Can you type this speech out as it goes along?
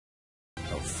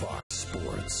Fox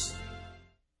Sports.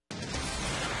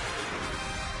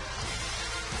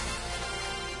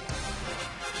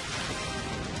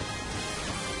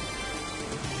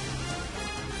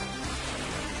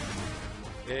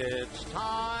 It's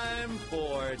time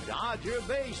for Dodger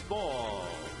Baseball.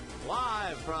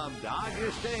 Live from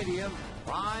Dodger Stadium,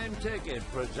 Prime Ticket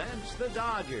presents the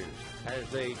Dodgers as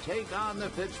they take on the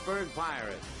Pittsburgh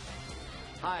Pirates.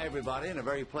 Hi, everybody, and a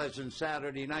very pleasant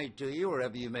Saturday night to you,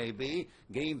 wherever you may be.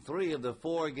 Game 3 of the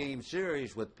 4-game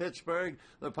series with Pittsburgh.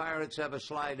 The Pirates have a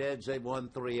slight edge. They've won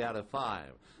 3 out of 5.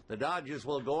 The Dodgers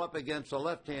will go up against a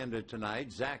left-hander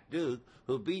tonight, Zach Duke,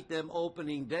 who beat them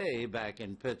opening day back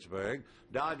in Pittsburgh.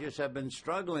 Dodgers have been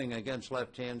struggling against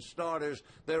left-hand starters.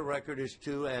 Their record is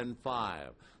 2-5.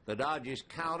 The Dodgers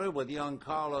counter with young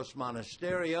Carlos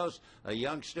Monasterios, a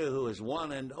youngster who is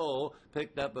 1-0,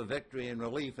 picked up a victory in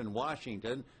relief in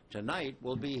Washington. Tonight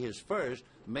will be his first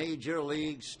major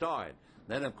league start.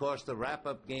 Then, of course, the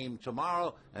wrap-up game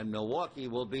tomorrow, and Milwaukee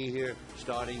will be here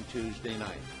starting Tuesday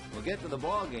night. We'll get to the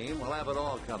ball game. We'll have it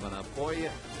all coming up for you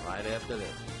right after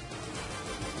this.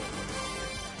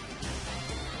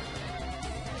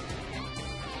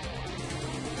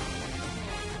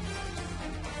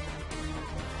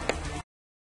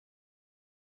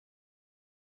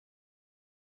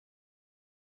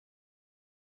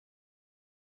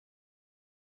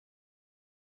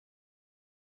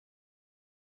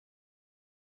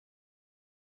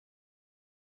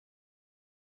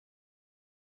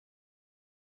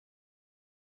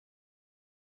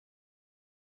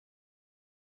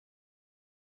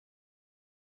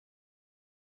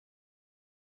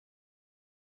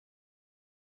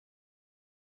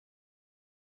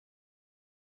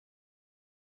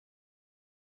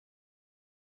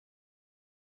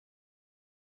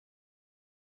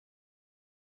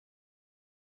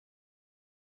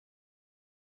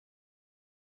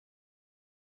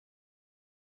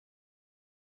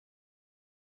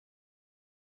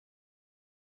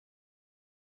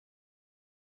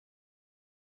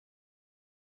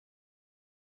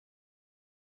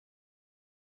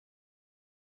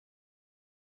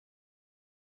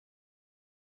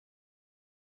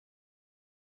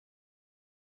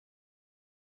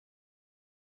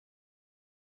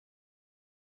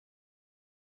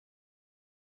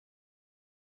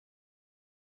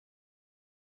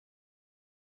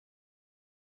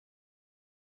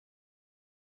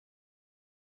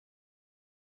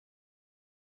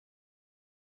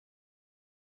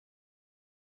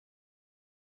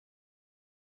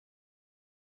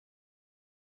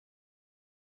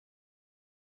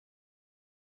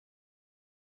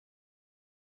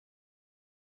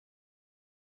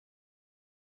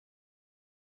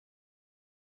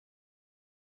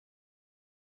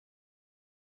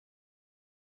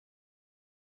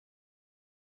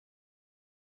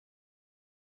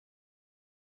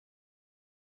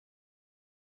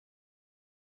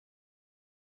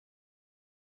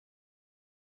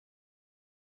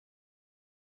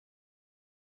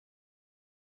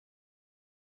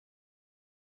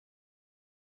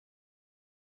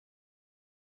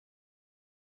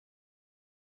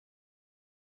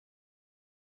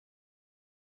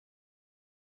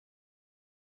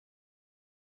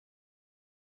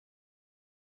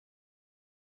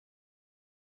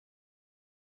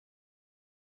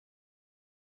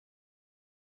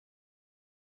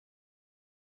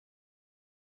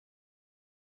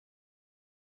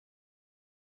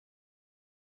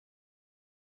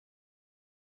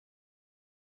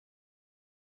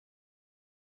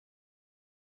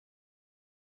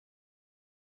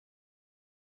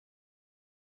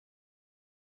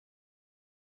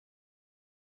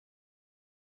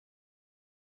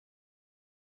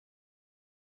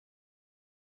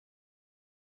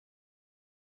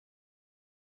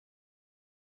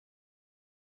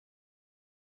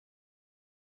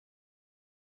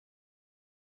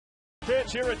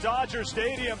 Pitch here at Dodger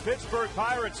Stadium. Pittsburgh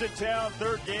Pirates in town.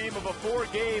 Third game of a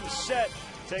 4-game set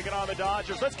taking on the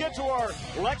Dodgers. Let's get to our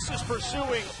Lexus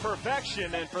Pursuing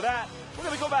Perfection. And for that, we're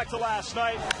going to go back to last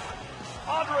night.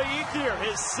 Andre Ethier,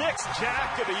 his 6th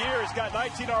jack of the year. He's got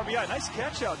 19 RBI. Nice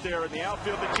catch out there in the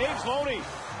outfield. And James Loney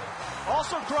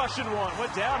also crushing one.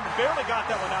 Went down, barely got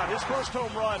that one out. His first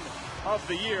home run of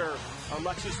the year. Our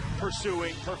Lexus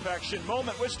Pursuing Perfection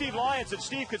moment with Steve Lyons. And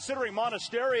Steve, considering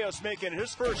Monasterios making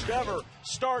his first ever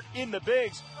start in the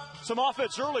bigs, some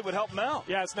offense early would help him out.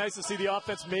 Yeah, it's nice to see the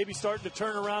offense maybe starting to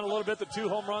turn around a little bit. The 2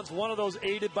 home runs, one of those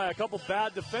aided by a couple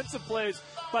bad defensive plays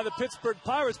by the Pittsburgh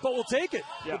Pirates, but we'll take it.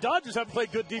 Yeah. The Dodgers haven't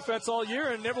played good defense all year,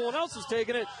 and everyone else is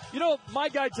taking it. You know, my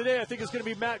guy today I think is going to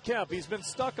be Matt Kemp. He's been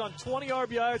stuck on 20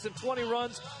 RBIs and 20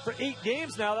 runs for 8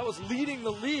 games now. That was leading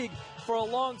the league for a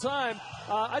long time. time.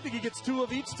 I think he gets 2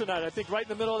 of each tonight. I think right in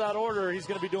the middle of that order, he's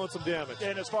going to be doing some damage.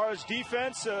 And as far as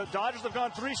defense, Dodgers have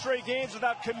gone 3 straight games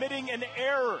without committing an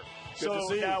error. So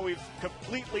now we've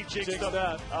completely jinxed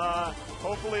them.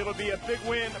 Hopefully it'll be a big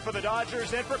win for the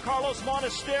Dodgers and for Carlos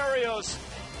Monasterios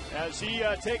as he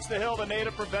takes the hill, the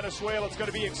native from Venezuela. It's going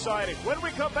to be exciting. When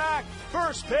we come back,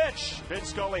 first pitch. Vince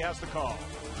Scully has the call.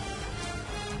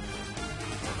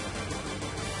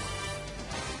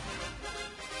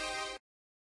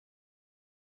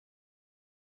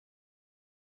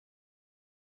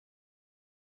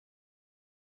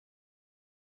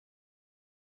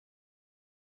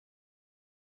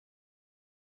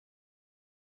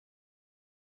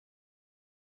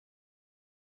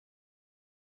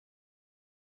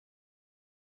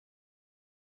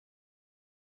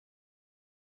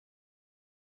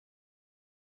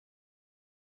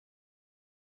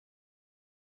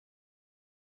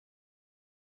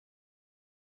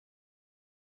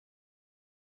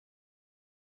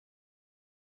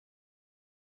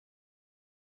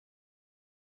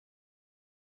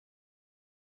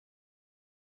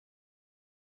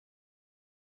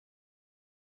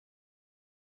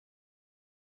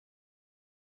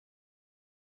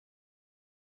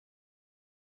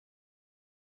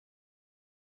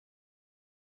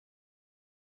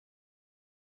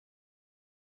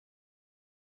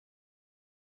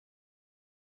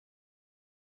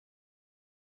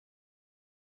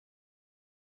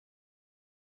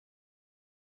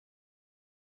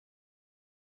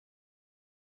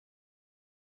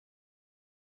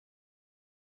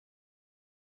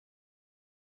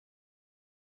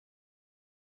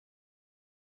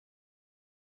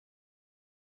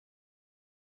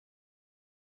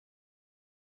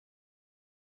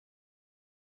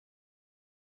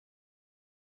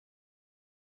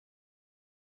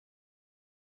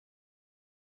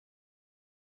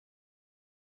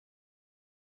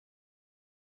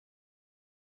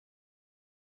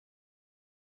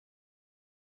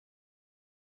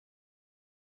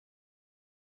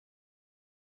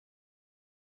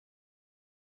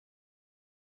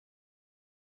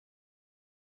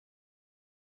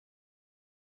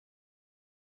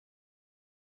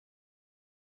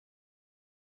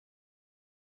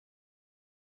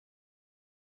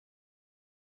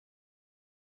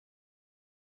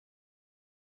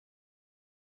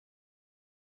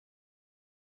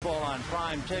 On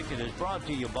Prime Ticket is brought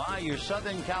to you by your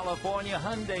Southern California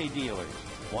Hyundai dealers.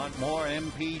 Want more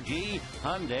MPG?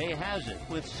 Hyundai has it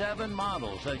with 7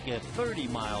 models that get 30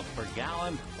 miles per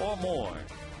gallon or more.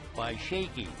 By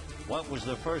Shakey's. What was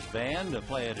the first band to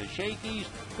play at a Shakey's?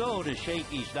 Go to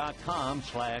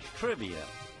Shakey's.com/trivia.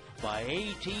 By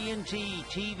AT&T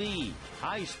TV,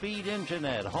 high-speed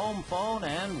internet, home phone,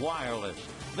 and wireless.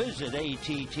 Visit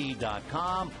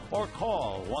att.com or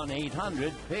call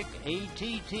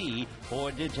 1-800-PIC-ATT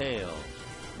for details.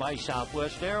 By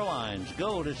Southwest Airlines,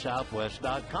 go to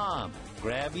southwest.com.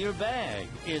 Grab your bag.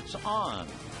 It's on.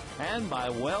 And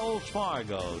by Wells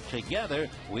Fargo, together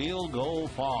we'll go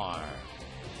far.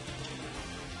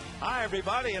 Hi,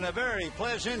 everybody, and a very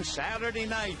pleasant Saturday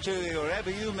night to you,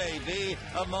 wherever you may be.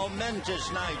 A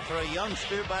momentous night for a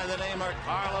youngster by the name of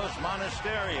Carlos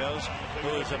Monasterios,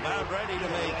 who is about ready to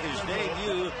make his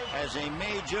debut as a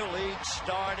Major League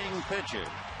starting pitcher.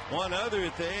 One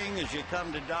other thing, as you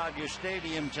come to Dodger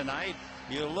Stadium tonight,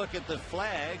 you look at the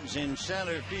flags in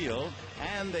center field,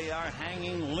 and they are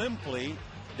hanging limply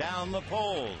down the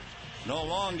poles. No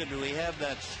longer do we have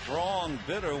that strong,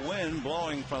 bitter wind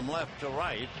blowing from left to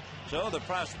right. So the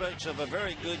prospects of a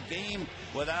very good game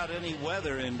without any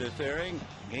weather interfering.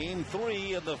 Game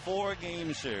 3 of the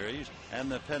 4-game series and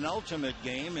the penultimate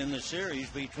game in the series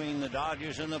between the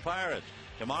Dodgers and the Pirates.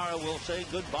 Tomorrow we'll say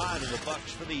goodbye to the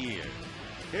Bucks for the year.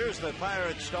 Here's the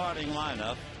Pirates starting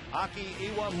lineup. Aki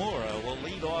Iwamura will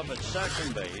lead off at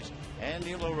second base.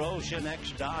 Andy LaRoche, an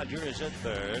ex-Dodger, is at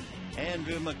third.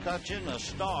 Andrew McCutchen, a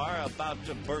star about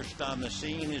to burst on the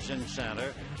scene, is in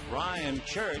center. Ryan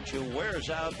Church, who wears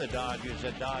out the Dodgers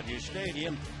at Dodger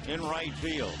Stadium, in right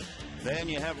field. Then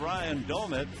you have Ryan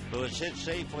Domit, who has hit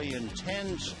safely in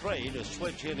 10 straight, a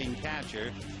switch-hitting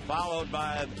catcher, followed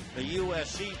by the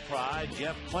USC pride,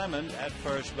 Jeff Clement, at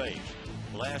first base.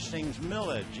 Blasting's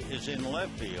Millage is in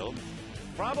left field.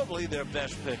 Probably their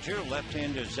best pitcher,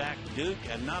 left-hander Zach Duke,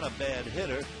 and not a bad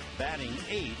hitter, batting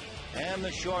 8th. And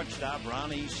the shortstop,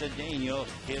 Ronnie Cedeno,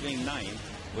 hitting 9th,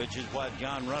 which is what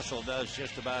John Russell does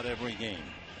just about every game.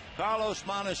 Carlos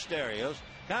Monasterios,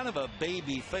 kind of a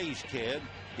baby-faced kid.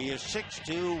 He is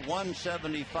 6'2",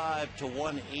 175 to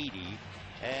 180,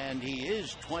 and he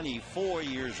is 24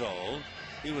 years old.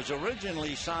 He was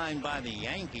originally signed by the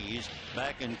Yankees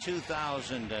back in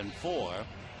 2004.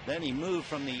 Then he moved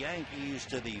from the Yankees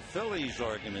to the Phillies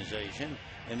organization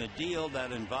in a deal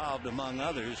that involved, among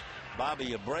others,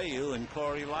 Bobby Abreu and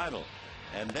Corey Lytle.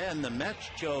 And then the Mets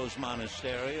chose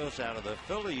Monasterio out of the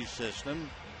Phillies system,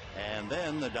 and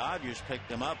then the Dodgers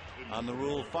picked him up on the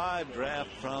Rule 5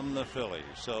 draft from the Phillies.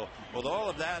 So with all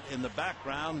of that in the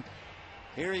background,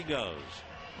 here he goes.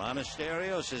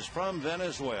 Monasterio is from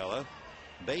Venezuela.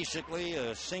 Basically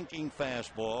a sinking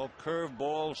fastball,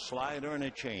 curveball, slider, and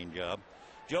a changeup.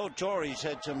 Joe Torre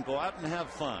said to him, go out and have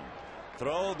fun.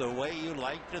 Throw the way you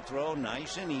like to throw,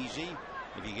 nice and easy.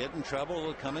 If you get in trouble,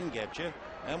 we'll come and get you,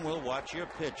 and we'll watch your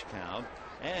pitch count.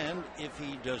 And if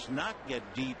he does not get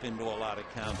deep into a lot of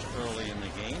counts early in the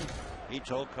game, he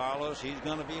told Carlos he's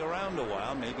going to be around a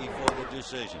while, maybe for the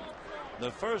decision.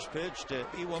 The first pitch to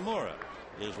Iwamura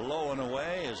is low and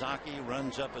away as Aki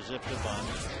runs up as if to bunt.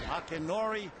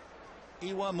 Akinori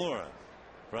Iwamura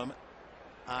from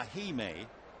Ahime,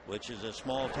 which is a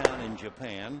small town in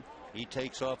Japan. He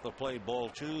takes off the plate, ball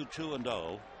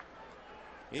 2-2-0.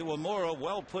 Iwamura,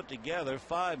 well put together,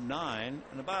 5'9"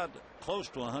 and about close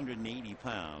to 180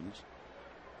 pounds.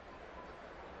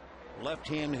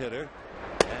 Left-hand hitter,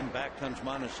 and back comes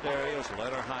Monasterio's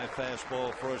letter high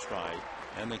fastball for a strike,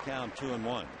 and the count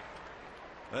 2-1.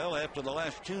 Well, after the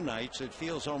last two nights, it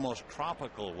feels almost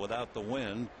tropical without the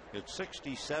wind. It's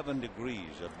 67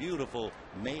 degrees, a beautiful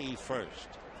May 1st.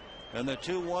 And the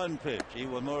 2-1 pitch,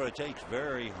 Iwamura takes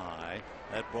very high.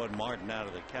 That brought Martin out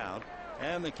of the count.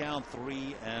 And the count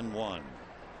 3-1.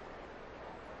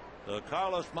 So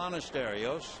Carlos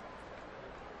Monasterios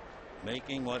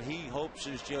making what he hopes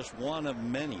is just one of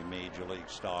many major league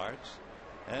starts.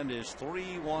 And his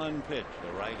 3-1 pitch,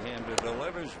 the right-hander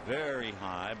delivers very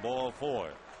high, ball 4.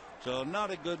 So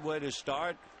not a good way to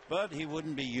start, but he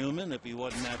wouldn't be human if he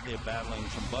wasn't out there battling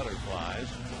some butterflies.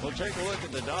 We'll take a look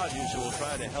at the Dodgers, who will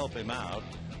try to help him out.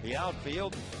 The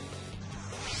outfield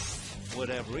would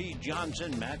have Reed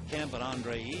Johnson, Matt Kemp, and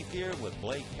Andre Ethier, with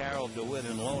Blake Carroll, DeWitt,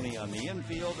 and Loney on the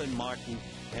infield, and Martin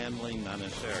handling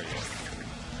Monasterio.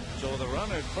 So the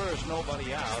runner at first,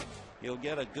 nobody out. He'll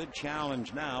get a good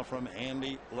challenge now from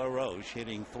Andy LaRoche,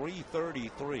 hitting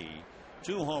 .333,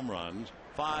 2 home runs,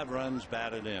 5 runs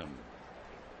batted in.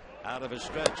 Out of his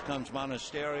stretch comes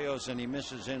Monasterios, and he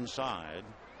misses inside.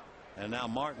 And now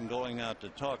Martin going out to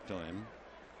talk to him.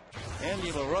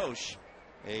 Andy LaRoche,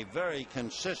 a very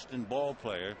consistent ball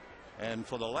player, and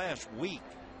for the last week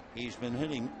he's been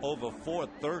hitting over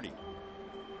 .430.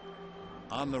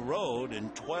 On the road in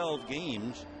 12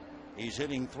 games, he's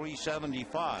hitting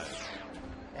 .375,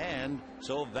 and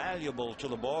so valuable to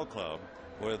the ball club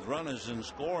with runners in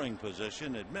scoring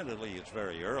position. Admittedly, it's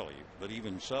very early, but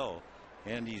even so,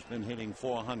 Andy's been hitting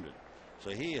 .400. So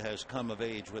he has come of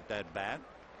age with that bat.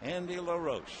 Andy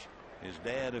LaRoche, his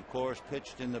dad, of course,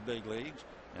 pitched in the big leagues,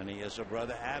 and he has a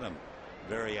brother, Adam,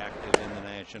 very active in the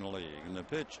National League. And the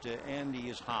pitch to Andy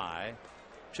is high,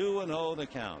 2-0 the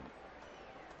count.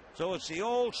 So it's the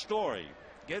old story.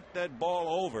 Get that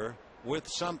ball over with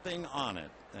something on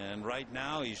it. And right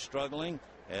now he's struggling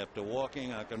after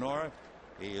walking Akinora.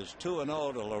 He is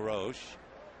 2-0 to LaRoche.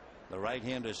 The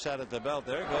right-hander set at the belt.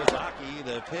 There goes Aki.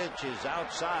 The pitch is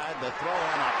outside. The throw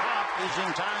on a hop is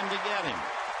in time to get him.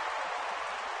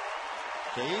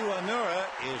 So Iwamura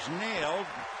is nailed.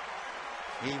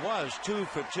 He was 2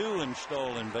 for 2 in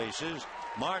stolen bases.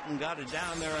 Martin got it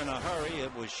down there in a hurry.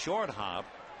 It was short hop,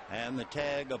 and the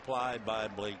tag applied by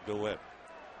Blake DeWitt.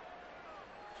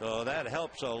 So that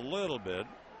helps a little bit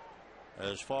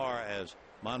as far as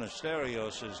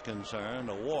Monasterios is concerned.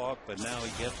 A walk, but now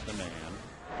he gets the man.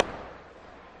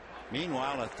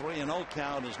 Meanwhile, a 3-0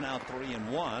 count is now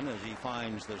 3-1 as he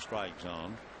finds the strike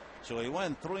zone. So he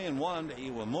went 3-1 to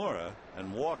Iwamura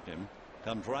and walked him.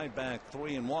 Comes right back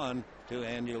 3-1 to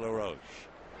Andy LaRoche.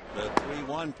 The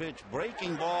 3-1 pitch,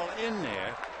 breaking ball in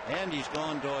there. Andy's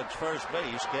gone towards first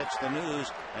base, gets the news,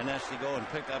 and has to go and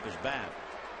pick up his bat.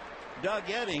 Doug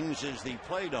Eddings is the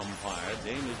plate umpire.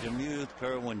 Dana Demuth,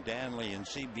 Kerwin Danley, and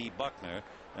C.B. Buckner.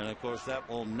 And of course, that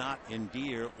will not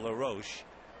endear LaRoche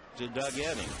to Doug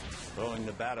Eddings, throwing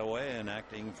the bat away and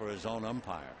acting for his own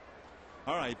umpire.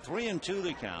 All right, 3-2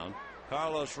 the count.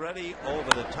 Carlos ready over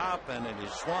the top, and it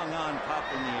is swung on,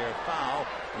 popped in the air, foul.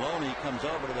 Loney comes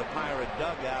over to the Pirate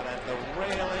dugout at the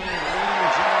railing,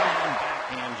 leans in and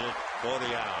backhands it for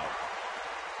the out.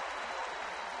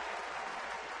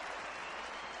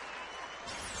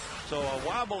 So a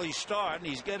wobbly start, and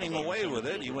he's getting away with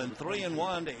it. He went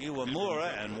 3-1 to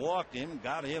Iwamura and walked him,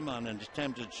 got him on an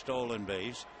attempted stolen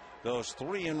base. Goes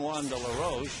 3-1 to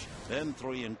LaRoche, then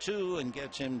 3-2, and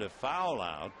gets him to foul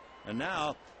out. And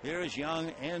now here's young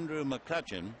Andrew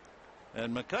McCutchen.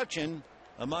 And McCutchen,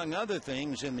 among other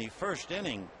things, in the first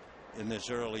inning in this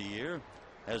early year,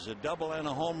 has a double and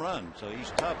a home run. So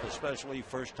he's tough, especially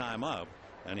first time up.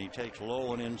 And he takes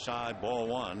low and inside, ball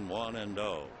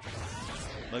 1-1-0.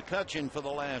 McCutchen for the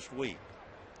last week,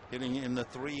 hitting in the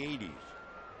 380s.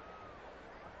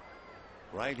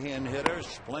 Right-hand hitter,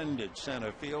 splendid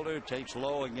center fielder, takes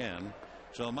low again.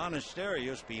 So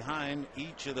Monasterios behind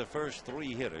each of the first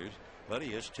three hitters, but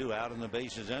he is 2 out and the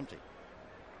base is empty.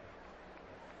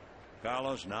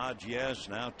 Carlos nods yes,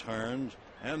 now turns,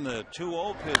 and the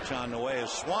 2-0 pitch on the way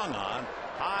is swung on.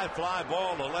 High fly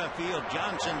ball to left field.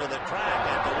 Johnson to the track,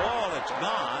 at the wall. It's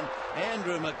gone.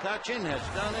 Andrew McCutchen has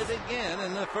done it again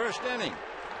in the first inning.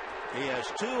 He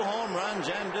has 2 home runs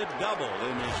and a double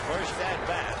in his first at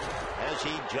bat as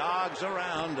he jogs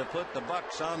around to put the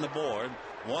Bucks on the board,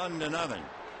 1-0.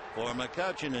 For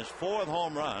McCutchen, his 4th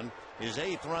home run, his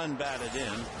 8th run batted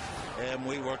in. And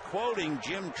we were quoting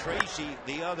Jim Tracy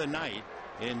the other night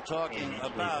in talking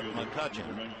about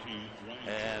McCutchen.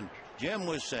 And Jim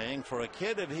was saying for a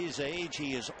kid of his age,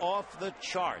 he is off the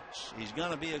charts. He's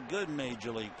going to be a good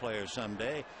major league player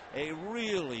someday, a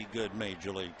really good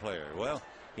major league player. Well,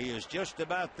 he is just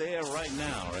about there right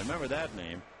now. Remember that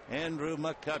name, Andrew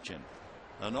McCutchen.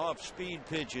 An off-speed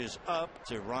pitch is up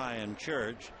to Ryan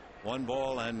Church. 1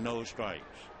 ball and no strikes.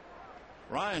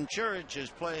 Ryan Church is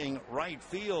playing right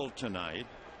field tonight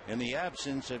in the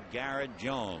absence of Garrett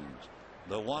Jones.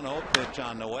 The 1-0 pitch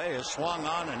on the way is swung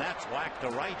on, and that's whacked to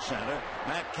right center.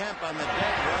 Matt Kemp on the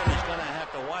dead run is going to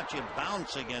have to watch it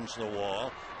bounce against the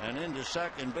wall, and into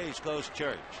second base goes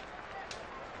Church.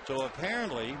 So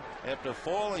apparently, after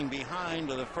falling behind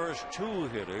to the first 2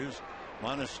 hitters,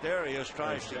 Monasterios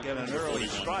tries to get an early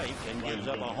strike and gives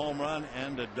up a home run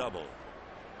and a double.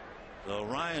 So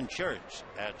Ryan Church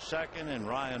at second and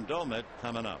Ryan Domet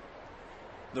coming up.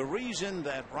 The reason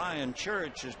that Ryan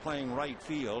Church is playing right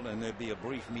field, and there'd be a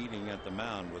brief meeting at the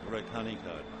mound with Rick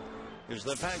Honeycutt, is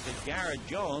the fact that Garrett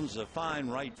Jones, a fine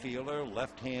right fielder,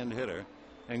 left-hand hitter,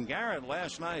 and Garrett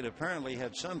last night apparently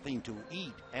had something to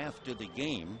eat after the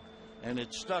game, and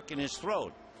it stuck in his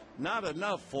throat. Not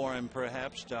enough for him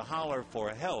perhaps to holler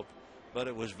for help, but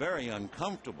it was very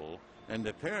uncomfortable, and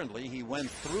apparently he went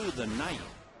through the night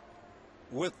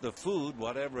with the food,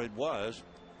 whatever it was,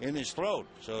 in his throat.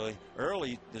 So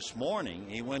early this morning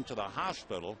he went to the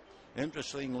hospital.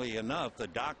 Interestingly enough, the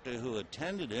doctor who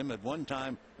attended him at one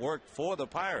time worked for the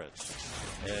Pirates,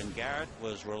 and Garrett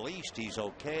was released. He's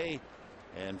okay.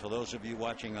 And for those of you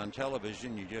watching on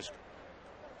television, you just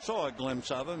saw a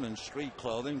glimpse of him in street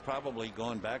clothing, probably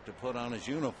going back to put on his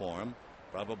uniform,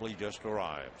 probably just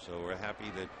arrived. So we're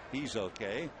happy that he's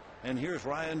okay. And here's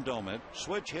Ryan Domet,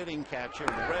 switch hitting catcher,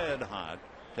 red hot,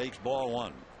 takes ball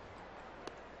 1.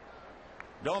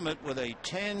 Domet with a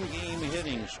 10-game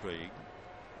hitting streak,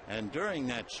 and during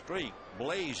that streak,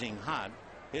 blazing hot,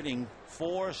 hitting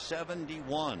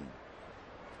 .471.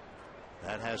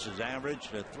 That has his average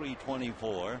to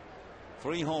 .324.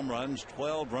 3 home runs,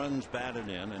 12 runs batted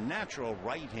in. A natural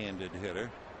right-handed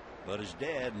hitter, but his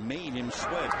dad made him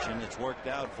switch, and it's worked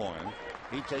out for him.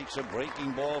 He takes a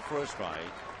breaking ball for a strike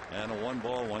and a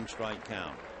 1-ball, 1-strike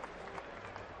count.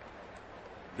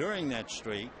 During that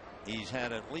streak, he's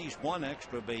had at least 1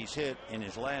 extra base hit in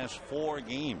his last 4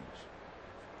 games.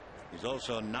 He's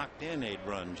also knocked in 8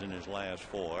 runs in his last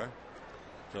 4.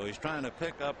 So he's trying to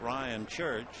pick up Ryan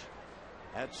Church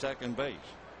at second base.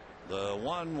 The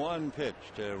 1-1 pitch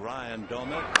to Ryan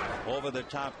Domet. Over the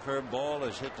top curveball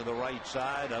is hit to the right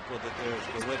side. Up with it, there's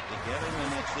the whip to get him,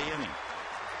 and that's the inning.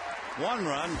 1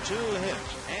 run, 2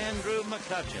 hits. Andrew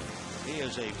McCutchen. He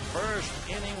is a first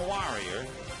inning warrior,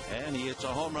 and he hits a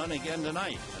home run again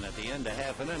tonight. And at the end of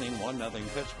half an inning, 1-0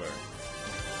 Pittsburgh.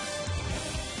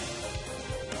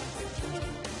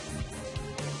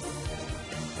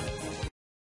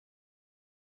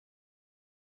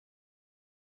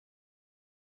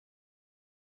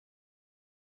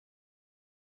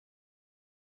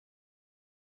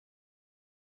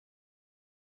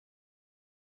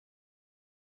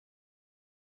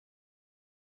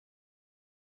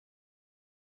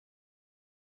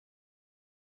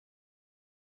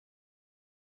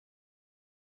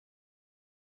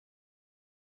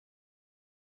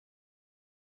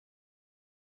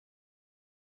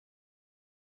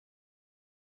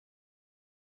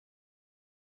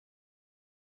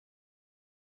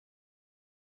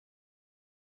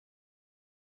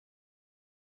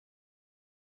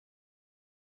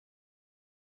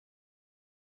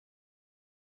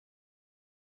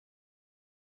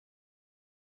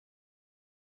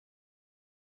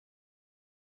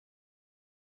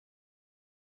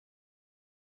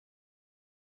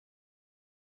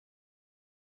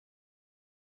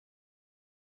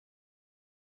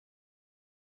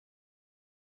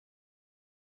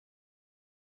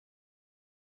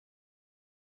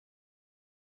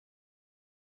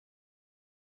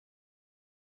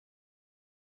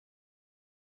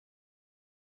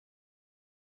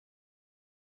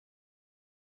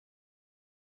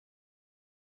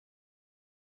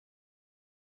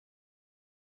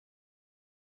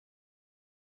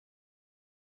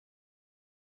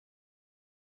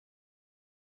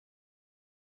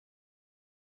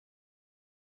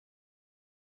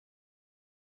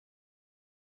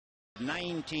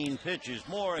 19 pitches.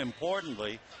 More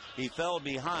importantly, he fell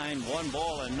behind 1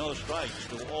 ball and no strikes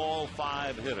to all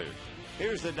 5 hitters.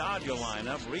 Here's the Dodger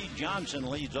lineup. Reed Johnson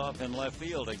leads off in left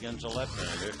field against a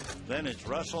left-hander. Then it's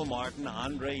Russell Martin,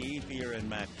 Andre Ethier, and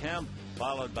Matt Kemp,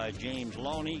 followed by James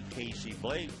Loney, Casey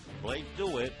Blake, Blake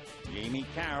DeWitt, Jamie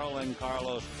Carroll, and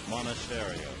Carlos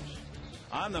Monasterios.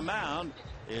 On the mound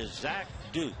is Zach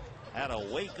Duke out of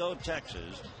Waco,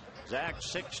 Texas. Zach,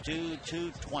 6'2",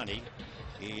 220.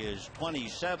 He is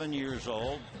 27 years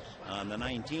old on the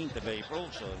 19th of April,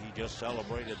 so he just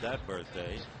celebrated that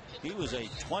birthday. He was a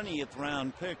 20th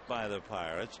round pick by the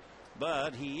Pirates,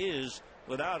 but he is,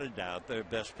 without a doubt, their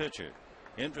best pitcher.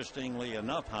 Interestingly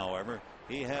enough, however,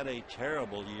 he had a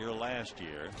terrible year last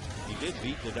year. He did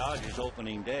beat the Dodgers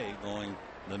opening day, going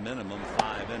the minimum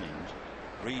 5 innings.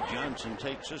 Reed Johnson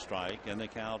takes a strike, and the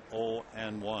count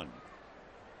 0-1.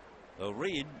 So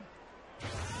Reed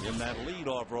in that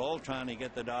leadoff role, trying to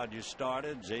get the Dodgers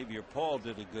started. Xavier Paul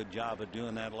did a good job of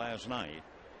doing that last night.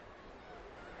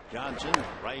 Johnson,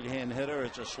 right-hand hitter.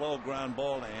 It's a slow ground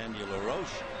ball to Andy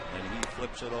LaRoche, and he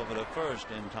flips it over to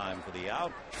first in time for the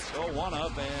out. So 1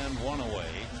 up and 1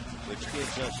 away, which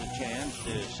gives us a chance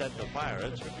to set the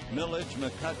Pirates. Millich,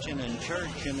 McCutchen, and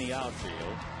Church in the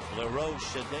outfield. LaRoche,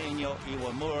 Cedeno,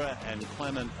 Iwamura, and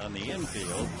Clement on the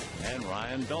infield, and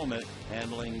Ryan Domit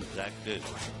handling Zach Duke.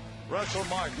 Russell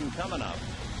Martin coming up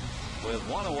with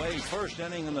 1 away, first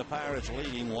inning, and the Pirates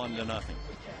leading 1-0.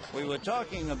 We were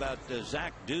talking about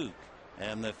Zach Duke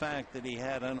and the fact that he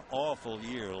had an awful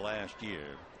year last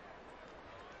year.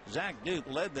 Zach Duke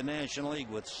led the National League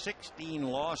with 16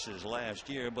 losses last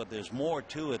year, but there's more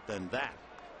to it than that.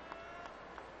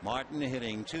 Martin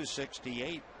hitting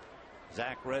 .268.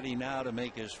 Zach ready now to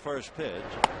make his first pitch,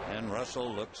 and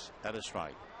Russell looks at a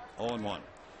strike. 0-1.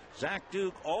 Zach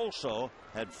Duke also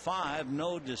had 5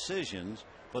 no decisions,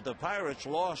 but the Pirates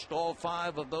lost all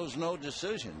 5 of those no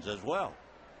decisions as well.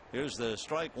 Here's the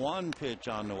strike 1 pitch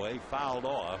on the way, fouled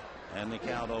off, and the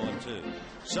count 0-2.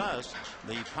 Thus,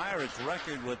 the Pirates'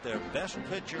 record with their best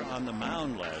pitcher on the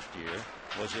mound last year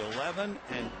was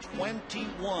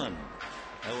 11-21.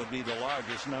 That would be the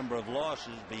largest number of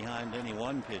losses behind any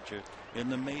one pitcher in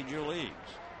the major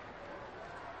leagues.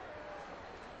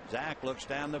 Zach looks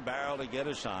down the barrel to get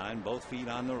a sign, both feet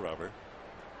on the rubber.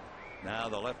 Now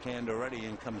the left-hander ready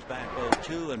and comes back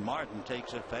 0-2, and Martin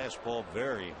takes a fastball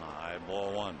very high,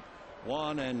 ball 1.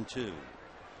 1-2.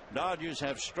 Dodgers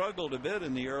have struggled a bit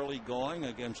in the early going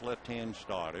against left-hand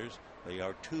starters. They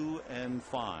are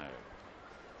 2-5.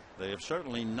 They have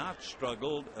certainly not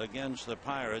struggled against the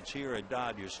Pirates here at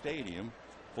Dodger Stadium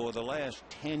for the last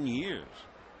 10 years.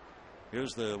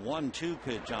 Here's the 1-2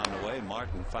 pitch on the way.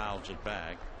 Martin fouls it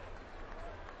back.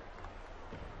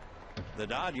 The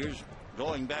Dodgers,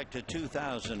 going back to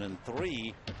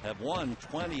 2003, have won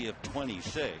 20 of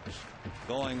 26.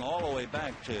 Going all the way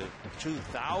back to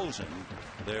 2000,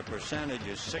 their percentage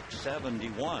is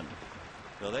 .671.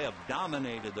 So they have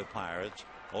dominated the Pirates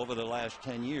over the last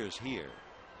 10 years here.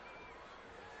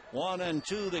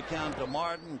 1-2 the count to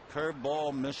Martin.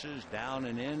 Curveball misses down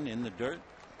and in the dirt.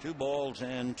 2 balls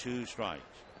and 2 strikes.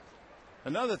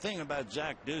 Another thing about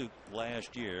Zach Duke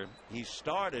last year, he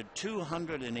started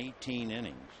 218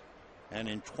 innings, and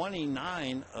in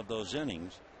 29 of those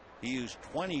innings he used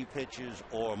 20 pitches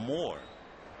or more.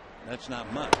 That's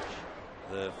not much.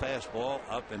 The fastball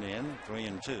up and in,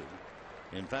 3-2.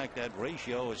 In fact, that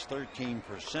ratio is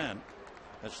 13%.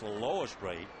 That's the lowest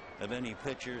rate of any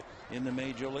pitcher in the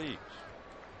major leagues.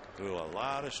 Threw a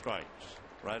lot of strikes.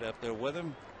 Right up there with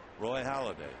him, Roy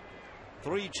Halladay.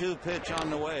 3-2 pitch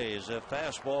on the way is a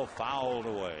fastball fouled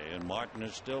away, and Martin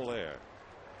is still there.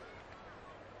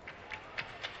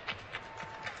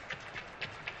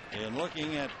 In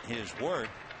looking at his work,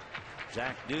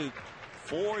 Zach Duke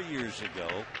 4 years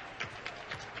ago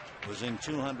was in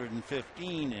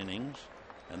 215 innings,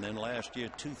 and then last year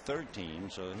 213,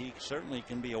 so he certainly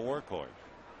can be a workhorse.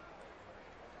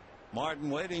 Martin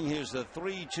waiting. Here's the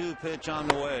 3-2 pitch on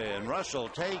the way, and Russell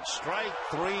takes strike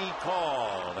 3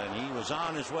 called, and he was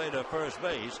on his way to first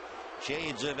base.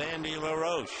 Shades of Andy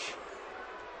LaRoche.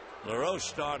 LaRoche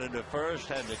started at first,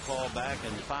 had to call back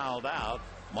and fouled out.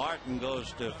 Martin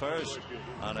goes to first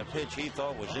on a pitch he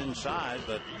thought was inside,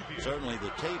 but certainly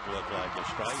the tape looked like a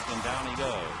strike, and down he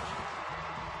goes.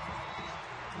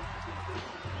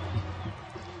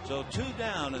 So 2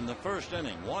 down in the first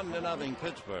inning, 1-0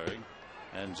 Pittsburgh.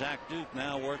 And Zach Duke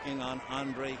now working on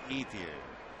Andre Ethier.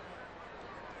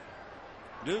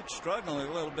 Duke struggling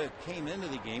a little bit, came into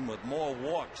the game with more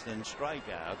walks than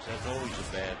strikeouts. That's always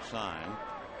a bad sign.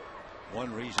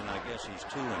 One reason I guess he's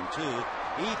 2-2.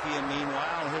 Ethier,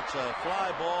 meanwhile, hits a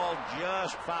fly ball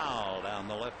just foul down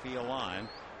the left field line,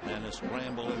 and a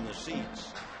scramble in the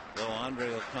seats. So Andre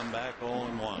will come back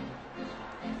 0-1.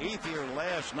 Ethier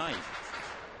last night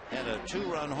had a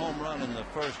 2-run home run in the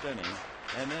first inning,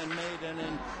 and then made an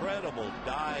incredible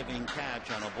diving catch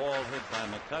on a ball hit by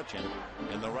McCutchen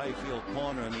in the right field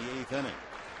corner in the 8th inning.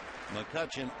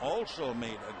 McCutchen also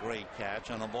made a great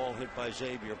catch on a ball hit by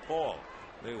Xavier Paul.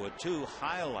 There were 2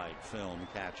 highlight film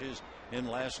catches in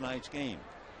last night's game.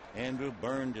 Andrew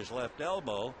burned his left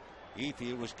elbow.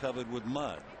 Ethier was covered with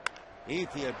mud.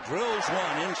 Ethier drills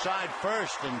one inside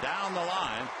first and down the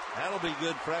line. That'll be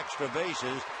good for extra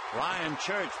bases. Ryan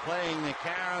Church playing the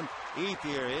carom.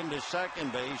 Ethier into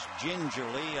second base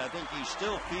gingerly. I think he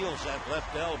still feels that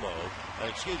left elbow.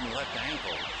 Left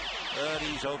ankle. But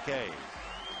he's okay.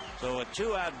 So a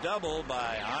 2-out double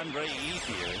by Andre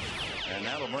Ethier, and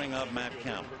that'll bring up Matt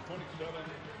Kemp.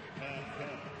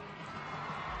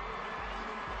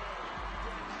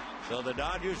 So the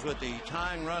Dodgers with the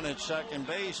tying run at second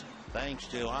base, thanks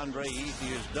to Andre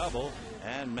Ethier's double,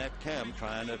 and Matt Kemp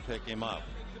trying to pick him up.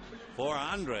 For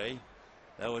Andre,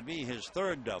 that would be his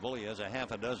 3rd double. He has a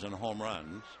half a dozen home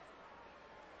runs.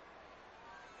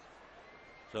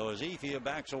 So as Ethier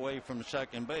backs away from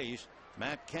second base,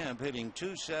 Matt Kemp hitting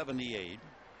 .278.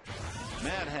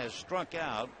 Matt has struck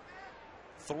out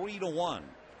 3-1.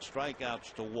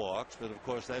 Strikeouts to walks, but of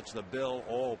course that's the bill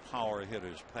all power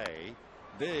hitters pay.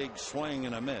 Big swing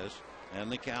and a miss,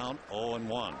 and the count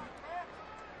 0-1.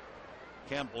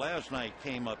 Kemp last night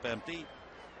came up empty.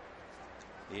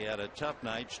 He had a tough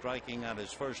night, striking out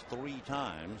his first 3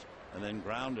 times and then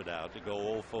grounded out to go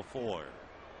 0 for 4.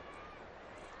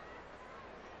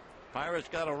 Pirates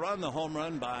got a run, the home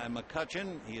run by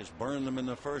McCutchen. He has burned them in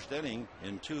the first inning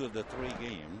in 2 of the 3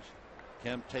 games.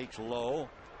 Kemp takes low,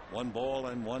 1 ball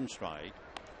and 1 strike.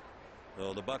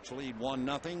 So the Bucks lead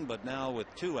 1-0, but now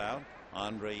with 2 out,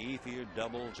 Andre Ethier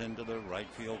doubles into the right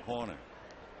field corner.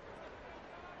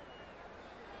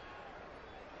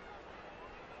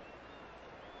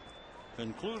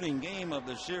 Concluding game of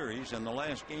the series and the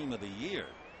last game of the year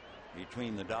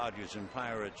between the Dodgers and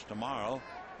Pirates tomorrow,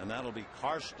 and that'll be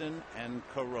Karsten and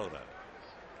Kuroda.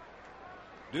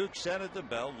 Duke set at the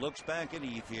belt, looks back at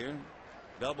Ethier,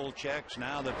 double checks,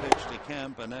 now the pitch to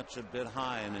Kemp, and that's a bit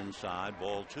high and inside.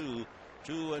 Ball 2,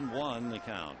 2-1 the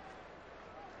count.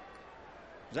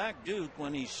 Zach Duke,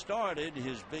 when he started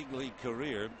his big league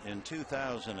career in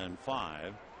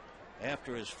 2005,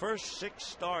 after his first 6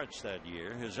 starts that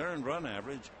year, his earned run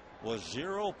average was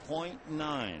 0.9.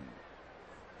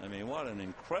 I mean, what an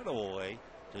incredible way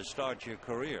to start your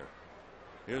career.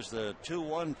 Here's the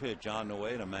 2-1 pitch on the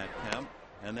way to Matt Kemp,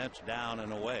 and that's down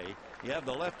and away. You have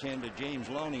the left-handed James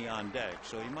Loney on deck,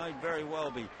 so he might very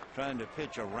well be trying to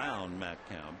pitch around Matt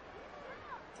Kemp.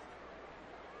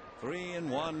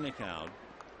 3-1 the count.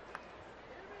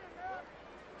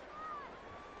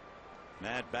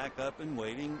 Matt back up and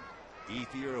waiting.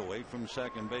 Ethier away from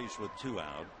second base with 2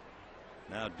 out.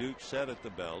 Now Duke set at the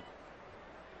belt.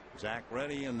 Zach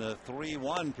ready, and the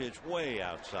 3-1 pitch way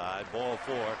outside, ball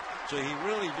 4. So he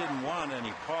really didn't want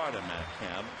any part of Matt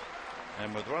Kemp.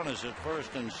 And with runners at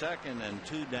first and second and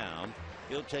 2 down,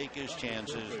 he'll take his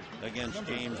chances against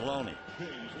James Loney.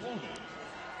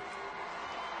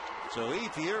 So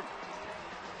Ethier,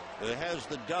 who has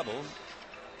the double,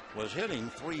 was hitting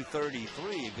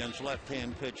 .333 against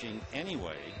left-hand pitching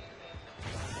anyway.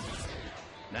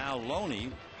 Now Loney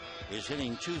is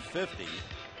hitting .250.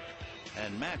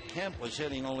 And Matt Kemp was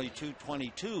hitting only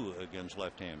 .222 against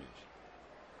left-handers.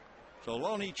 So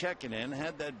Loney checking in,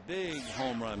 had that big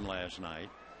home run last night.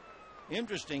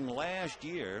 Interesting, last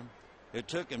year it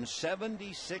took him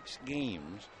 76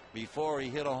 games before he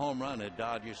hit a home run at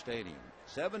Dodger Stadium.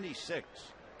 76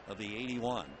 of the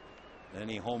 81. Then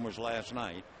he homers last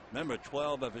night. Remember,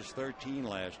 12 of his 13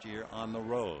 last year on the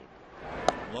road.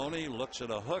 Loney looks at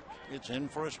a hook. It's in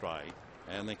for a strike,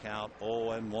 and the count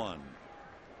 0-1.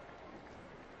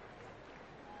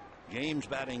 James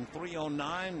batting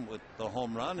 .309 with the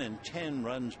home run and 10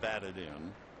 runs batted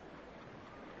in.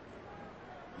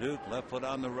 Duke left foot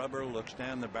on the rubber, looks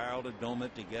down the barrel to dome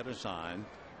it to get a sign.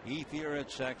 Ethier at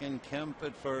second, Kemp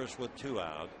at first with 2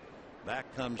 out.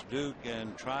 Back comes Duke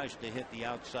and tries to hit the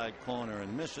outside corner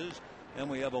and misses, and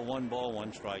we have a 1-ball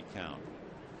 1-strike count.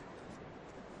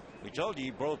 We told you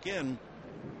he broke in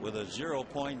with a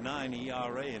 0.9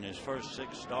 ERA in his first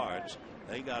 6 starts.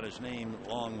 They got his name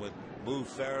along with Lou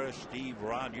Ferris, Steve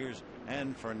Rogers,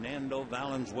 and Fernando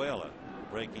Valenzuela,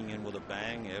 breaking in with a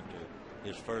bang after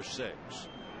his first 6.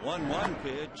 1-1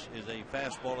 pitch is a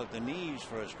fastball at the knees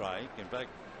for a strike. In fact,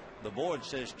 The board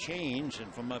says change,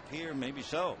 and from up here, maybe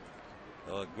so.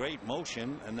 A great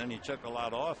motion, and then he took a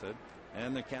lot off it,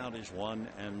 and the count is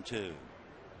 1-2.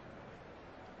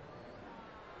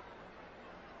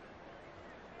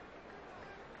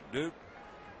 Duke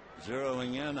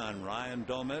zeroing in on Ryan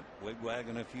Domet,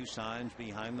 wigwagging a few signs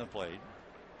behind the plate.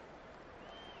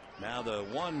 Now the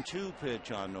 1-2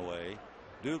 pitch on the way.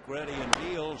 Duke ready and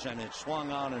deals, and it's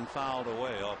swung on and fouled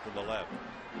away off to the left.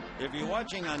 If you're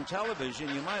watching on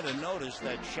television, you might have noticed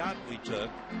that shot we took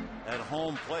at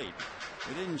home plate.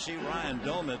 We didn't see Ryan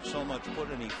Domet so much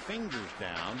put any fingers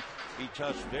down. He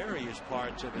touched various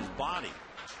parts of his body,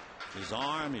 his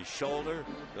arm, his shoulder.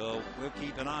 So we'll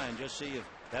keep an eye and just see if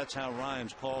that's how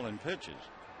Ryan's calling pitches.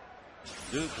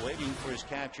 Duke waiting for his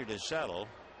catcher to settle.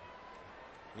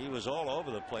 He was all over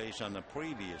the place on the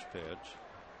previous pitch.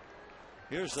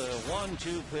 Here's the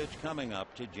 1-2 pitch coming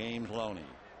up to James Loney.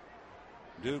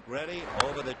 Duke ready,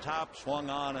 over the top, swung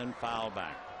on and fouled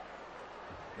back.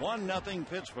 1-0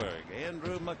 Pittsburgh.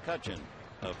 Andrew McCutchen,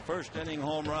 a first inning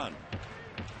home run.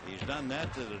 He's done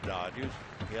that to the Dodgers.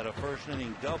 He had a first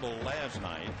inning double last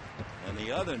night, and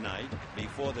the other night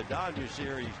before the Dodgers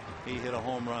series he hit a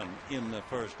home run in the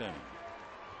first inning.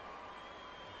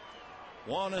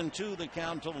 1-2 the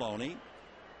count to Loney.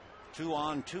 2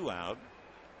 on, 2 out.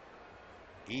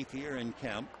 Ethier and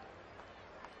Kemp,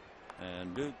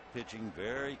 and Duke pitching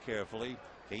very carefully.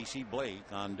 Casey Blake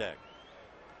on deck.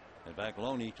 In fact,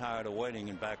 Loney tired of waiting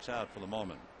and backs out for the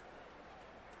moment.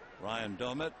 Ryan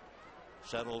Domet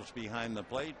settles behind the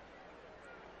plate.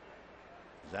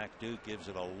 Zach Duke gives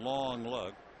it a long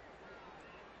look.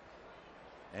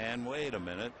 And wait a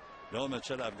minute. Domet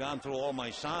said, "I've gone through all my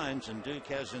signs," and Duke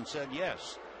hasn't said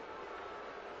yes.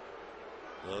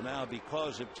 So now,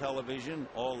 because of television,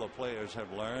 all the players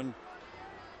have learned,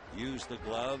 use the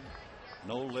glove,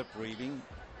 no lip reading,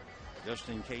 just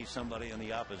in case somebody in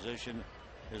the opposition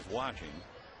is watching.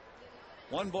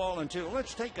 1-2.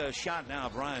 Let's take a shot now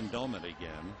of Ryan Domet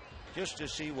again, just to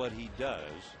see what he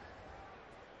does.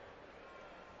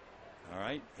 All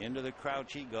right, into the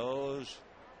crouch he goes.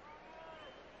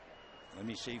 Let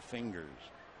me see fingers.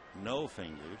 No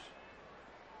fingers.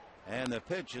 And the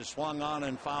pitch is swung on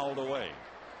and fouled away.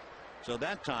 So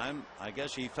that time, I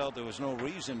guess he felt there was no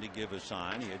reason to give a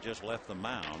sign. He had just left the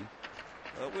mound.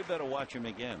 But we better watch him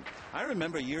again. I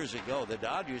remember years ago, the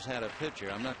Dodgers had a pitcher,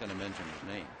 I'm not going to mention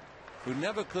his name, who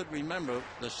never could remember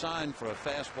the sign for a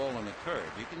fastball and a curve.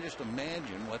 You can just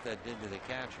imagine what that did to the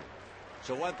catcher.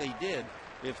 So what they did,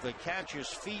 if the catcher's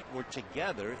feet were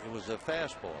together, it was a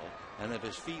fastball. And if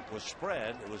his feet were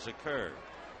spread, it was a curve.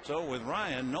 So with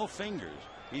Ryan, no fingers.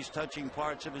 He's touching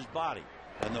parts of his body.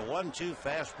 And the 1-2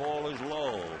 fastball is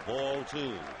low. Ball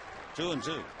 2.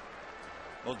 2-2.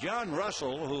 Well, John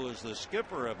Russell, who is the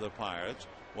skipper of the Pirates,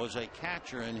 was a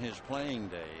catcher in his playing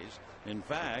days. In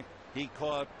fact, he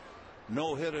caught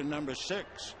no-hitter number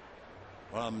 6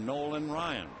 from Nolan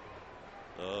Ryan.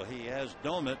 So he has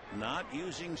Domet not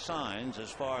using signs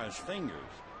as far as fingers.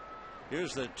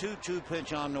 Here's the 2-2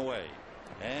 pitch on the way.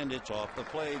 And it's off the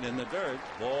plate in the dirt.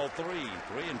 Ball 3.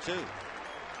 3-2.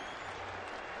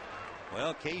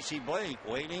 Well, Casey Blake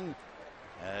waiting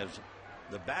as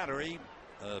the battery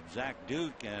of Zach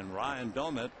Duke and Ryan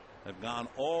Domet have gone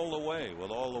all the way with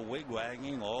all the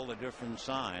wig-wagging, all the different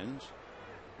signs.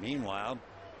 Meanwhile,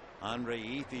 Andre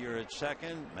Ethier at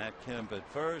second, Matt Kemp at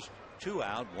first, 2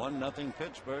 out, 1-0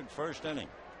 Pittsburgh, first inning.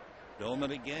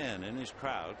 Domet again in his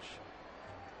crouch.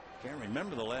 Can't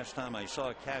remember the last time I saw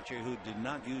a catcher who did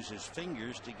not use his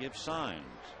fingers to give signs.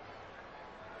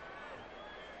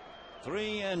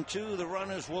 3-2, the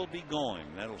runners will be going.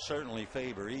 That'll certainly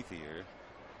favor Ethier.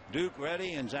 Duke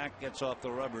ready, and Zach gets off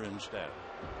the rubber instead.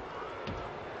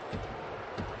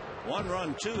 1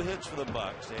 run, 2 hits for the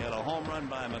Bucks. They had a home run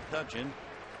by McCutchen,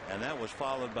 and that was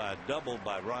followed by a double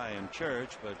by Ryan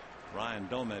Church, but Ryan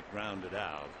Domet grounded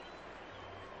out.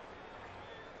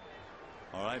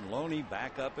 All right, Loney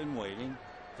back up and waiting.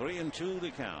 3-2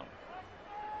 the count.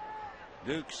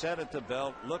 Duke set at the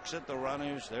belt, looks at the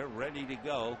runners. They're ready to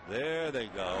go. There they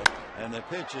go. And the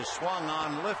pitch is swung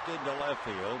on, lifted to left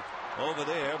field. Over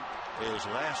there is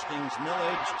Lastings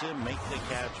Millage to make the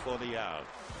catch for the out.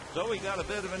 So we got a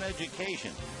bit of an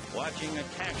education watching a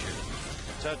catcher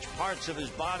touch parts of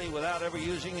his body without ever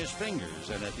using his fingers.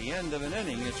 And at the end of an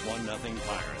inning, it's 1-0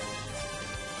 Pirates.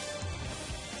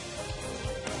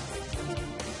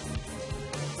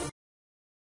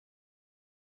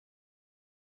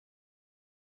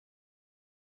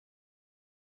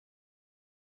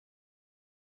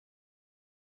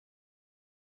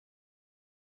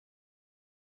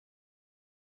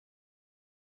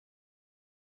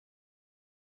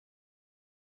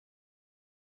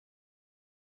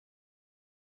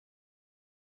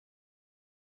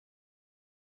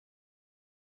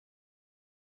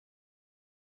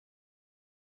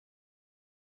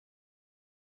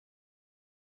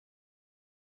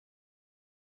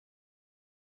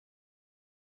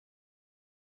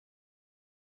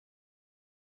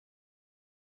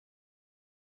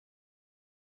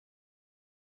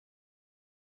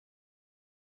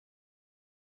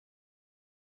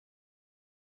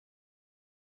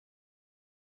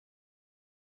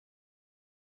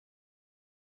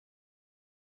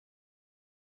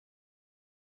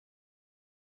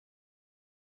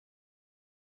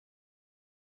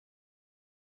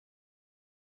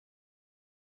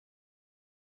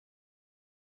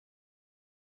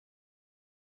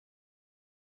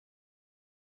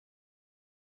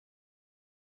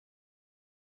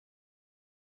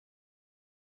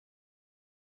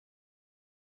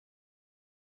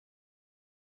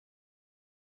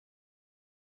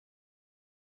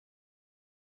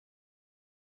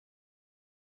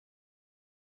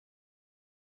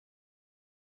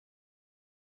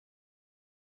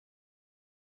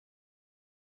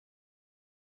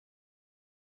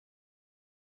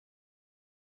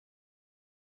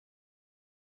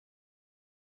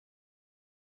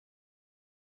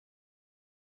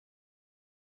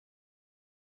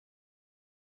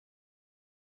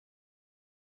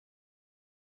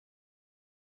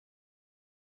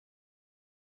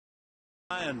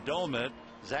 And Domit,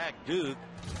 Zach Duke,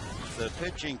 the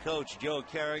pitching coach Joe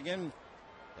Kerrigan,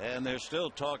 and they're still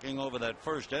talking over that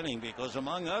first inning because,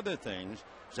 among other things,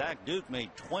 Zach Duke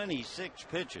made 26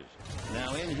 pitches.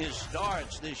 Now, in his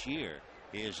starts this year,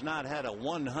 he has not had a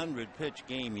 100-pitch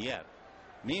game yet.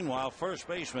 Meanwhile, first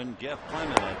baseman Jeff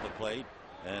Clement at the plate,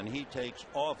 and he takes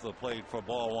off the plate for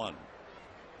ball one.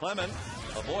 Clement,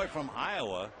 a boy from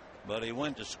Iowa, but he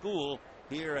went to school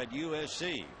here at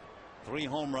USC. 3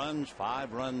 home runs,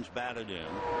 5 runs batted in.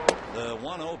 The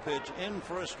 1-0 pitch in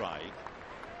for a strike.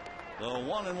 The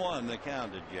 1-1 the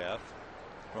count to Jeff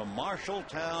from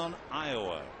Marshalltown,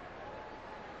 Iowa.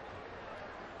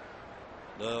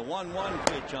 The 1-1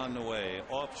 pitch on the way,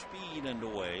 off speed and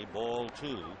away, ball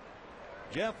 2.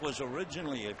 Jeff was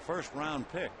originally a first-round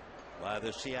pick by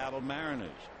the Seattle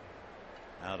Mariners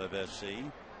out of SC.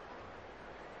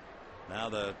 Now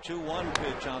the 2-1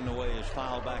 pitch on the way is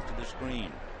fouled back to the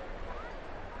screen.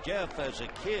 Jeff, as a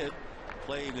kid,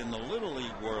 played in the Little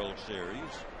League World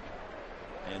Series,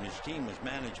 and his team was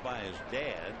managed by his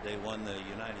dad. They won the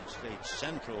United States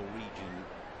Central Region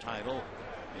title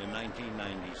in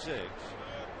 1996.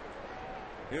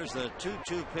 Here's the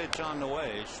 2-2 pitch on the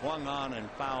way, swung on and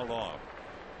fouled off.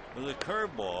 It was a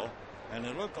curveball, and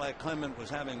it looked like Clement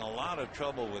was having a lot of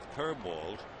trouble with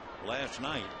curveballs last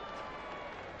night.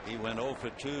 He went 0 for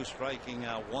 2, striking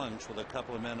out once with a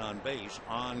couple of men on base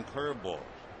on curveballs.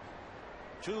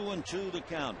 2-2 the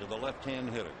count to the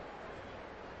left-hand hitter.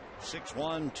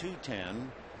 6'1",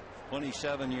 210,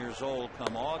 27 years old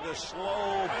come August.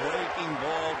 Slow breaking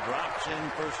ball drops in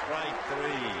for strike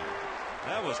 3.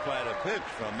 That was quite a pitch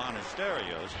from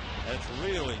Monasterios. That's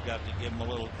really got to give him a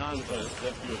little confidence.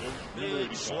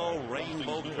 Big, slow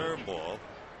rainbow curveball,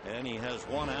 and he has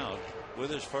 1 out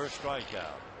with his first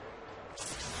strikeout.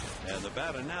 And the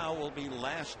batter now will be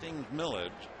Lastings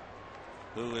Millage,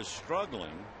 who is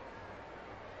struggling.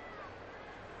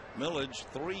 Millage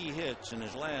 3 hits in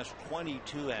his last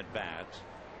 22 at bats,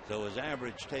 so his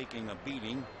average taking a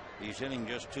beating. He's hitting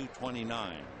just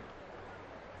 .229.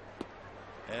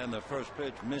 And the first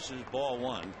pitch misses, ball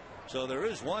 1. So there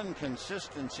is one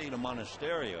consistency to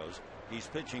Monasterios. He's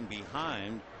pitching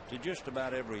behind to just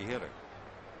about every hitter.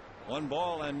 1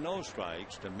 ball and no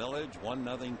strikes to Millage.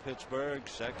 1-0 Pittsburgh,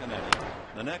 second inning.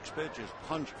 The next pitch is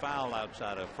punched foul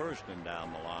outside of first and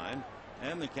down the line,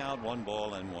 and the count 1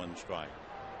 ball and 1 strike.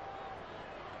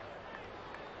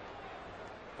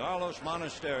 Carlos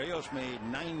Monasterios made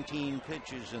 19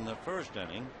 pitches in the first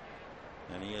inning,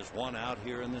 and he has 1 out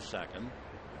here in the second.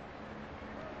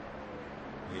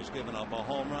 He has given up a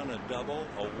home run, a double,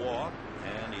 a walk,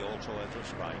 and he also has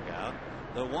a strikeout.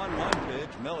 The 1-1 pitch,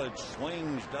 Millage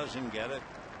swings, doesn't get it.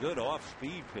 Good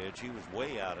off-speed pitch. He was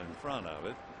way out in front of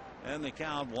it. And the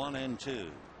count 1-2.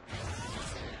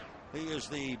 He is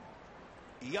the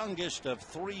youngest of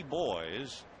 3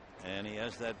 boys, and he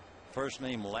has that first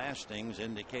name Lastings,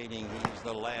 indicating he's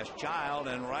the last child,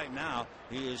 and right now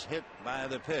he is hit by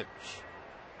the pitch.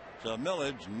 So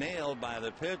Millage nailed by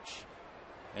the pitch,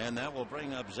 and that will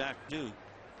bring up Zach Duke,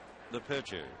 the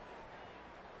pitcher.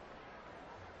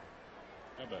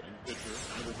 How about him, pitcher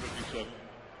number 57,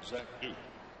 Zach Duke.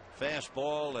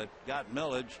 Fastball that got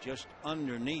Millage just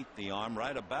underneath the arm,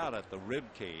 right about at the rib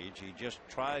cage. He just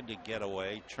tried to get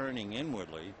away, turning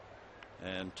inwardly,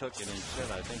 and took it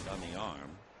instead, I think, on the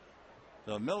arm.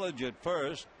 So Millage at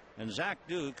first, and Zach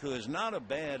Duke, who is not a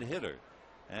bad hitter,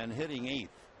 and hitting 8th.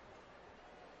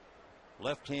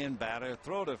 Left-hand batter,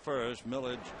 throw to first.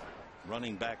 Millage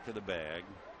running back to the bag.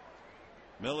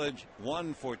 Millage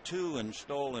 1 for 2 in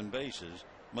stolen bases.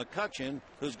 McCutchen,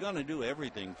 who's going to do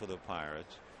everything for the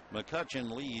Pirates.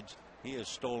 McCutchen leads. He has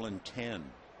stolen 10.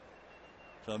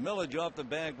 So Millage off the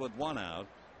bag with 1 out.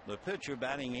 The pitcher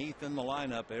batting 8th in the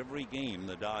lineup every game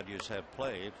the Dodgers have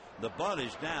played. The bunt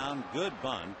is down. Good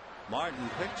bunt. Martin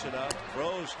picks it up,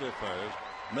 throws to first.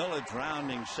 Millage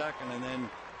rounding second, and then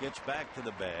gets back to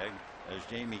the bag as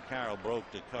Jamie Carroll broke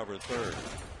to cover third.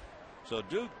 So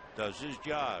Duke does his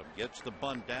job, gets the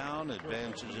bunt down,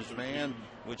 advances his man,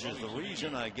 which is the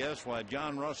reason, I guess, why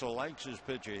John Russell likes his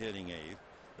pitcher hitting 8th.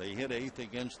 They hit 8th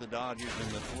against the Dodgers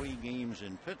in the 3 games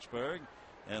in Pittsburgh,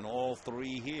 and all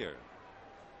 3 here.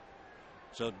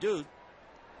 So Duke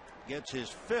gets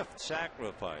his 5th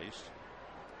sacrifice,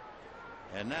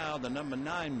 and now the number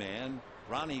 9 man,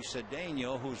 Ronnie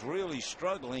Cedeno, who's really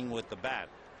struggling with the bat.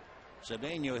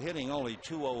 Cedeno hitting only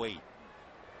 .208,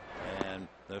 and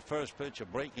the first pitch, a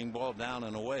breaking ball down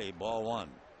and away, ball 1.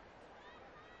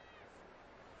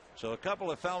 So a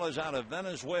couple of fellas out of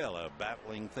Venezuela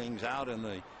battling things out in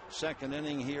the second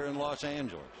inning here in Los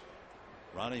Angeles.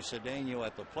 Ronnie Cedeno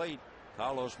at the plate,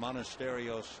 Carlos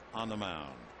Monasterios on the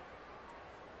mound.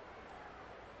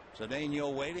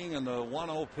 Cedeno waiting, and the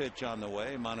 1-0 pitch on the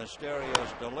way.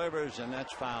 Monasterios delivers, and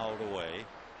that's fouled away,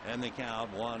 and the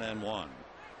count 1-1.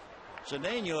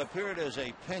 Cedeno appeared as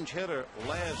a pinch hitter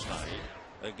last night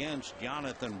against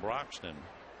Jonathan Broxton,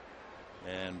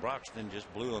 and Broxton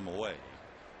just blew him away.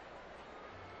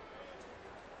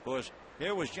 Of course,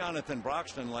 here was Jonathan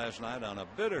Broxton last night on a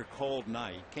bitter cold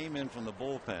night. Came in from the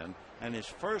bullpen, and his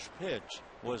first pitch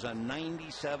was a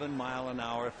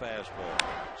 97-mile-an-hour fastball.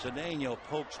 Cedeno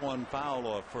pokes one foul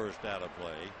off first out of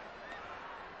play.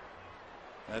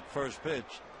 That first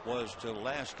pitch was to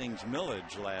Lasting's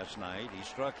Millage last night. He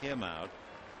struck him out.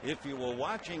 If you were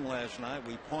watching last night,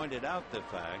 we pointed out the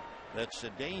fact that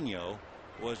Cedeno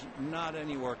was not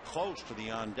anywhere close to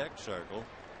the on-deck circle.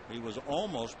 He was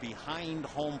almost behind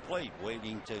home plate,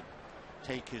 waiting to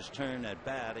take his turn at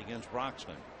bat against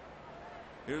Broxton.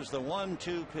 Here's the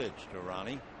 1-2 pitch to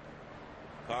Ronnie.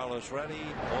 Carlos ready,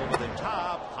 over the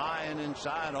top, high and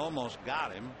inside, almost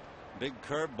got him. Big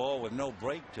curveball with no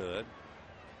break to it.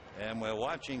 And we're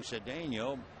watching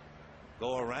Cedeno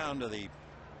go around to the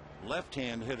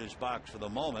left-hand hitter's box for the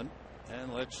moment.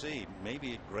 And let's see,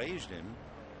 maybe it grazed him.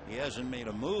 He hasn't made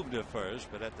a move to first,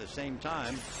 but at the same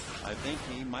time, I think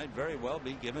he might very well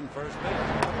be given first base.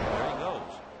 There he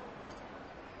goes.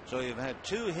 So you've had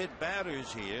 2 hit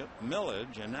batters here,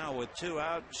 Millage, and now with 2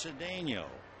 out, Cedeno.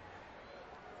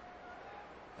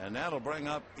 And that'll bring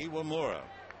up Iwamura.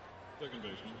 Second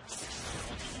baseman,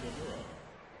 Iwamura.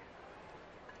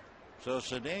 So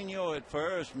Cedeno at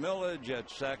first, Millage at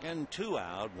second, 2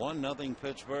 out, 1-0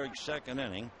 Pittsburgh, second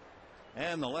inning.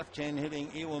 And the left-hand hitting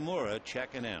Iwamura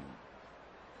checking in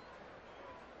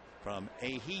from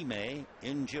Ehime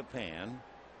in Japan.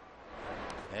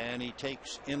 And he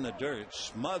takes in the dirt,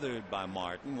 smothered by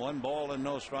Martin. 1 ball and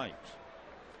no strikes.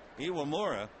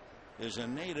 Iwamura is a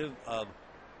native of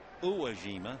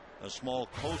Uwajima, a small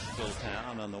coastal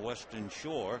town on the western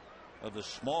shore of the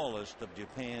smallest of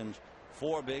Japan's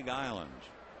 4 big islands,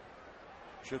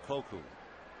 Shikoku.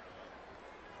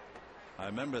 I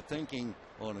remember thinking,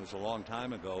 and it was a long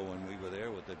time ago when we were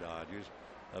there with the Dodgers,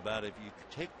 about if you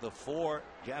could take the 4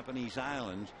 Japanese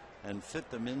islands and fit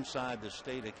them inside the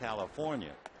state of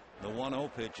California. The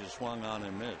 1-0 pitch is swung on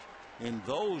and missed. In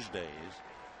those days,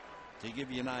 to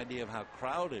give you an idea of how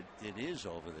crowded it is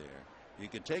over there, you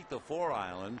could take the 4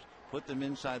 islands, put them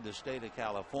inside the state of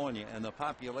California, and the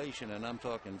population, and I'm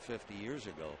talking 50 years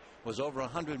ago, was over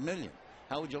 100 million.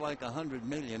 How would you like 100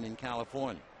 million in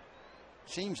California?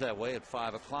 Seems that way at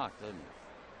 5 o'clock, doesn't it?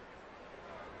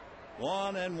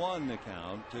 1-1 the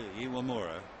count to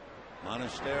Iwamura.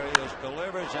 Monasterios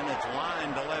delivers, and it's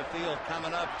lined to left field.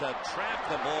 Coming up to trap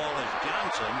the ball is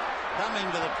Johnson. Coming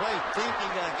to the plate,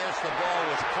 thinking I guess the ball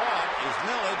was caught, is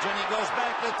Millage, and he goes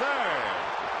back to third.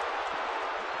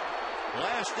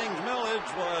 Lasting's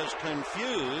Millage was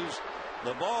confused.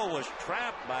 The ball was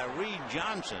trapped by Reed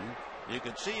Johnson. You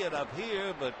could see it up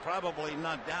here, but probably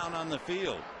not down on the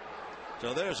field.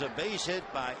 So there's a base hit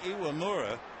by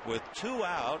Iwamura with 2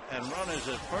 out and runners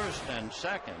at first and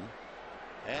second.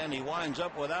 And he winds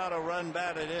up without a run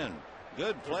batted in.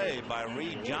 Good play by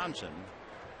Reed Johnson.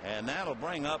 And that'll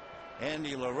bring up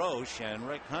Andy LaRoche, and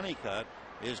Rick Honeycutt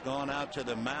is gone out to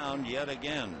the mound yet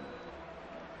again.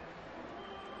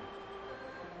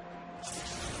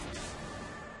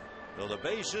 So the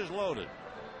base is loaded.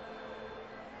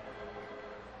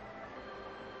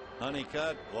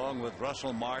 Honeycutt along with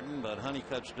Russell Martin, but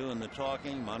Honeycutt's doing the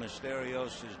talking.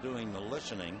 Monasterios is doing the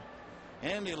listening.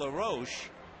 Andy LaRoche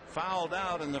fouled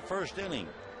out in the first inning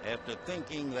after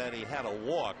thinking that he had a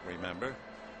walk, remember.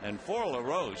 And for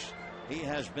LaRoche, he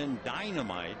has been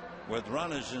dynamite with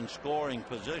runners in scoring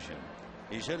position.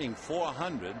 He's hitting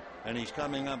 .400, and he's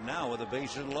coming up now with the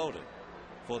bases loaded.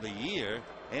 For the year,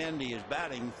 Andy is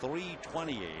batting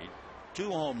 .328, 2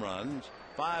 home runs,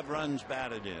 5 runs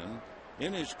batted in.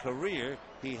 In his career,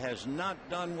 he has not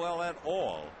done well at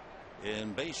all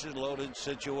in bases loaded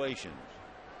situations,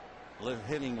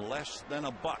 hitting less than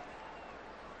a buck.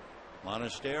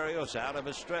 Monasterios out of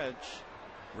a stretch,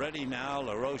 ready now.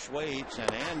 LaRoche waits,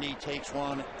 and Andy takes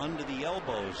one under the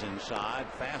elbows inside.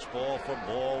 Fastball for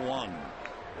ball 1.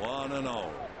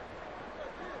 1-0.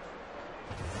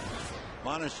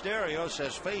 Monasterios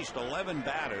has faced 11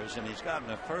 batters, and he's gotten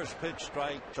a first pitch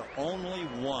strike to only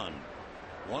 1.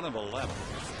 1 of 11.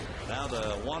 Now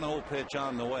the 1-0 pitch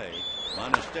on the way.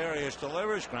 Monasterios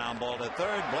delivers, ground ball to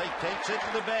third. Blake takes it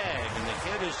to the bag, and the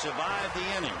kid has survived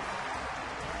the inning.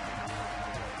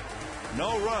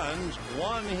 No runs,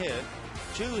 1 hit,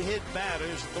 2 hit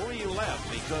batters, 3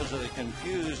 left because of the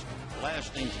confused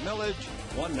Lasting's Millage.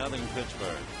 1-0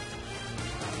 Pittsburgh.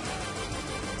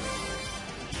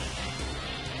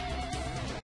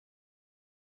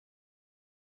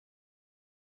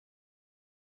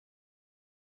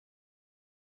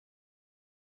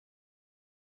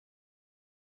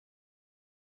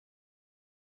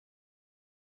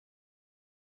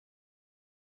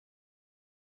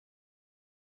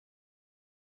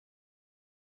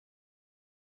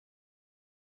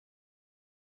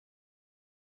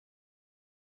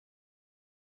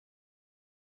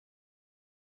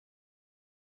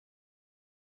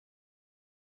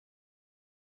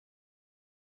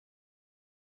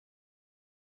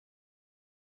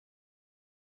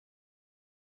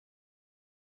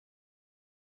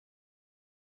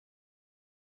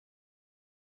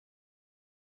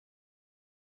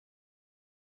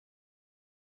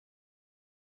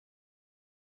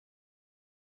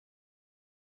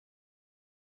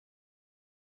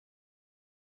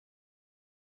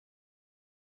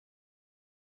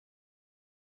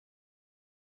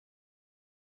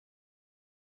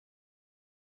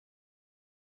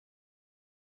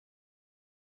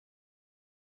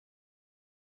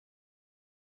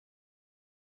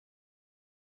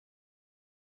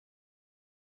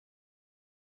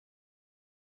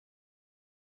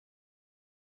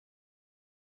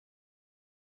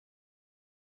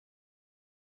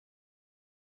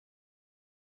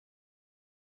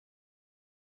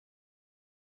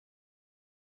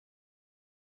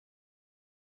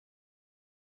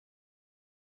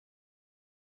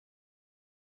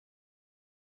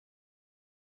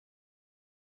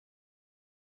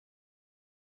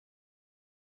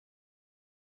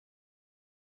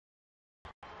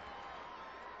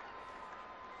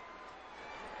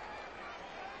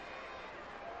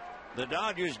 The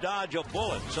Dodgers dodge a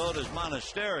bullet. So does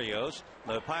Monasterios.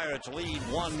 The Pirates lead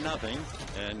 1-0.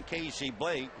 And Casey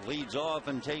Blake leads off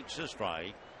and takes a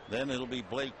strike. Then it'll be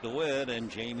Blake DeWitt and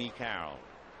Jamie Carroll.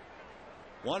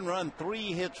 1 run,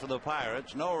 3 hits for the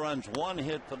Pirates. No runs, 1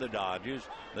 hit for the Dodgers.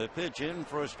 The pitch in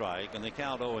for a strike and the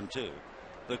count 0-2.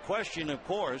 The question, of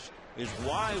course, is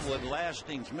why would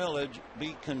Lastings Millage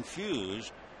be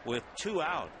confused with 2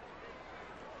 out?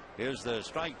 Here's the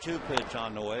strike 2 pitch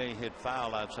on the way, hit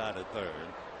foul outside of third.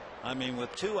 I mean,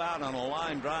 with 2 out on a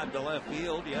line drive to left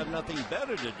field, you have nothing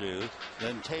better to do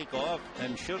than take off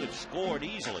and should have scored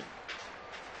easily.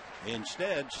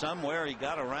 Instead, somewhere he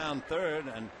got around third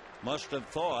and must have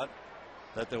thought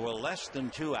that there were less than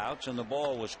 2 outs and the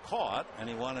ball was caught and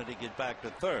he wanted to get back to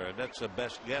third. That's the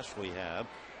best guess we have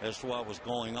as to what was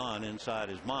going on inside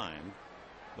his mind.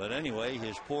 But anyway,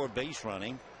 his poor base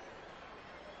running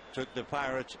took the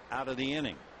Pirates out of the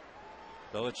inning.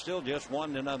 So it's still just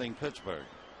 1-0 Pittsburgh.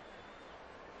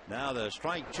 Now the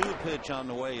strike 2 pitch on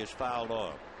the way is fouled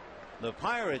off. The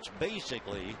Pirates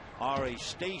basically are a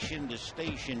station to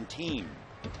station team.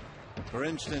 For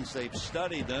instance, they've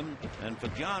studied them, and for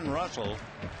John Russell,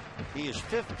 he is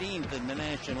 15th in the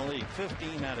National League,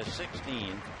 15 out of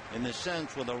 16, in the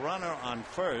sense with a runner on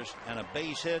first and a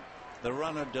base hit, the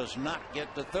runner does not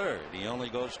get to third. He only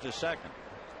goes to second.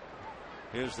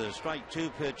 Here's the strike 2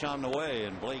 pitch on the way,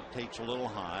 and Blake takes a little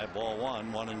high. Ball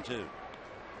 1, 1-2.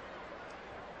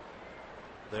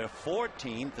 They're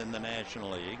 14th in the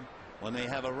National League when they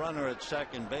have a runner at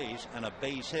second base and a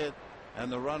base hit and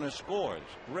the runner scores.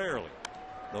 Rarely.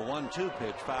 The 1-2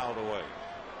 pitch fouled away.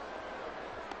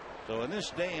 So in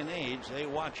this day and age, they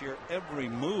watch your every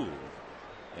move,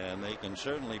 and they can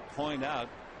certainly point out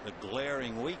the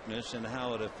glaring weakness and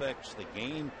how it affects the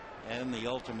game and the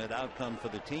ultimate outcome for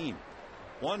the team.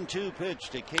 1-2 pitch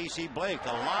to Casey Blake.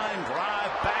 A line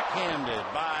drive backhanded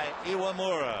by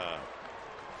Iwamura.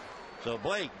 So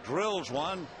Blake drills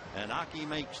one, and Aki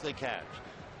makes the catch.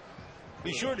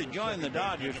 Be sure to join the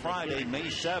Dodgers Friday, May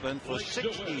 7th for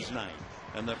 60s night.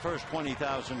 And the first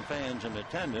 20,000 fans in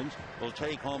attendance will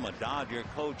take home a Dodger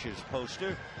coach's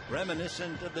poster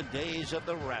reminiscent of the days of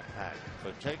the Rat Pack.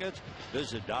 For tickets,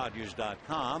 visit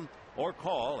Dodgers.com or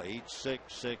call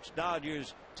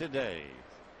 866-DODGERS today.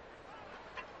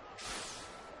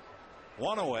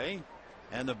 1 away,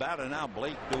 and the batter now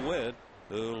Blake DeWitt,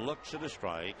 who looks at a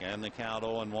strike, and the count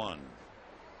 0-1.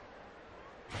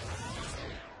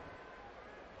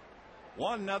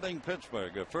 1-0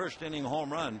 Pittsburgh. A first inning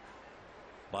home run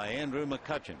by Andrew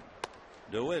McCutchen.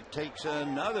 DeWitt takes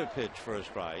another pitch for a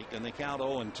strike, and the count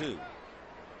 0-2.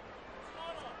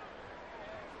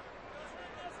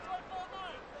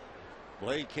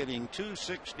 Blake hitting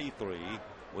 .263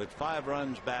 with 5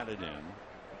 runs batted in.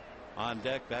 On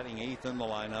deck, batting 8th in the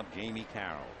lineup, Jamie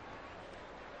Carroll.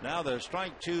 Now the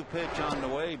strike 2 pitch on the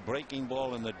way. Breaking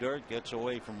ball in the dirt, gets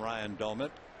away from Ryan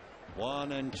Domit.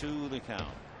 1-2 the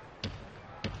count.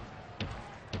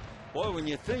 Boy, when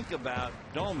you think about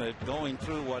Domit going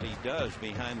through what he does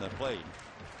behind the plate,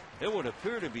 it would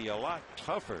appear to be a lot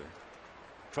tougher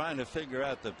trying to figure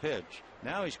out the pitch.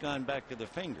 Now he's gone back to the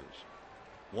fingers.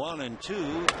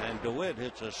 1-2, and DeWitt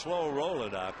hits a slow roll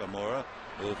at Okamura,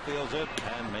 who feels it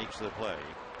and makes the play.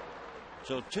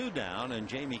 So 2 down, and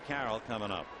Jamie Carroll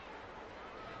coming up.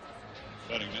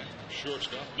 Batting next,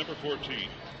 shortstop, number 14,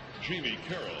 Jamie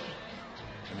Carroll.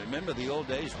 And remember the old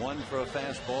days, 1 for a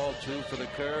fastball, 2 for the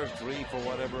curve, 3 for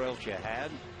whatever else you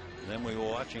had. And then we were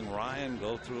watching Ryan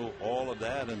go through all of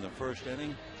that in the first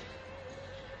inning.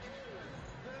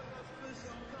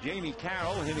 Jamie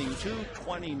Carroll hitting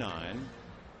 .229.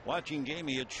 Watching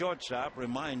Jamie at shortstop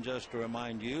reminds us to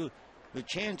remind you the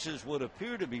chances would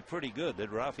appear to be pretty good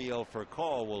that Rafael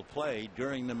Furcal will play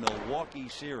during the Milwaukee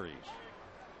series.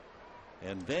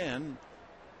 And then,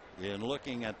 in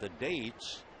looking at the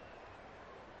dates,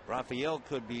 Rafael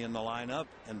could be in the lineup,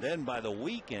 and then by the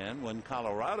weekend, when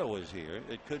Colorado is here,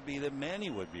 it could be that Manny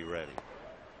would be ready.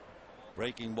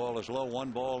 Breaking ball is low,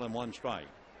 1 ball and 1 strike.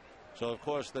 So, of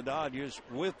course, the Dodgers,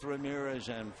 with Ramirez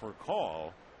and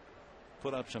Furcal,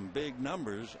 put up some big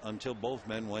numbers until both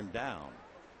men went down.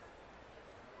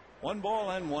 1 ball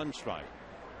and 1 strike.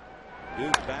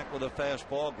 Duke back with a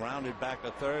fastball, grounded back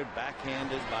to third,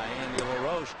 backhanded by Andy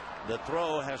LaRoche. The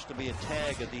throw has to be a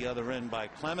tag at the other end by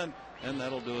Clement, and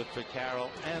that'll do it for Carroll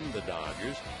and the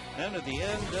Dodgers. And at the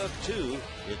end of 2,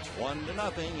 it's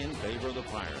 1-0 in favor of the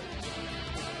Pirates.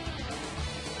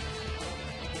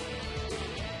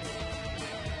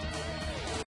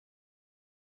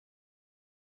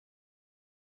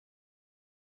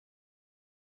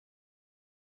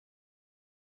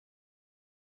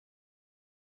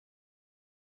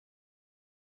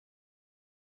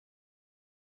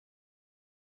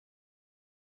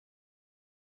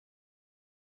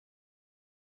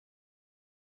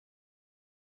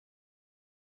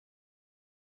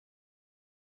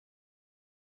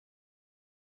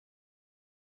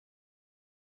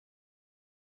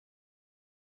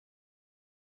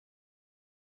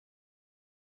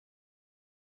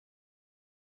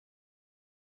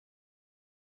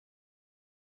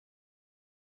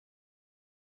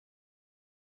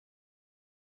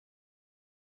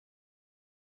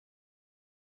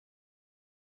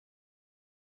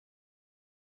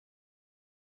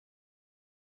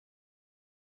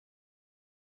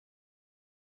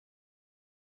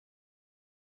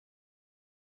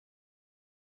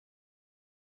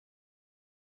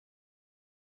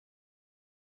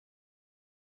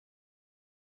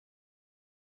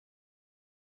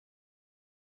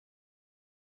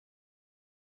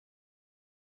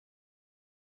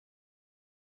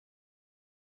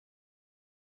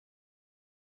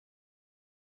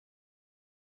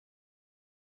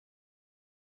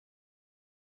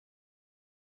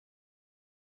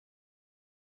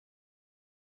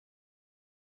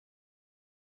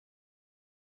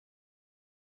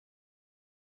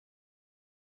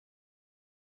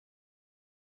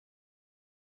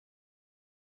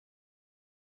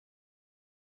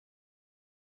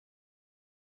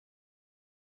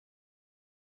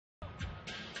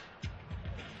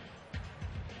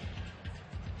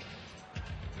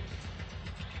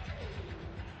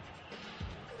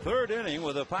 Third inning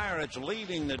with the Pirates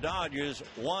leading the Dodgers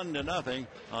 1-0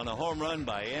 on a home run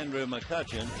by Andrew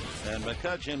McCutchen, and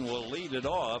McCutchen will lead it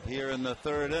off here in the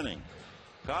third inning.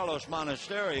 Carlos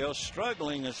Monasterio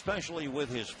struggling especially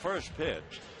with his first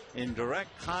pitch, in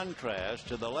direct contrast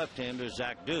to the left-hander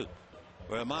Zach Duke,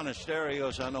 where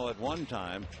Monasterios, I know at one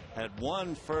time, had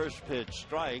one first pitch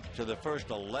strike to the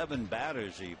first 11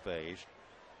 batters he faced.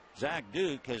 Zach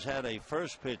Duke has had a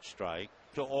first pitch strike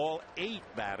to all 8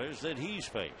 batters that he's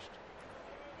faced.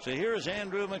 So here's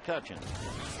Andrew McCutchen.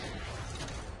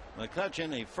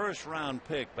 McCutchen, a first round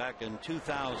pick back in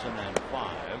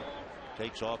 2005,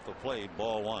 takes off the plate,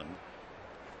 ball 1.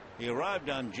 He arrived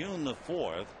on June the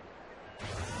 4th.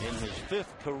 In his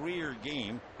 5th career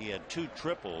game, he had 2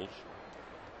 triples.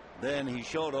 Then he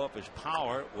showed off his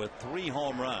power with 3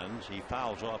 home runs. He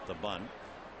fouls off the bunt.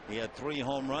 He had 3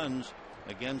 home runs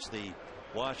against the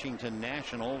Washington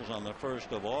Nationals on the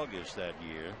 1st of August that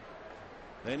year.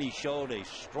 Then he showed a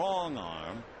strong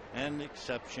arm and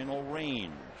exceptional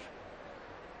range.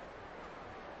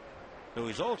 So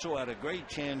he's also had a great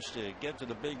chance to get to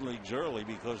the big leagues early,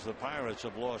 because the Pirates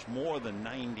have lost more than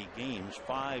 90 games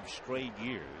 5 straight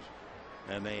years.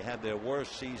 And they had their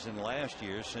worst season last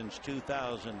year since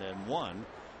 2001.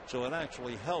 So it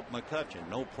actually helped McCutchen.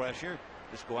 No pressure,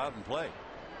 just go out and play.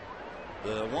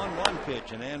 The 1-1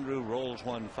 pitch, and Andrew rolls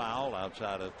one foul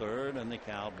outside of third, and the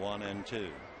count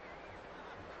 1-2.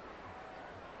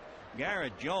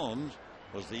 Garrett Jones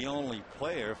was the only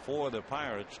player for the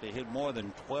Pirates to hit more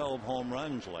than 12 home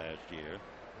runs last year.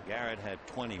 Garrett had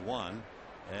 21,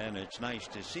 and it's nice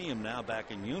to see him now back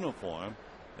in uniform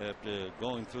after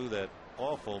going through that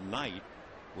awful night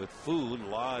with food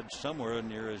lodged somewhere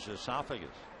near his esophagus.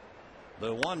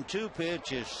 The 1-2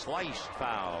 pitch is sliced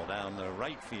foul down the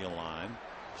right field line.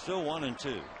 Still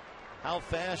 1-2. How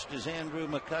fast is Andrew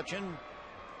McCutchen?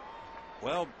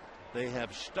 Well, they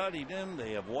have studied him,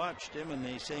 they have watched him, and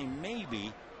they say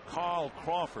maybe Carl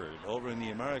Crawford over in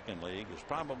the American League is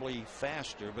probably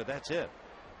faster, but that's it.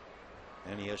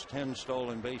 And he has 10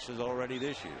 stolen bases already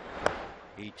this year.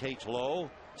 He takes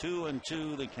low,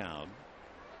 2-2 the count.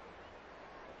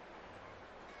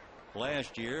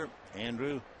 Last year,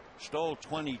 Andrew stole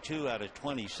 22 out of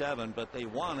 27, but they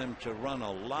want him to run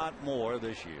a lot more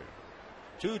this year.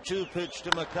 2-2 pitch to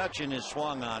McCutchen is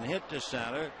swung on, hit to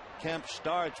center. Kemp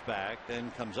starts back,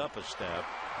 then comes up a step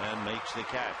and makes the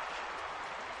catch.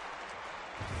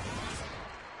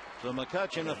 So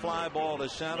McCutchen, a fly ball to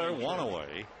center, 1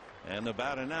 away, and the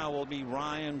batter now will be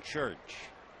Ryan Church.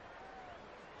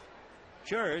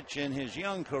 Church in his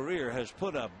young career has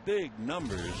put up big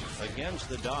numbers against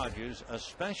the Dodgers,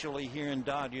 especially here in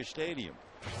Dodger Stadium.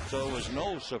 So it was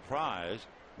no surprise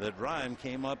that Ryan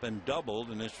came up and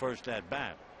doubled in his first at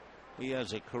bat. He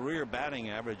has a career batting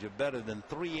average of better than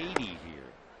 380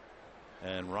 here.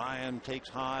 And Ryan takes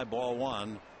high, ball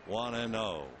 1,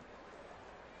 1-0.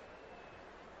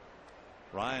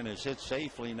 Ryan has hit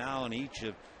safely now in each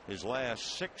of his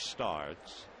last 6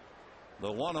 starts.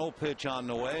 The 1-0 pitch on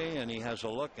the way, and he has a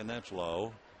look, and that's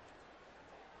low.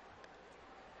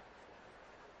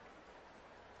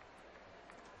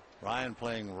 Ryan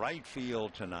playing right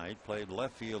field tonight, played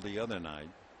left field the other night.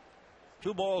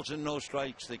 2 balls and no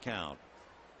strikes the count.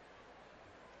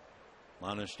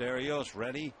 Monasterios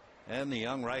ready, and the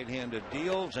young right-hander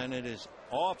deals, and it is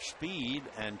off speed,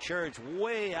 and Church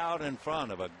way out in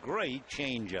front of a great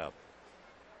changeup.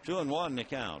 2-1 the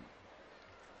count.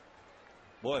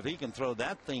 Boy, if he can throw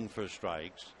that thing for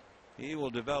strikes, he will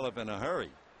develop in a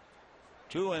hurry.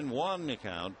 2-1 the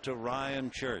count to Ryan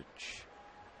Church.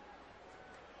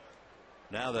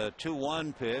 Now the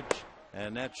 2-1 pitch,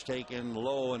 and that's taken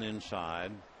low and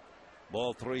inside.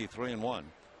 Ball 3, 3-1.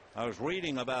 I was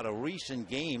reading about a recent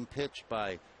game pitched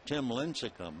by Tim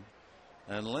Lincecum,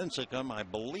 and Lincecum, I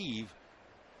believe,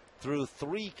 threw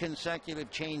 3 consecutive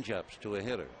changeups to a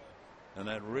hitter, and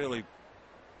that really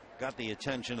got the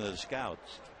attention of the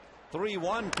scouts.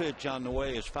 3-1 pitch on the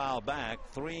way is foul back.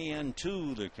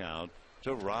 3-2 the count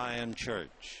to Ryan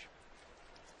Church.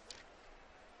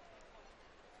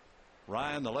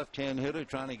 Ryan, the left-hand hitter,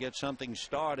 trying to get something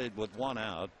started with 1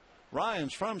 out.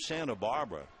 Ryan's from Santa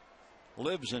Barbara,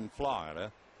 lives in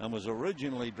Florida, and was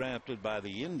originally drafted by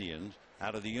the Indians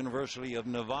out of the University of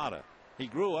Nevada. He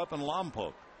grew up in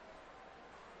Lompoc.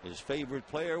 His favorite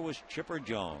player was Chipper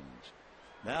Jones.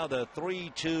 Now the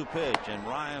 3-2 pitch, and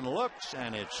Ryan looks,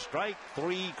 and it's strike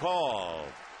 3 called.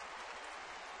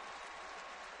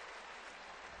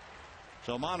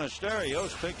 So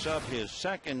Monasterios picks up his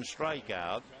 2nd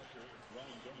strikeout.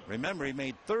 Remember, he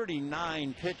made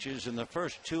 39 pitches in the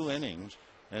first 2 innings,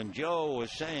 and Joe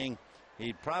was saying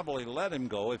he'd probably let him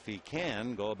go if he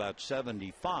can, go about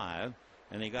 75.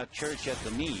 and he got Church at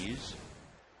the knees.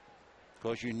 Of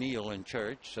course, you kneel in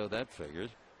church, so that figures.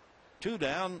 2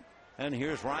 down, and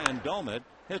here's Ryan Domit.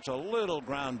 Hits a little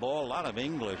ground ball, a lot of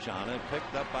English on it,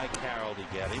 picked up by Carroll to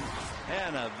get him.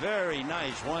 And a very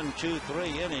nice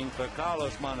 1-2-3 inning for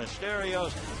Carlos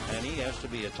Monasterios, and he has to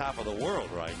be atop of the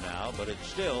world right now, but it's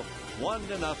still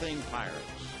 1-0 Pirates.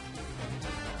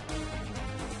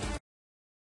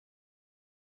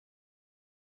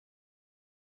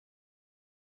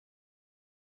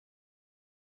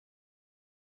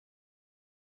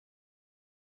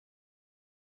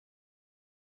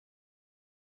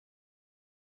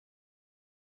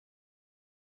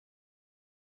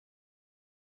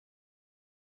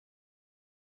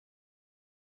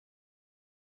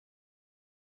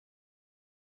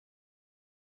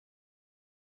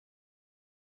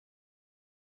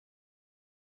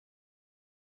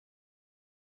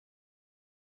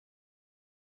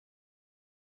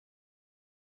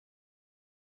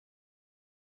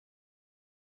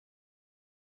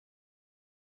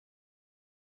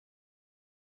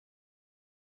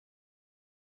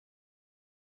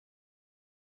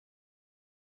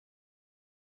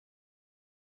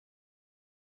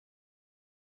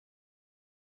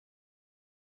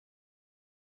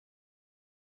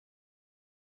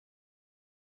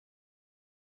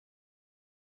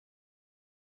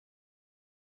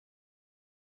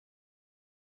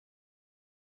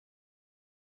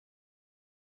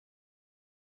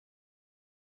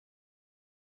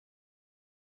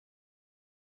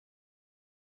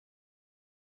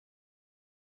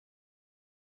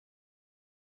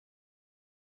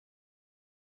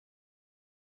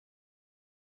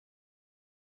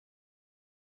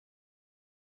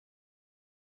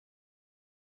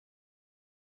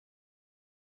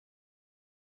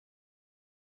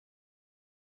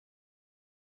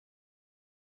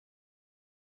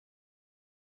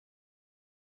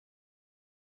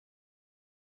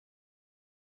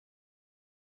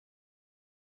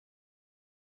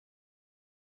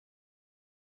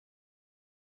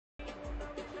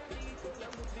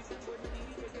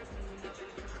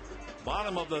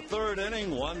 Bottom of the 3rd inning,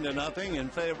 1-0 in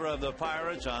favor of the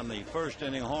Pirates on the 1st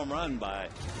inning home run by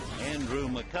Andrew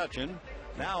McCutchen.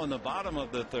 Now in the bottom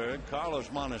of the 3rd, Carlos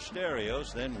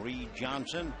Monasterios, then Reed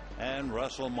Johnson and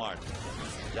Russell Martin.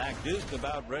 Zach Duke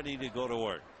about ready to go to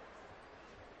work.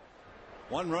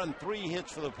 1 run, 3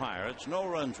 hits for the Pirates. No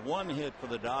runs, 1 hit for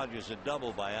the Dodgers. A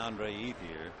double by Andre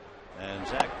Ethier. And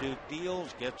Zach Duke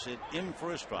deals, gets it in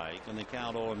for a strike, and the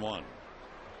count 0-1.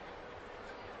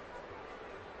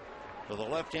 So the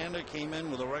left-hander came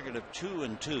in with a record of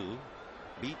 2-2,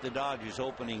 beat the Dodgers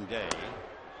opening day.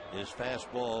 His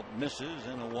fastball misses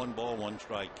in a 1-ball,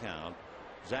 1-strike count.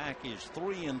 Zach is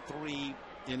 3-3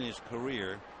 in his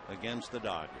career against the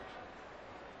Dodgers.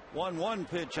 1-1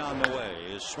 pitch on the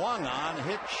way is swung on,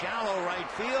 hit shallow right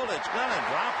field. It's going to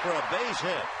drop for a base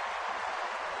hit.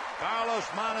 Carlos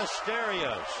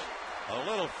Monasterios, a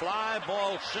little fly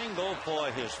ball single for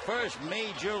his first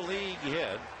major league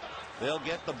hit. They'll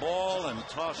get the ball and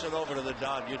toss it over to the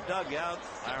Dodger dugout.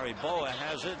 Larry Boa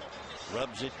has it,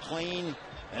 rubs it clean,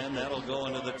 and that'll go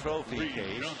into the trophy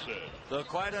case. So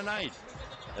quite a night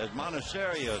as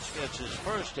Monasterios gets his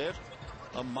first hit,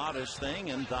 a modest thing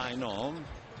in Dynome.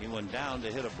 He went down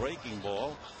to hit a breaking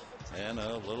ball and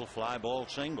a little fly ball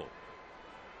single.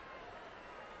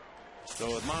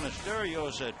 So with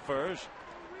Monasterios at first,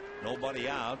 nobody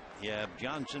out, you have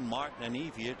Johnson, Martin, and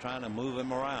Ethier trying to move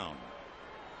him around.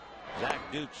 Zach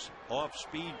Duke's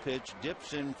off-speed pitch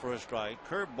dips in for a strike.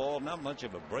 Curveball, not much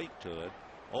of a break to it.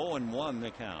 0-1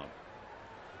 the count.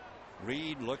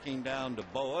 Reed looking down to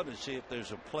Boa to see if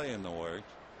there's a play in the works.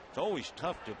 It's always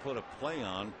tough to put a play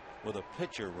on with a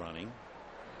pitcher running.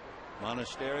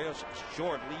 Monasterios,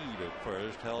 short lead at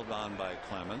first, held on by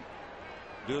Clement.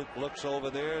 Duke looks over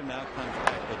there, now comes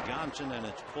back to Johnson, and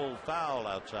it's pulled foul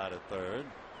outside of third.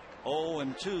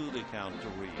 0-2 the count to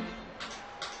Reed.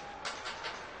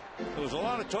 There was a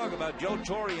lot of talk about Joe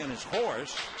Torre and his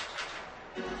horse,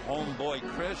 homeboy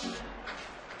Chris.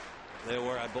 There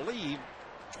were, I believe,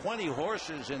 20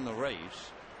 horses in the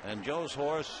race, and Joe's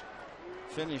horse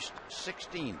finished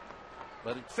 16th.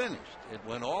 But it finished. It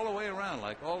went all the way around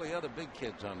like all the other big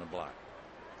kids on the block.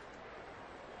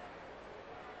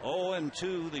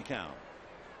 0-2 the count.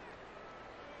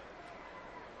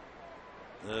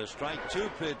 The strike 2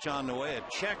 pitch on the way. A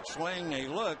check swing, a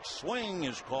look, swing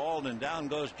is called, and down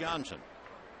goes Johnson.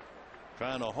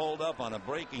 Trying to hold up on a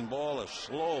breaking ball, a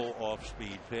slow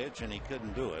off-speed pitch, and he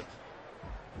couldn't do it.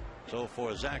 So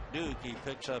for Zach Duke, he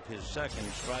picks up his second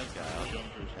strikeout,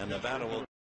 and the batter will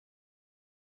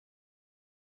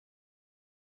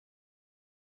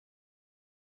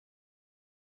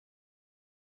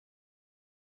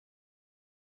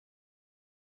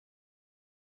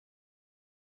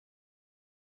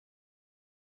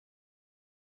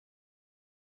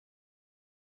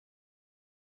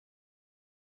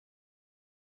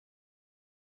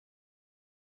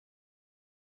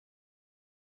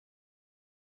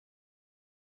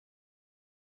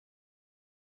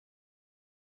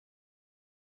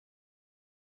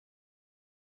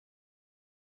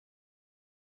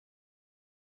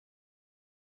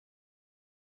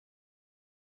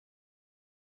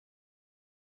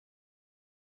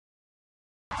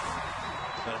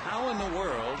But how in the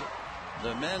world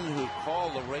the men who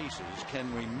call the races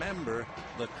can remember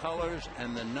the colors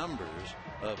and the numbers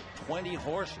of 20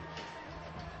 horses?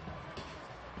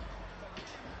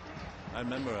 I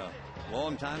remember a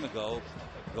long time ago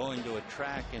going to a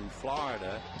track in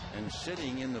Florida and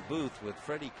sitting in the booth with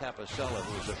Freddie Capicella,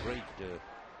 who was a great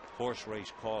horse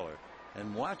race caller,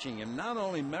 and watching him not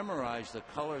only memorize the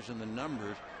colors and the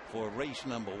numbers for race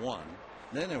number 1,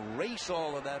 then erase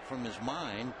all of that from his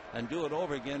mind and do it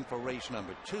over again for race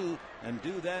number 2, and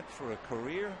do that for a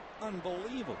career.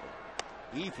 Unbelievable.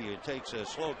 Ethier takes a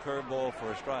slow curveball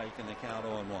for a strike, and the count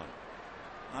 0-1.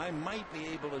 I might be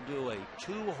able to do a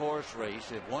 2-horse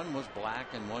race if one was black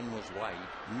and one was white,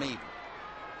 maybe.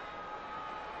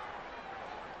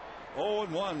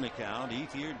 0-1 the count.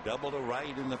 Ethier double to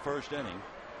right in the first inning.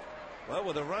 Well,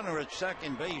 with a runner at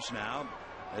second base now,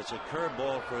 it's a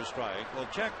curveball for a strike. Well,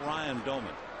 check Ryan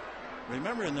Doman.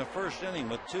 Remember, in the first inning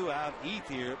with 2 out,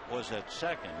 Ethier was at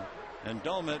second, and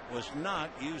Doman was not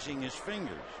using his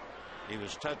fingers. He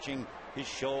was touching his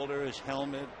shoulder, his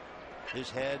helmet, his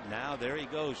head. Now there he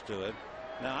goes to it.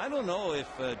 Now, I don't know if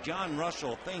John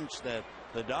Russell thinks that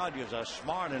the Dodgers are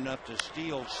smart enough to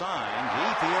steal signs.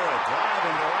 Ethier a drive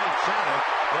into right center,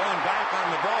 going back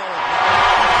on the ball.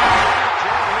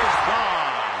 It is gone.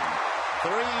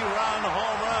 3-run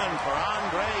home run for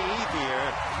Andre Ethier,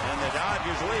 and the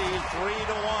Dodgers lead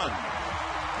 3-1.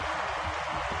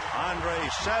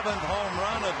 Andre's 7th home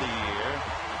run of the year,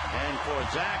 and for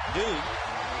Zach Duke,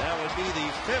 that would be the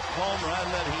 5th home run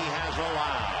that he has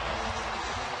allowed.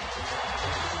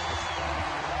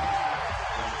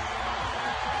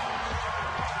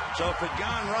 So for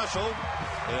John Russell,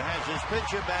 who has his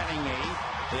pitcher batting 8th,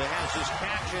 who has his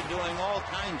catcher doing all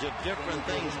kinds of different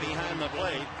things behind the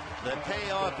plate, the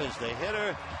payoff is the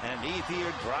hitter, and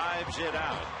Ethier drives it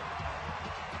out.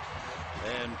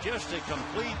 And just to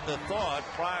complete the thought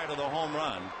prior to the home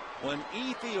run, when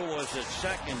Ethier was at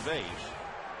second base,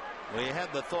 we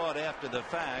had the thought after the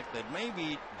fact that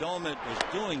maybe Doman was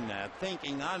doing that,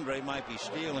 thinking Andre might be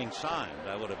stealing signs.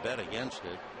 I would have bet against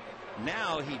it.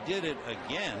 Now he did it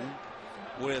again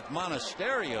with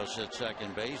Monasterios at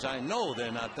second base. I know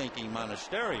they're not thinking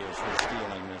Monasterios was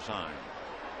stealing the sign.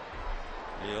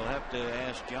 You'll have to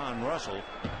ask John Russell.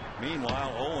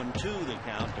 Meanwhile, 0-2 the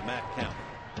count to Matt Kemp.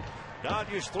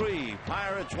 Dodgers 3,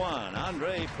 Pirates 1.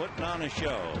 Andre putting on a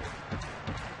show.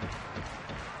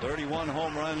 31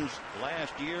 home runs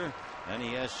last year, and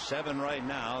he has 7 right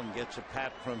now and gets a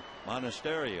pat from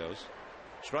Monasterios.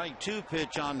 Strike 2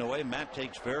 pitch on the way. Matt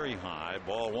takes very high.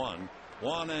 Ball 1.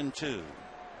 1-2.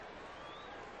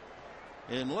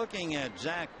 In looking at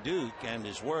Zach Duke and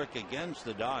his work against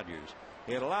the Dodgers,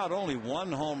 he had allowed only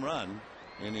 1 home run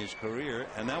in his career,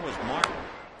 and that was Martin.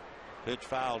 Pitch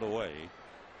fouled away.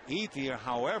 Ethier,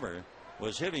 however,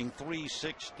 was hitting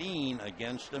 .316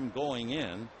 against him going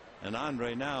in, and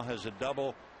Andre now has a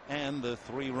double and the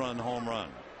 3-run home run.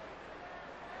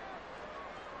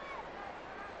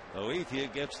 So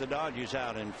Ethier gets the Dodgers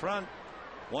out in front.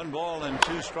 1 ball and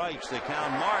 2 strikes the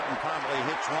count. Martin probably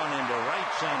hits one into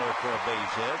right center for a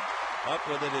base hit. Up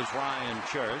with it is Ryan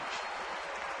Church.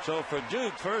 So for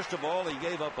Duke, first of all, he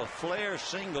gave up a flare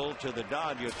single to the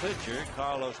Dodger pitcher,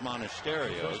 Carlos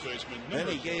Monasterios. Then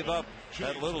he gave up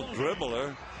that little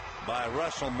dribbler by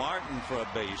Russell Martin for a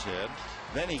base hit.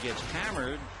 Then he gets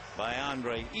hammered by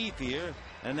Andre Ethier,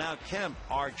 and now Kemp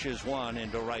arches one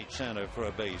into right center for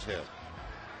a base hit.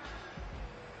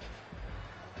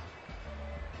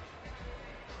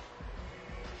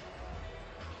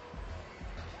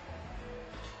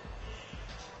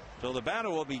 So the batter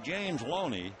will be James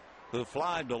Loney, who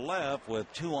flied to left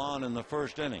with 2 on in the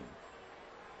first inning.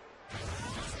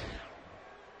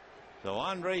 So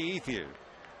Andre Ethier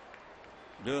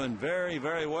doing very,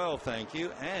 very well, thank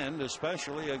you, and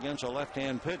especially against a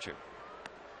left-hand pitcher.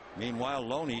 Meanwhile,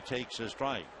 Loney takes a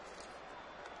strike.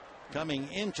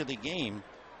 Coming into the game,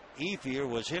 Ethier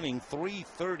was hitting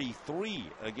 .333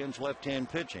 against left-hand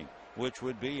pitching, which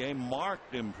would be a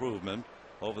marked improvement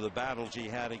over the battles he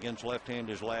had against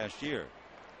left-handers last year.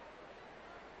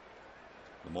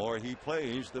 The more he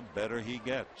plays, the better he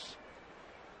gets.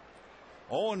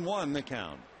 0-1 the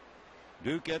count.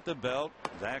 Duke at the belt.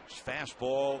 Zach's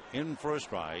fastball in for a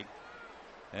strike,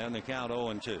 and the count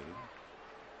 0-2.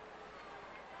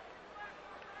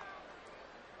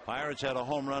 Pirates had a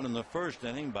home run in the first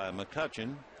inning by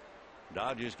McCutchen.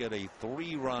 Dodgers get a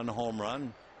 3-run home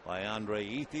run by Andre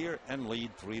Ethier and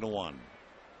lead 3-1.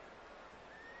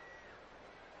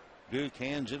 Duke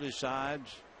hands it his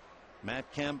sides.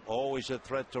 Matt Kemp always a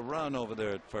threat to run over there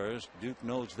at first. Duke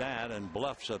knows that and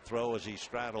bluffs a throw as he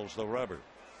straddles the rubber.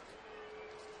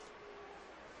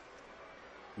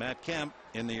 Matt Kemp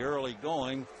in the early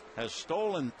going has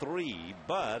stolen 3,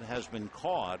 but has been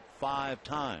caught 5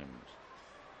 times.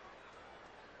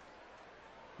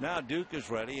 Now Duke is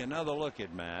ready. Another look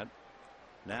at Matt.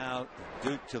 Now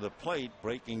Duke to the plate,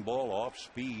 breaking ball off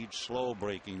speed, slow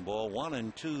breaking ball,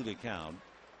 1-2 the count.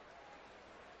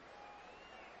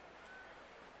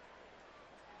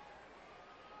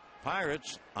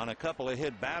 Pirates on a couple of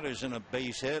hit batters in a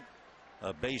base hit,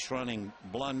 a base running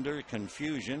blunder,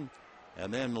 confusion,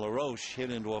 and then LaRoche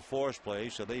hit into a force play,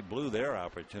 so they blew their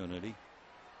opportunity.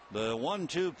 The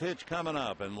 1-2 pitch coming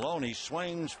up, and Loney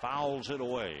swings, fouls it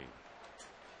away.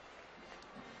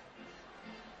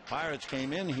 Pirates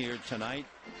came in here tonight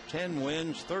 10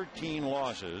 wins, 13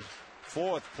 losses,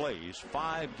 4th place,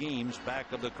 5 games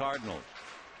back of the Cardinals.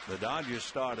 The Dodgers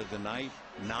started the night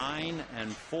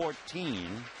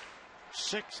 9-14,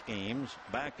 6 games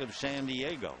back of San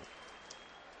Diego.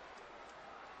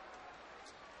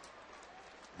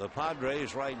 The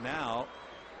Padres right now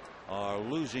are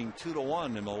losing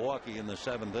 2-1 in Milwaukee in the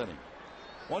 7th inning.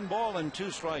 1 ball and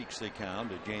 2 strikes they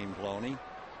count to James Loney.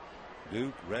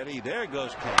 Duke ready. There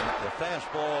goes Kemp. The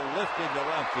fastball lifted to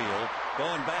left field.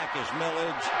 Going back is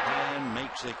Millage and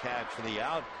makes the catch for the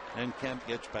out. And Kemp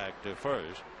gets back to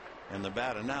first. And the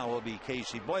batter now will be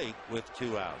Casey Blake with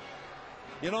 2 outs.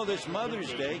 You know, this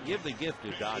Mother's Day, give the gift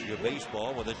of Dodger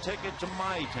baseball with a ticket to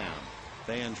My Town.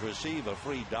 Fans receive a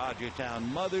free Dodger Town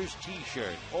Mother's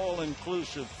T-shirt,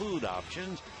 all-inclusive food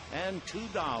options, and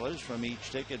 $2 from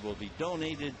each ticket will be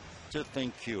donated to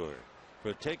Think Cure.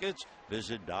 For tickets,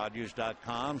 visit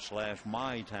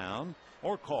Dodgers.com/MyTown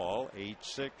or call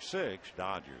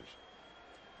 866-DODGERS.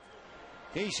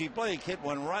 Casey Blake hit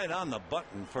one right on the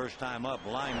button first time up,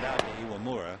 lined out to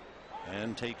Iwamura,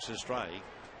 and takes a strike.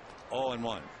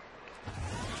 0-1.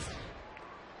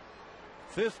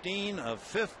 15 of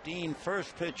 15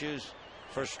 first pitches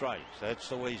for strikes. That's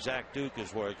the way Zach Duke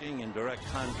is working, in direct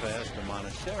contrast to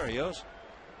Monasterio's.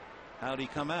 How'd he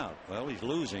come out? Well, he's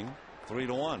losing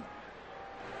 3-1.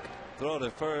 Throw to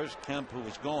first. Kemp, who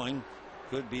was going,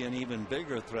 could be an even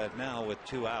bigger threat now with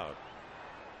 2 out.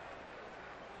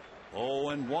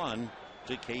 0-1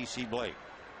 to Casey Blake.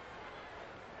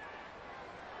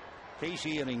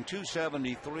 Casey hitting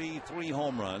 .273, 3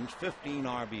 home runs, 15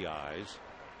 RBIs.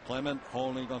 Clement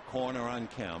holding a corner on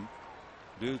Kemp.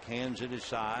 Duke hands at his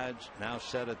sides, now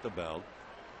set at the belt.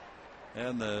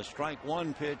 And the strike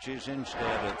 1 pitch is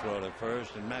instead a throw to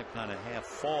first, and Matt kind of half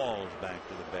falls back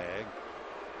to the bag.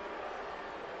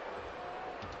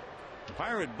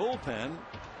 Pirate bullpen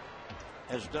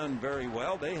has done very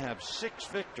well. They have 6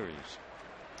 victories.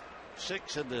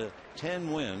 6 of the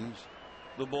 10 wins,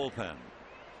 the bullpen.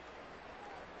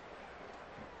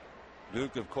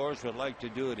 Duke, of course, would like to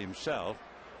do it himself.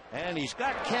 And he's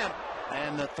got Kemp,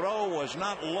 and the throw was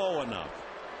not low enough.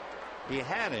 He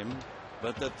had him,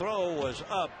 but the throw was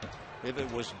up. If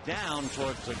it was down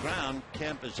towards the ground,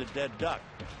 Kemp is a dead duck.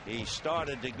 He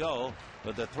started to go,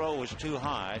 but the throw was too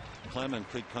high. Clement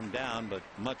could come down, but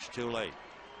much too late.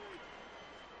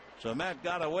 So Matt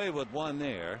got away with one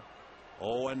there.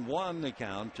 0-1 the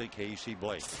count to Casey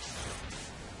Blake.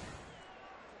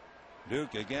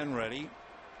 Duke again ready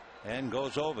and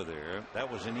goes over there. That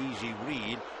was an easy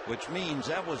read, which means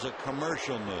that was a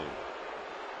commercial move.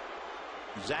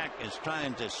 Zach is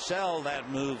trying to sell that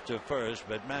move to first,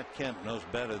 but Matt Kemp knows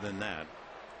better than that.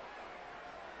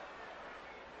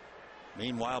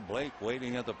 Meanwhile, Blake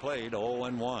waiting at the plate,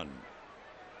 0-1.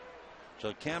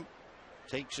 So Kemp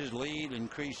takes his lead,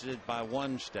 increases it by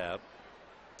 1 step.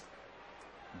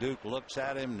 Duke looks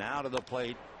at him, now to the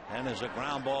plate, and as a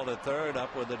ground ball to third.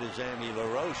 Up with it is Andy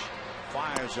LaRoche.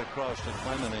 Fires across to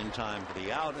Clement in time for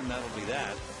the out, and that'll be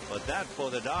that. But that for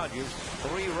the Dodgers,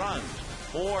 3 runs,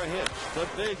 4 hits, the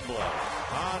big blow.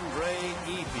 Andre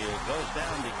Ethier goes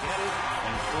down to get it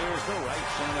and clears the right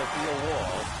center field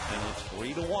wall, and it's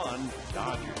 3-1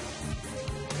 Dodgers.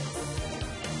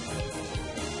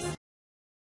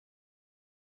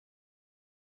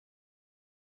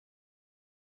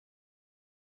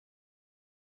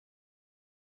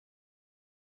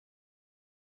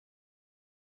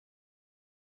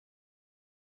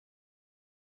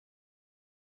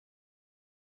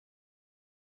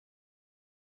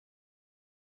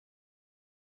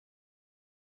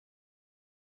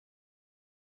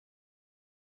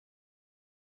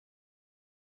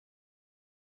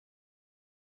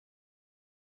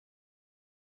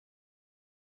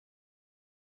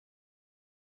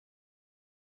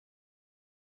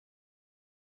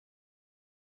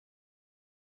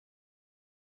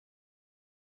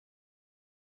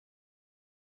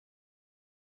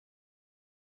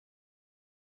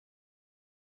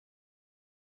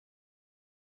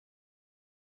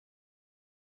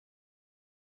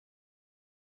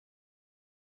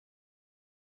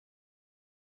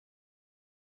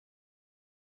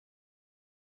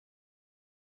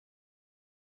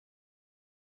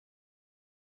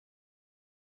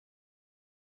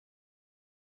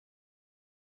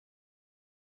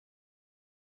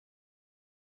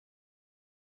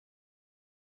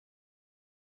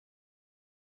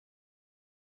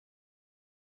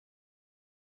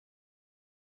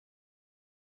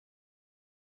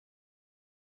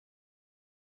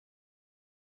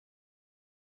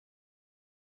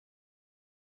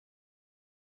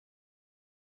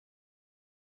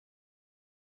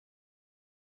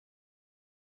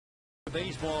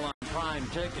 Baseball on Prime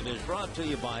Ticket is brought to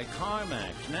you by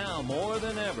CarMax. Now more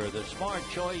than ever, the smart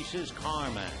choice is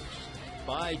CarMax.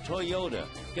 By Toyota.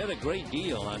 Get a great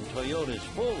deal on Toyota's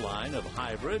full line of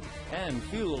hybrid and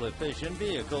fuel-efficient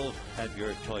vehicles at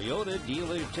your Toyota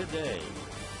dealer today.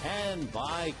 And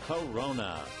by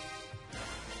Corona.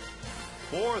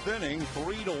 Fourth inning,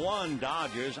 3-1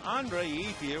 Dodgers. Andre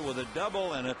Ethier with a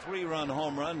double and a 3-run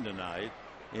home run tonight.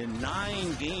 In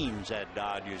 9 games at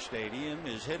Dodger Stadium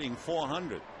is hitting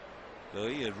 .400. So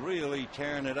he is really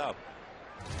tearing it up.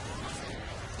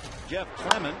 Jeff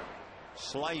Clement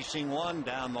slicing one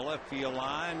down the left field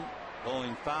line,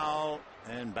 going foul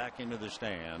and back into the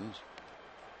stands.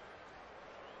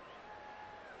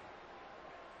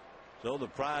 So the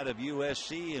pride of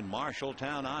USC in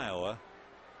Marshalltown, Iowa,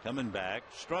 coming back,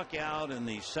 struck out in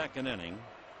the second inning.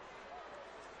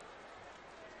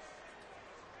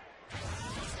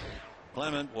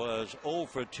 Clement was 0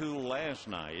 for 2 last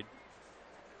night,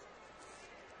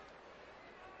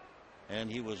 and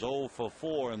he was 0 for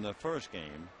 4 in the first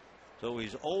game, so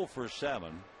he's 0 for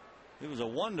 7. He was a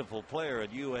wonderful player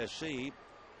at USC,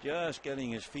 just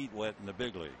getting his feet wet in the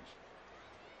big leagues.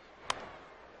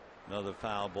 Another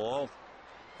foul ball,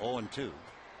 0-2.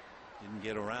 Didn't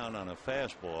get around on a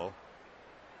fastball.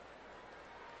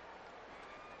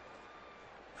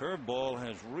 Curveball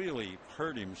has really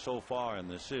hurt him so far in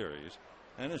this series,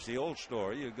 and it's the old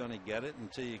story, you're going to get it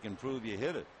until you can prove you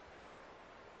hit it.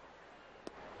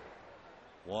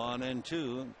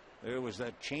 1-2. There was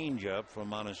that changeup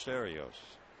from Monasterios.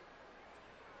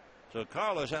 So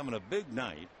Carlos having a big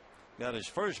night, got his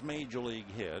first major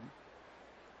league hit,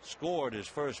 scored his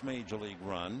first major league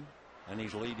run, and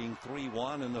he's leading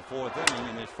 3-1 in the fourth inning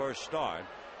in his first start.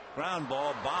 Ground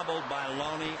ball bobbled by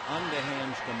Loney,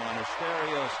 underhands to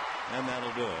Monasterios, and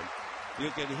that'll do it. You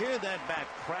could hear that back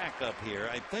crack up here.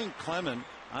 I think Clement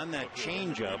on that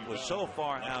changeup was so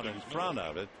far out in front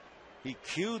of it, he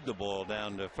cued the ball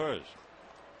down to first.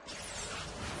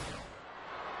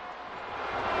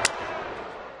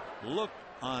 Looked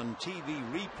on TV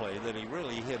replay that he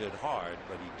really hit it hard,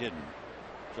 but he didn't.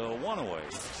 So 1 away.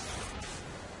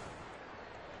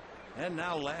 And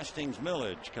now Lasting's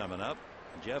Millage coming up.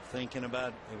 Jeff thinking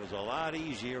about it was a lot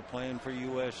easier playing for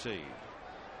USC.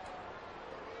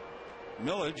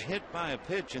 Millage hit by a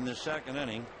pitch in the second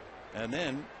inning, and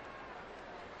then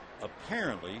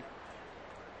apparently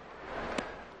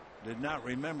did not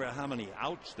remember how many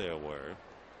outs there were.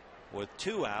 With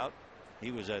 2 out,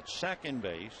 he was at second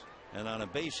base, and on a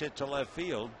base hit to left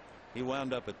field, he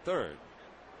wound up at third.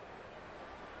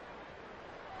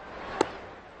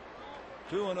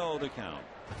 2-0 the count.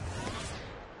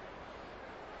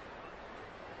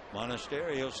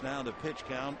 Monasterios now the pitch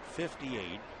count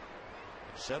 58.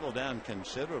 Settled down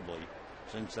considerably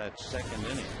since that second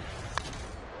inning.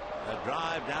 A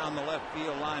drive down the left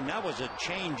field line. That was a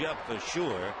changeup for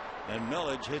sure, and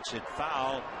Millage hits it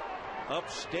foul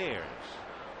upstairs.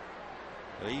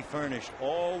 He furnished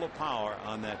all the power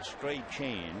on that straight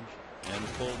change and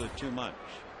pulled it too much.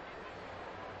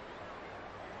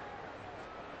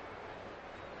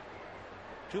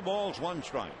 Two balls, one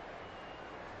strike.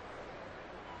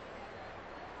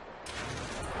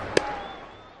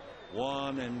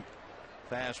 One and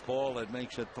fastball that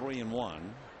makes it 3-1.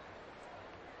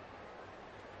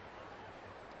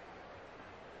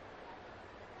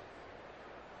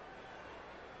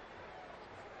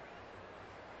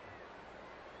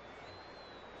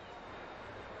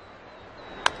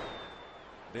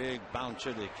 Big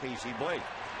bouncer to Casey Blake.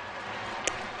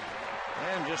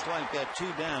 And just like that,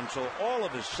 2 down. So all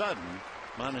of a sudden,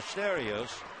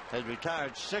 Monasterios has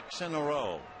retired 6 in a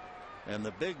row. And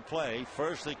the big play,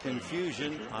 first the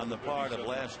confusion on the part of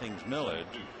Lasting's Millage,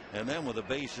 and then with the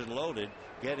bases loaded,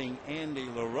 getting Andy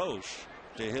LaRoche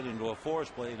to hit into a force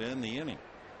play to end the inning.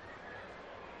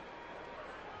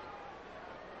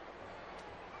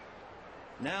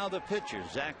 Now the pitcher,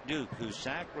 Zach Duke, who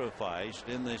sacrificed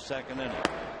in the second inning.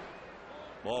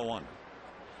 Ball 1.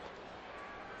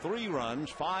 3 runs,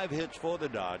 5 hits for the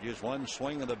Dodgers, 1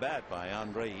 swing of the bat by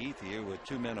Andre Ethier with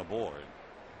 2 men aboard.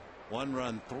 1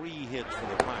 run, 3 hits for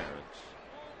the Pirates.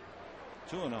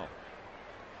 2-0.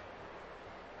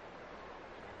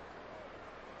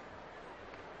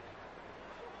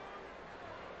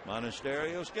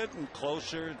 Monasterios getting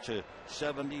closer to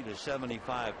 70 to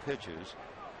 75 pitches,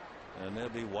 and they'll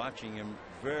be watching him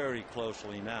very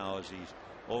closely now as he's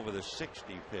over the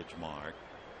 60 pitch mark.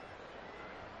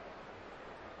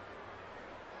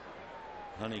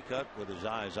 Honeycutt with his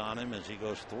eyes on him as he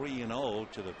goes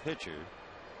 3-0 to the pitcher.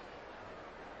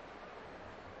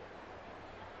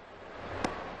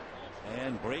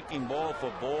 And breaking ball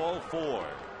for ball 4.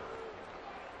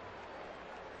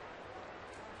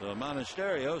 So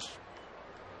Monasterios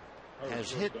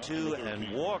has hit 2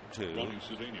 and walked 2.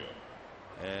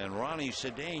 And Ronnie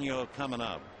Cedeno coming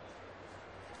up.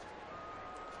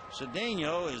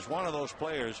 Cedeno is one of those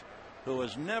players who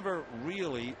has never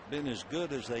really been as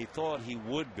good as they thought he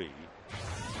would be.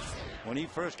 When he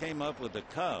first came up with the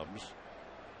Cubs,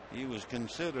 he was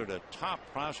considered a top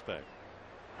prospect,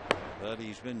 but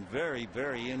he's been very,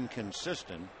 very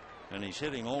inconsistent, and he's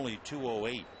hitting only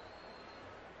 .208.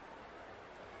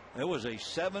 There was a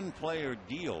 7-player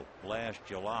deal last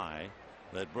July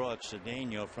that brought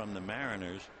Cedeno from the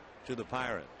Mariners to the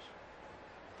Pirates.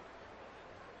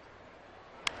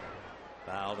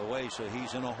 Fouled away, so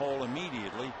he's in a hole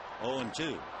immediately.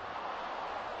 0-2.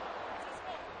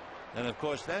 And of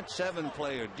course, that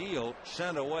 7-player deal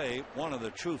sent away one of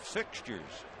the true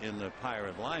fixtures in the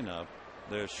Pirate lineup,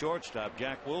 their shortstop,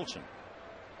 Jack Wilson.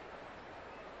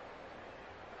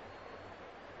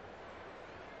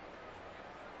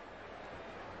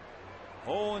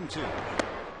 Oh, and 2.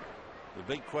 The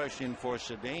big question for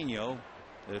Cedeno,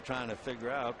 they're trying to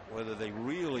figure out whether they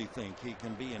really think he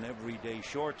can be an everyday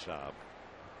shortstop.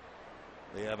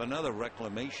 They have another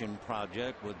reclamation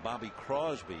project with Bobby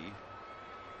Crosby,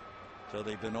 so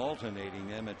they've been alternating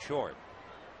them at short.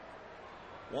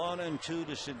 1-2 to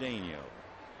Cedeno.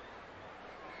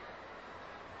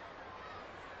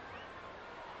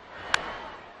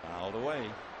 Fouled away.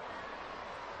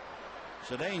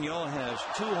 Cedeno has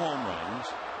 2 home runs,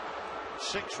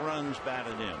 6 runs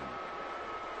batted in.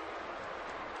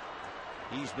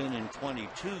 He's been in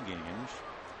 22 games.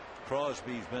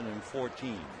 Crosby's been in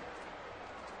 14.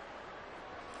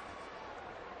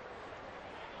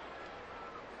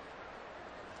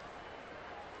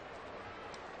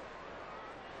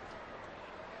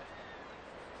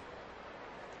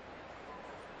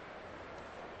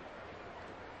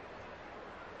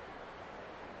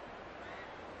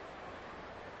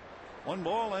 One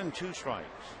ball and 2 strikes.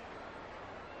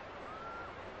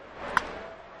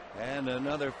 And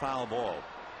another foul ball.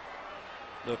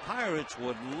 The Pirates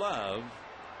would love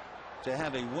to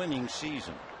have a winning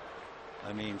season.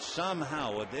 I mean,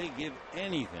 somehow would they give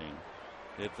anything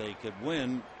if they could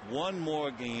win one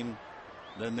more game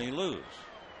than they lose.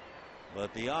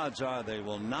 But the odds are they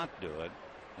will not do it,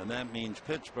 and that means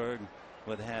Pittsburgh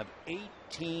would have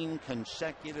 18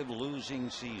 consecutive losing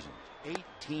seasons.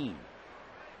 18.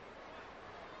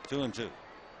 2-2.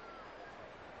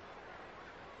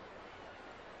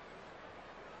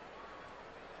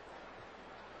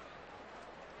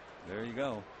 There you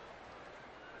go.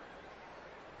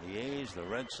 The A's, the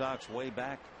Red Sox way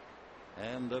back,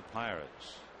 and the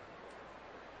Pirates.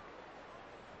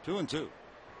 2-2.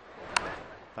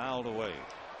 Fouled away.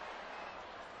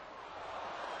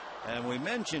 And we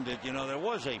mentioned it, you know, there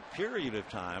was a period of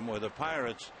time where the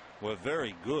Pirates were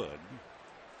very good.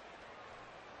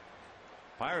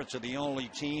 Pirates are the only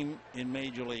team in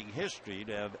Major League history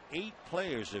to have 8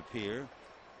 players appear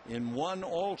in one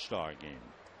All-Star game.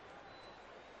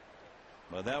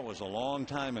 But that was a long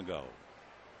time ago.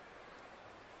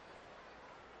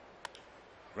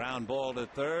 Ground ball to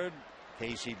third.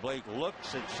 Casey Blake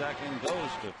looks at second,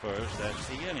 goes to first. That's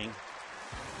the inning.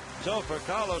 So for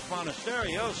Carlos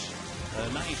Monasterios,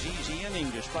 a nice easy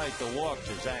inning despite the walk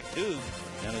to Zach Duke.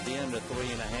 And at the end of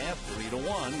 3.5,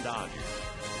 3-1 Dodgers.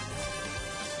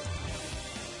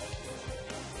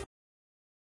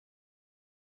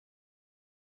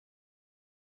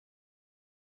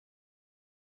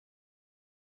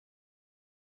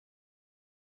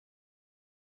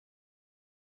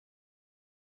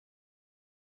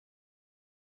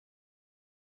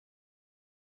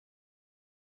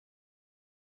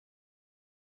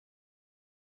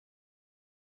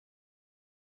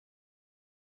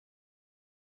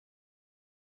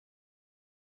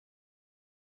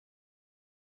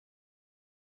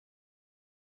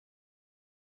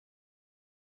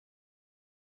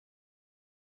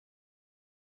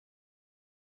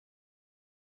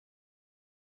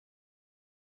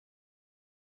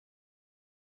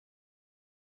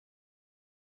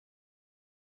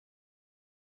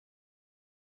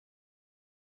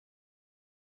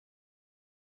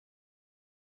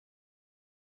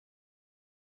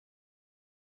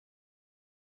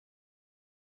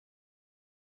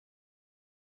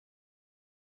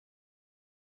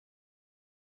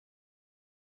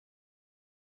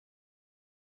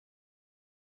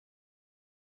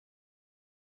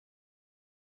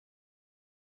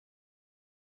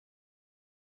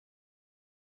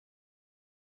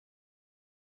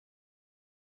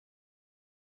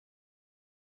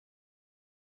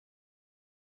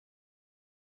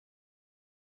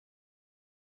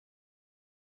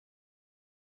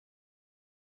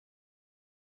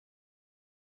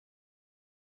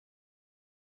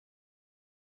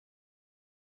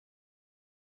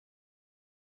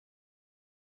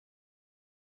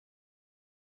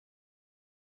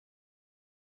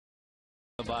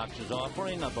 Box is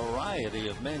offering a variety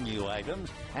of menu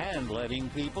items and letting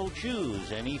people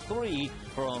choose any three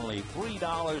for only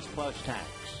 $3 plus tax.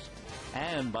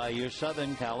 And by your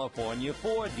Southern California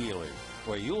Ford dealers,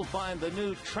 where you'll find the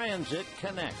new Transit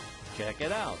Connect. Check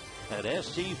it out at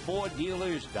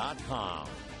scforddealers.com.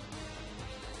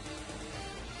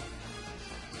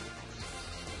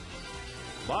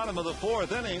 Bottom of the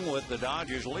fourth inning with the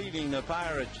Dodgers leading the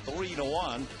Pirates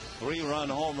 3-1. Three-run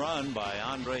home run by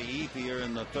Andre Ethier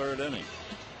in the third inning.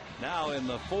 Now in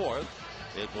the fourth,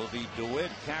 it will be DeWitt,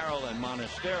 Carroll, and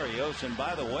Monasterios. And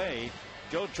by the way,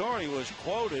 Joe Torre was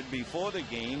quoted before the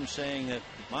game saying that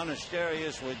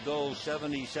Monasterios would go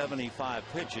 70-75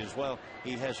 pitches. Well,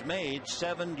 he has made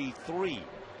 73.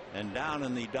 And down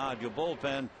in the Dodger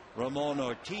bullpen, Ramon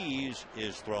Ortiz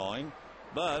is throwing.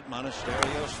 But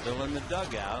Monasterios still in the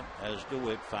dugout as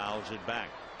DeWitt fouls it back.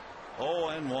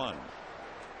 0-1.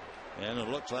 And it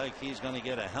looks like he's going to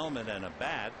get a helmet and a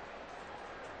bat.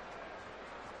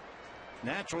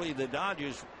 Naturally, the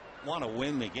Dodgers want to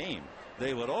win the game.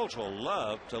 They would also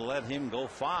love to let him go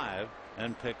 5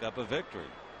 and pick up a victory.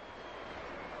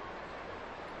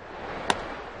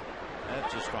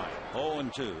 That's a strike.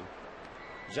 0-2.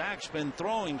 Zach's been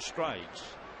throwing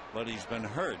strikes, but he's been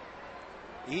hurt.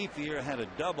 Ethier had a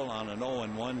double on an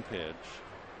 0-1 pitch.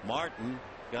 Martin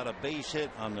got a base hit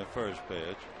on the first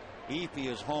pitch.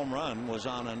 Ethier's home run was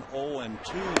on an 0-2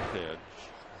 pitch.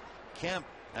 Kemp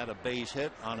had a base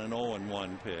hit on an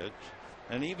 0-1 pitch.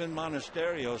 And even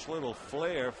Monasterios' little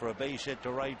flare for a base hit to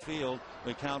right field,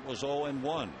 the count was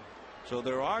 0-1. So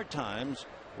there are times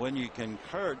when you can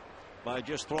hurt by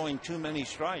just throwing too many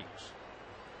strikes.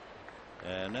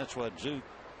 And that's what Zook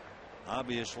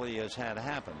obviously has had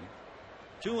happen.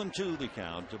 2-2 the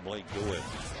count to Blake DeWitt.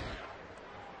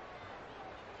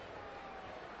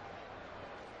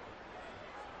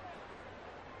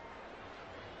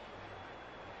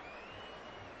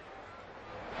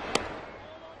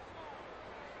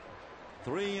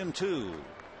 Three and two.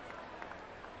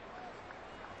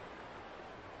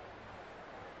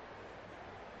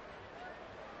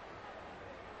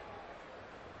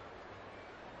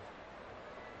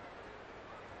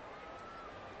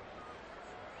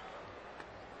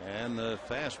 And the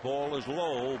fastball is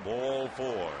low, ball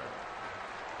 4.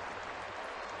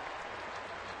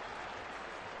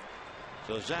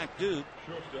 So Zach Duke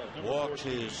walks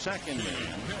his second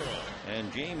man,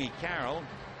 and Jamie Carroll,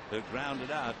 the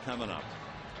grounded out, coming up.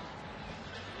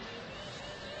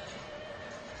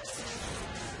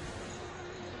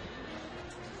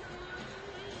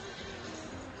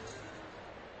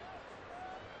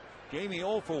 Jamie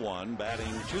 0 for 1, batting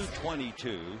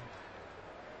 .222.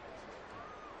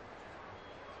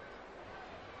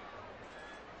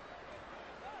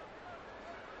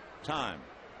 Time.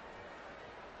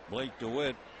 Blake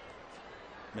DeWitt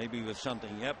maybe with something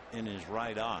in his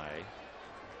right eye.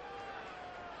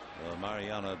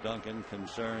 Mariano Duncan,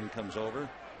 concern, comes over.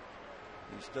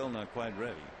 He's still not quite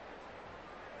ready.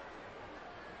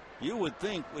 You would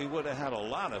think we would have had a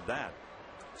lot of that.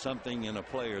 Something in a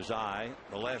player's eye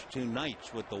the last 2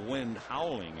 nights with the wind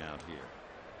howling out here.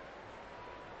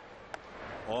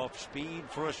 Off speed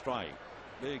for a strike.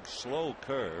 Big slow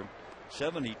curve.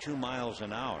 72 miles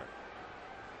an hour.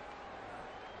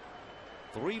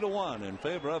 3-1 in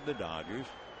favor of the Dodgers.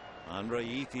 Andre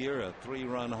Ethier, a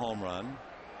 3-run home run.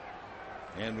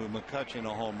 Andrew McCutchen,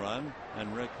 a home run.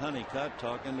 And Rick Honeycutt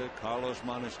talking to Carlos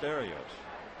Monasterios,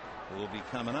 who will be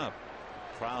coming up.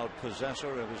 Proud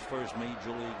possessor of his first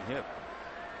major league hit.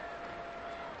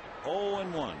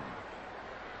 0-1.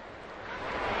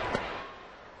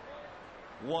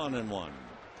 1-1.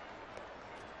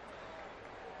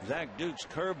 Zach Duke's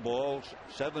curveballs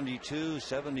 72,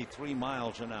 73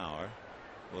 miles an hour.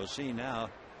 We'll see now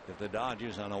if the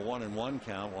Dodgers on a 1-1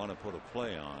 count want to put a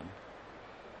play on.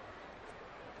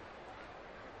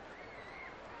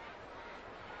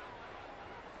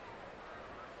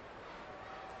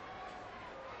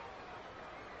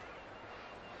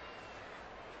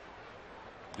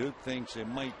 Duke thinks there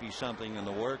might be something in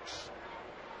the works.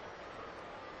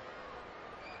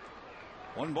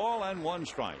 1 ball and 1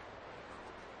 strike.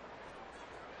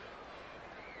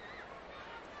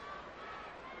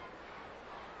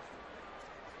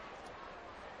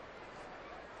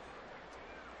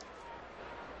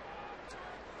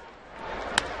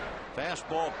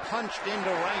 Fastball punched into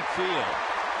right field.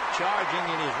 Charging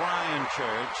it is Ryan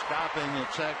Church. Stopping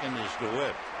at second is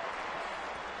DeWitt.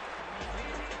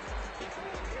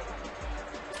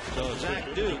 So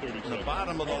Zach Duke, the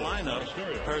bottom of the lineup,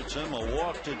 hurts him. A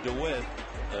walk to DeWitt.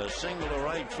 A single to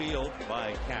right field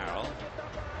by Carroll.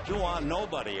 2 on,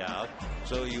 nobody out.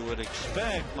 So you would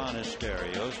expect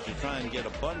Monasterio to try and get a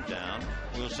bunt down.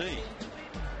 We'll see.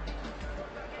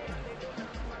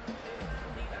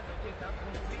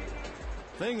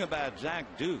 Thing about Zach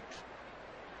Dukes,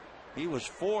 he was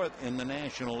 4th in the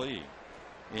National League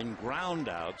in ground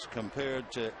outs compared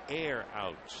to air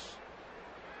outs.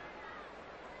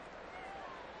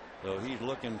 So he's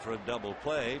looking for a double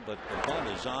play, but the bunt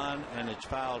is on and it's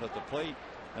fouled at the plate,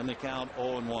 and the count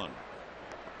 0-1.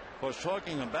 Of course,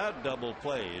 talking about double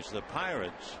plays, the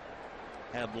Pirates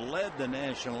have led the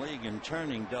National League in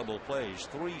turning double plays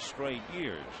 3 straight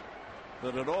years.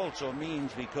 But it also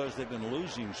means, because they've been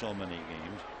losing so many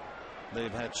games,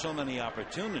 they've had so many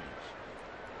opportunities.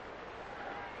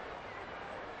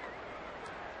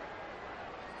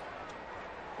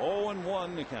 Oh,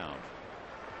 0-1 the count.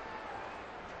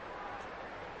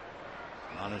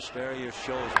 Monasterio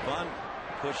shows bunt,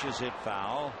 pushes it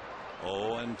foul.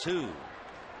 0-2.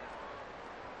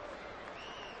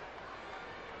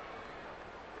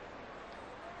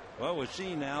 Well, we'll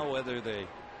see now whether they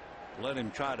let him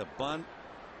try to bunt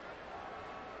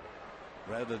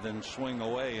rather than swing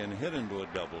away and hit into a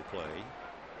double play.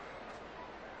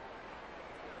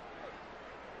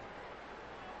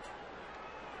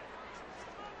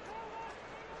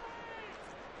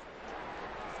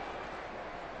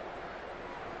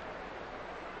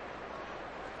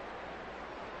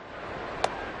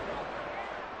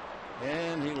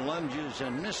 And he lunges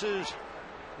and misses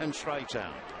and strikes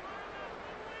out.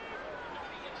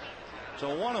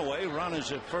 So 1 away,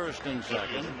 runners at first and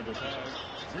second.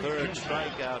 3rd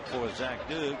strikeout for Zach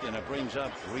Duke, and it brings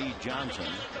up Reed Johnson.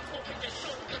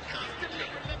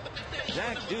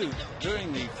 Zach Duke,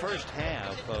 during the first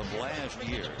half of last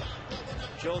year,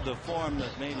 showed the form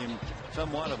that made him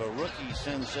somewhat of a rookie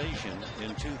sensation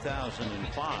in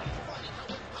 2005.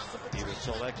 He was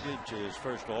selected to his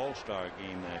first All-Star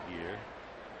game that year.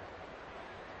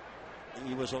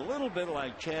 He was a little bit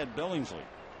like Chad Billingsley.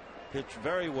 Pitched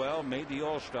very well, made the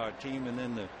All-Star team, and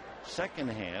then the second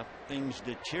half things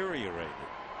deteriorated.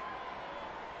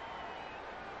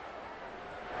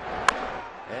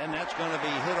 And that's going to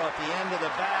be hit off the end of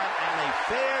the bat, and a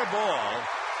fair ball.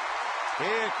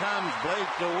 Here comes Blake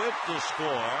DeWitt to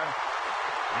score,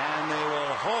 and they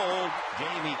will hold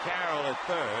Jamie Carroll at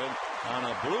third on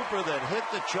a blooper that hit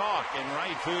the chalk in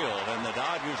right field, and the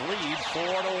Dodgers lead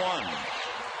 4-1.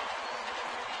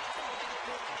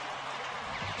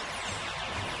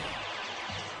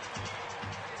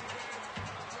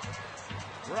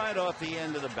 Right off the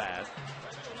end of the bat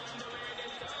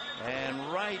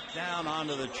and right down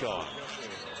onto the chalk.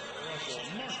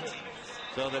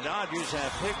 So the Dodgers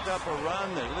have picked up a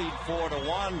run that lead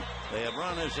 4-1. They have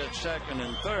runners at second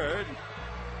and third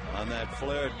on that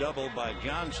flared double by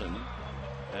Johnson,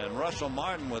 and Russell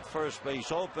Martin with first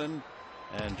base open,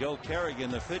 and Joe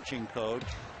Kerrigan, the pitching coach,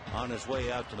 on his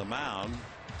way out to the mound.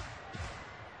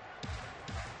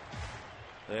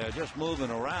 They are just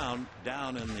moving around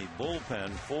down in the bullpen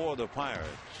for the Pirates.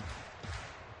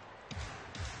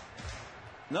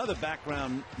 Another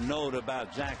background note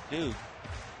about Zach Duke: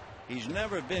 he's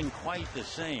never been quite the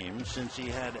same since he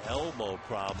had elbow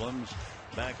problems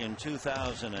back in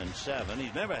 2007.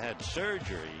 He's never had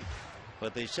surgery,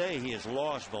 but they say he has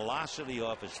lost velocity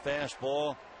off his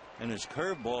fastball, and his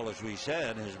curveball, as we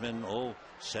said, has been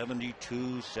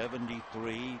 72,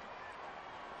 73.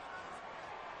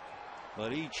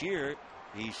 But each year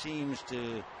he seems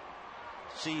to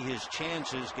see his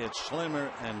chances get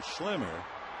slimmer and slimmer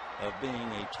of being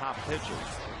a top pitcher,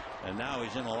 and now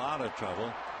he's in a lot of trouble.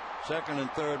 Second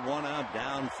and third, 1 out,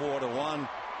 down 4-1.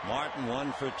 Martin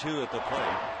 1 for 2 at the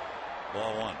plate.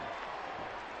 Ball 1.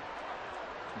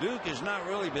 Duke has not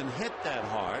really been hit that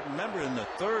hard. Remember, in the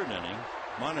third inning,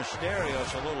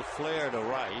 Monasterios a little flare to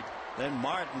right, then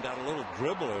Martin got a little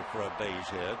dribbler for a base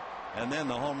hit, and then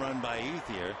the home run by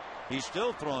Ethier. He's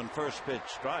still throwing first pitch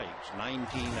strikes,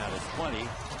 19 out of 20.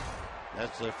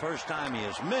 That's the first time he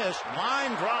has missed.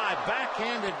 Line drive,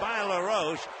 backhanded by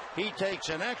LaRoche. He takes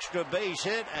an extra base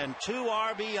hit and 2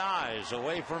 RBIs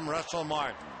away from Russell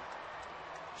Martin.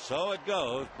 So it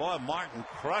goes. Boy, Martin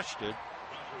crushed it.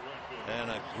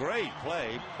 And a great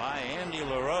play by Andy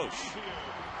LaRoche.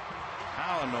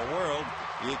 How in the world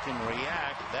you can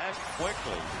react that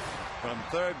quickly from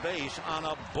third base on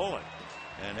a bullet?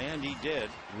 And Andy did,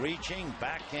 reaching,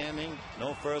 backhanding,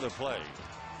 no further play.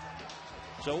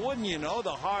 So wouldn't you know,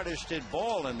 the hardest hit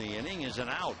ball in the inning is an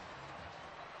out.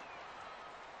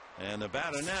 And the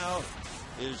batter now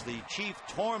is the chief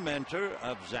tormentor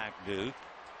of Zach Duke,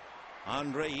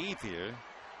 Andre Ethier,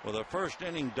 with a first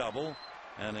inning double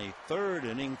and a third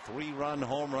inning 3-run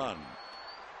home run.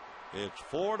 It's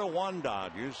 4-1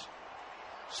 Dodgers.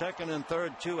 Second and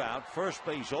third, 2 out. First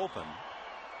base open.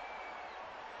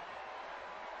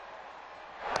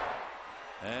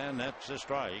 And that's a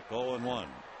strike. 0-1.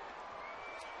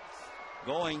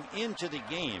 Going into the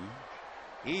game,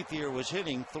 Ethier was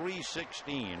hitting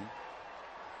 .316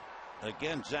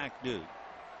 against Zach Duke.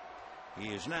 He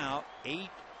is now 8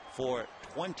 for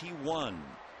 21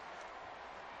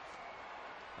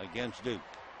 against Duke.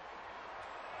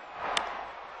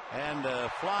 And a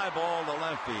fly ball to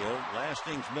left field.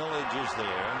 Lastings Millage is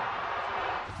there.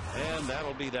 And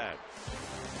that'll be that.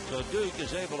 So Duke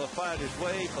is able to fight his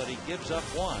way, but he gives up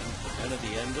 1. And at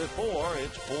the end of 4,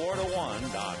 it's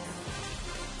 4-1 Dodgers.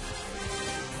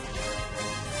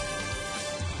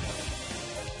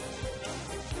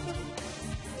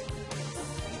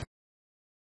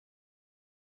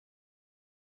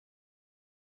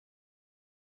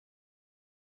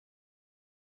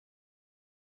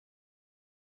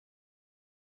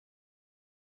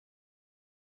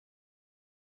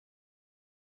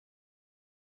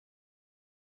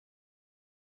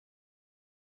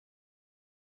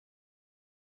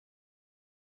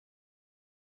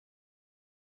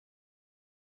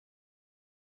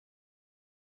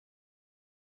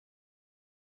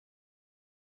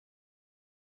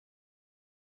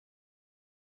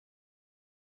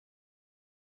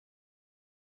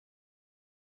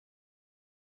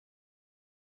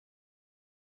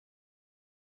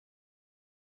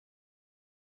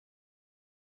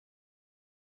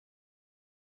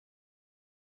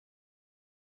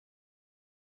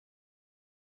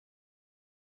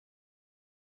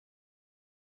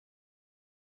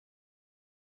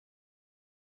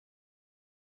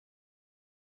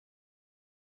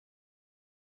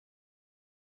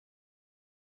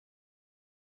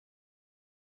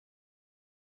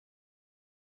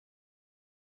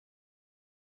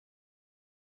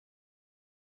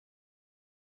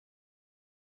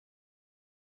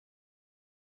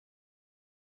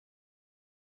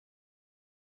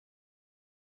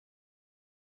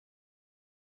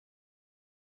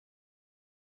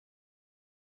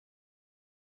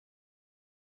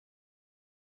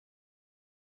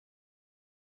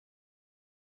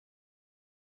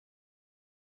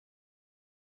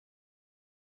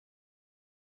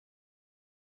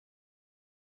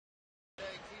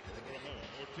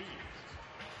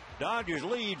 Dodgers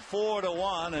lead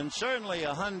 4-1, and certainly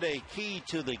a Hyundai key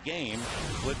to the game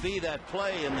would be that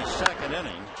play in the second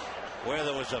inning where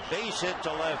there was a base hit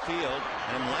to left field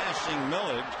and Lasting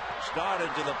Millage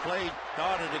started to the plate,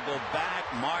 started to go back.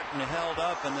 Martin held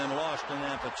up and then lost an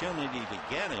opportunity to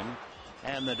get him,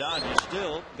 and the Dodgers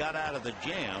still got out of the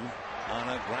jam on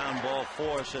a ground ball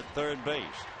force at third base.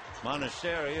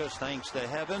 Monasterios thanks the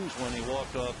heavens when he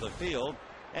walked off the field,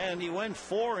 and he went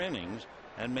 4 innings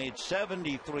and made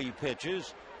 73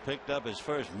 pitches, picked up his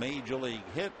first major league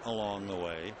hit along the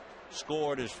way,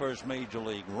 scored his first major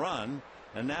league run,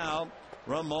 and now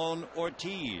Ramon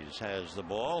Ortiz has the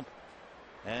ball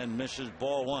and misses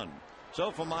ball 1.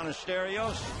 So for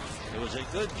Monasterios, it was a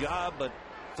good job, but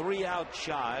 3 out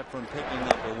shy from picking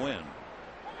up a win.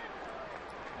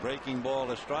 Breaking ball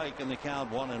to strike, and the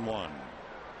count 1-1.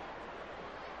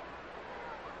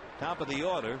 Top of the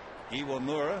order,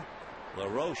 Iwamura,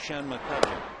 LaRoche, and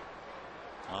McCutcheon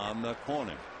on the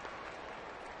corner.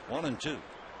 1-2.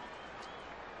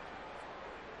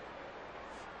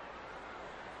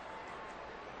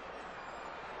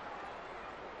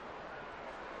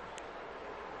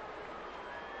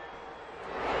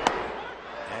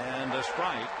 And a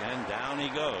strike, and down he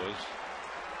goes.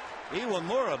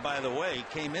 Iwamura, by the way,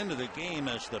 came into the game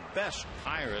as the best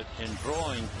Pirate in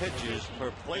drawing pitches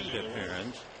per plate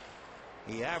appearance.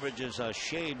 He averages a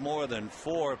shade more than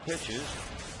 4 pitches,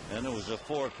 and it was a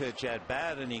 4-pitch at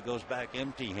bat, and he goes back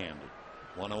empty-handed.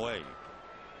 1 away.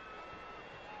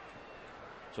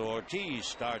 So Ortiz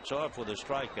starts off with a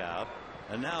strikeout,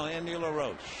 and now Andy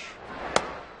LaRoche.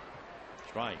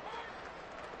 Strike.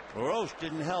 LaRoche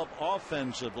didn't help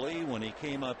offensively when he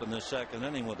came up in the second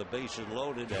inning with the bases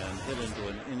loaded and hit into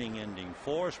an inning-ending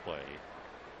force play.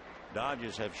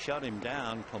 Dodgers have shut him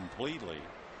down completely.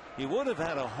 He would have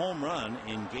had a home run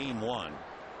in game 1,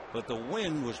 but the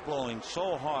wind was blowing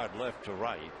so hard left to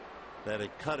right that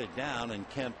it cut it down, and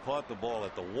Kemp caught the ball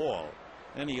at the wall.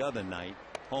 Any other night,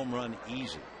 home run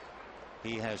easy.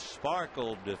 He has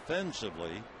sparkled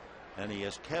defensively, and he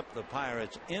has kept the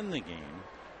Pirates in the game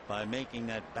by making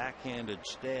that backhanded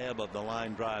stab of the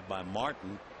line drive by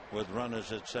Martin with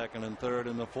runners at second and third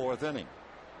in the 4th inning.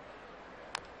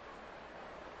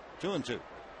 2-2.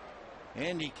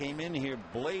 Andy came in here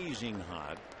blazing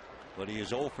hot, but he is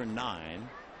 0 for 9,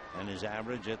 and his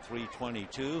average at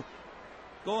 .322.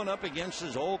 Going up against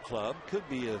his old club, could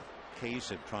be a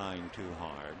case of trying too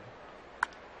hard.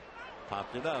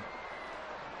 Popped it up.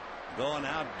 Going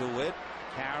out, DeWitt.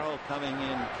 Carroll coming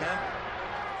in, Kemp.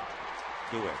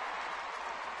 DeWitt.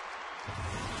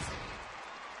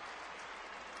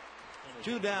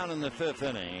 2 down in the 5th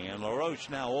inning, and LaRoche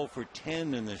now 0 for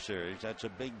 10 in the series. That's a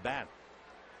big bat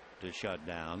to shut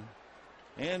down.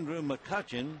 Andrew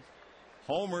McCutchen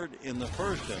homered in the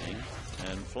 1st inning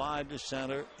and flied to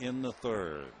center in the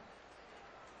 3rd.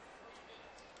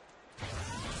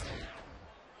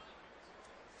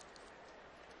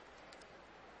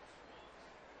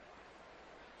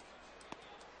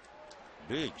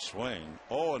 Big swing,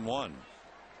 0-1.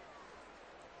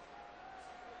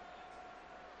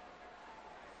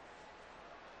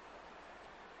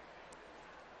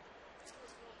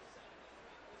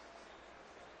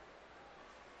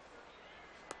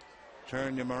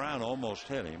 Turned him around, almost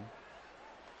hit him.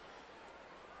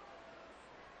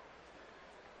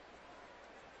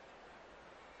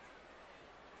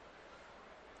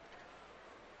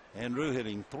 Andrew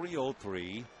hitting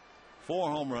 .303, 4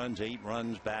 home runs, 8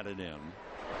 runs batted in.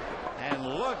 And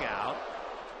look out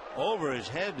over his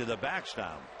head to the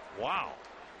backstop. Wow.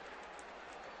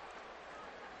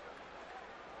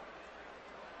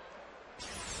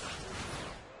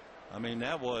 I mean,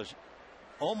 that was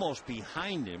almost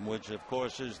behind him, which of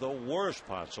course is the worst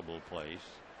possible place.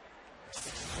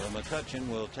 So McCutchen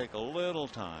will take a little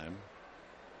time.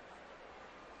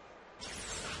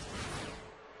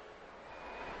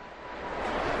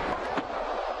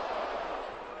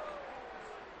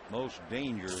 Most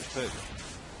dangerous pitch.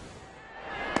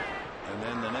 And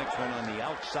then the next one on the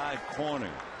outside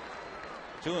corner.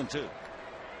 2-2.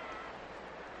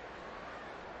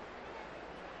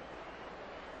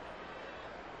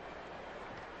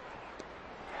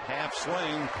 Half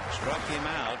swing, struck him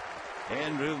out.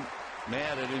 Andrew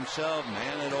mad at himself,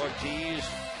 mad at Ortiz,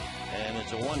 and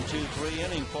it's a 1-2-3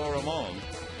 inning for Ramon.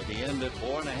 At the end at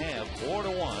 4.5,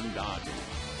 4-1 Dodgers.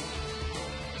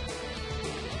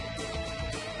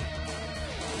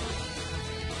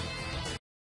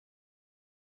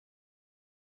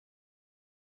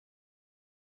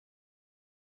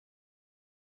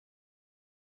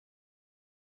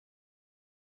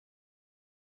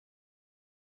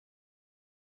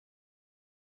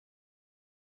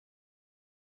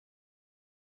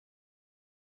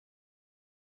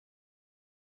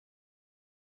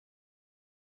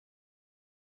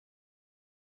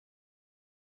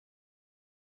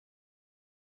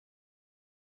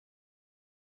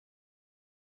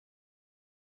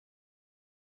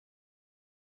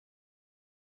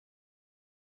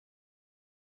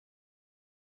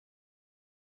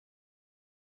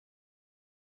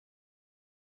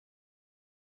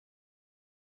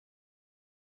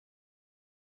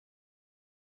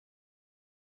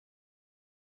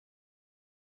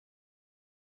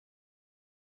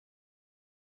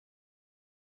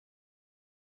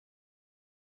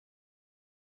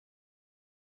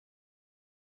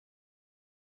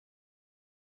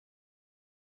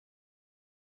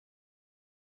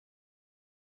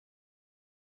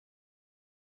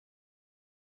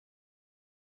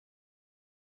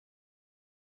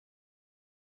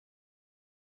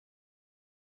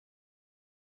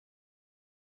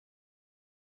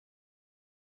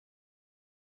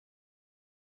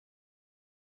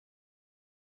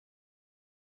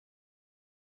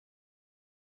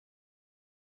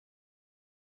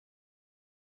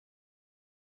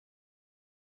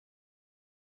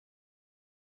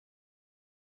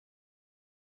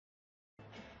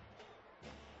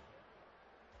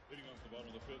 Hitting off the bottom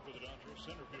of the 5th for the Dodgers,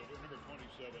 center fielder, number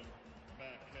 27,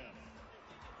 Matt Kemp.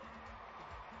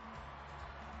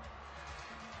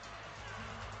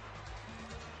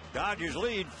 Dodgers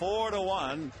lead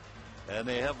 4-1, and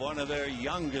they have one of their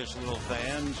youngest little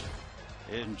fans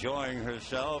enjoying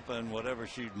herself and whatever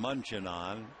she's munching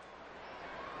on.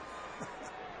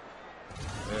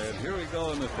 And here we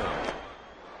go in the 5th.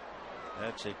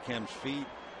 That's at Kemp's feet,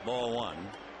 ball 1.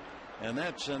 And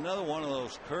that's another one of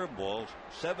those curveballs,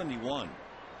 71.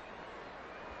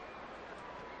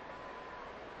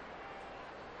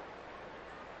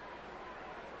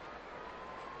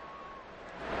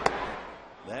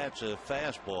 That's a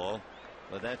fastball,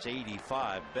 but that's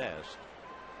 85 best.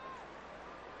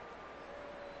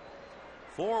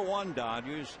 4-1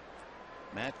 Dodgers.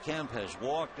 Matt Kemp has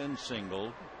walked and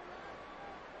singled.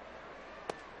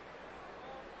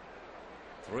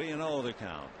 3-0 the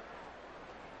count.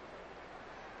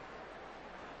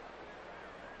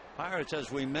 Pirates,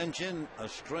 as we mentioned, a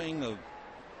string of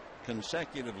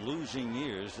consecutive losing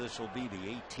years. This will be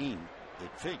the 18th,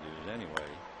 it figures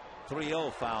anyway.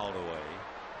 3-0 fouled away.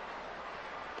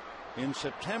 In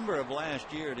September of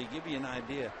last year, to give you an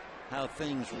idea, how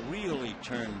things really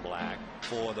turned black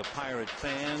for the Pirate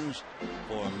fans,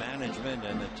 for management,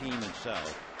 and the team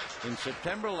itself. In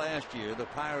September last year, the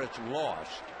Pirates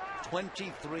lost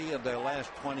 23 of their last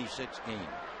 26 games.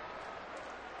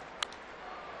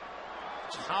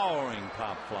 Towering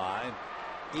pop fly.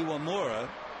 Iwamura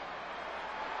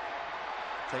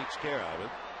takes care of it.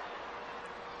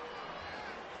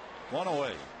 One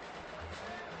away.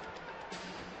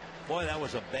 Boy, that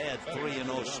was a bad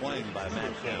 3-0 swing by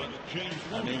Matt Kemp.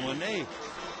 I mean, when they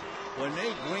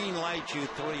green light you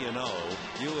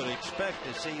 3-0, you would expect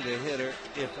to see the hitter,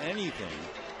 if anything,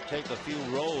 take a few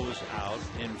rows out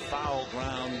in foul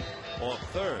ground or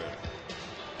third.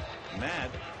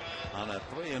 Matt, on a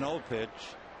 3-0 pitch,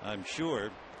 I'm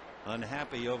sure,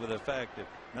 unhappy over the fact that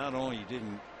not only he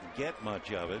didn't get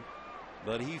much of it,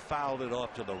 but he fouled it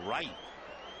off to the right.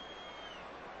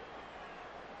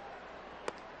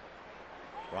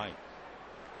 Right.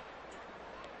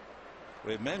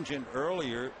 We mentioned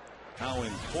earlier how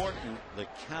important the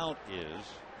count is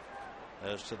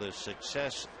as to the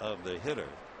success of the hitter.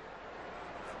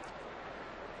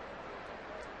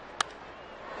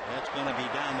 That's going to be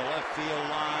down the left field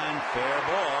line. Fair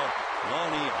ball.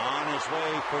 Loney on his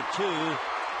way for 2,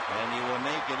 and he will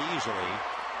make it easily.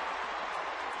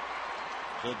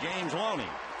 So James Loney,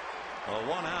 a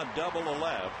 1-out double to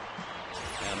left,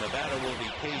 and the batter will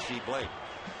be Casey Blake.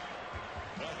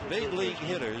 Big league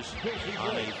hitters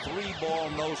on a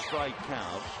 3-ball no strike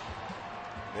count,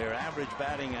 their average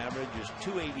batting average is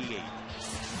 .288.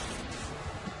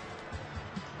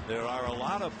 There are a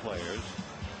lot of players,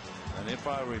 and if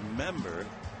I remember,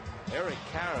 Eric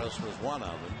Karras was one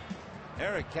of them.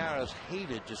 Eric Karras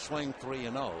hated to swing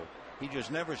 3-0. He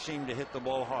just never seemed to hit the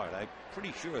ball hard. I'm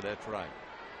pretty sure that's right.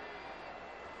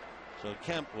 So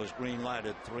Kemp was green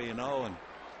lighted 3-0 and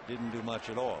didn't do much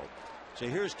at all. So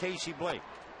here's Casey Blake.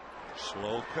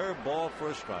 Slow curve ball for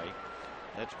a strike.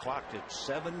 That's clocked at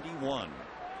 71.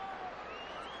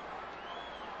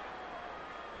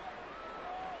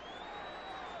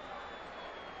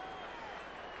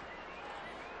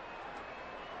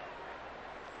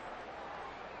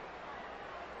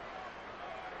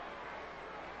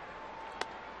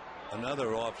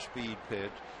 Another off-speed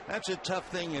pitch. That's a tough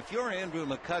thing. If you're Andrew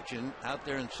McCutchen out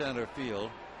there in center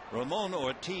field, Ramon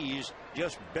Ortiz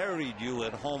just buried you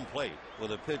at home plate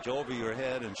with a pitch over your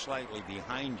head and slightly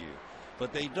behind you.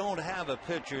 But they don't have a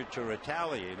pitcher to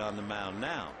retaliate on the mound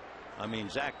now. I mean,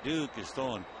 Zach Duke is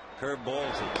throwing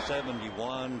curveballs at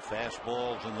 71,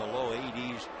 fastballs in the low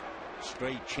 80s,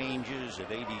 straight changes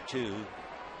at 82.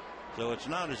 So it's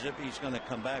not as if he's going to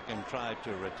come back and try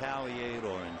to retaliate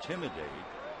or intimidate.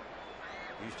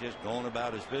 He's just going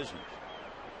about his business.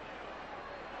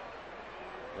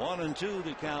 1-2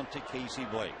 to count to Casey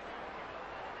Blake.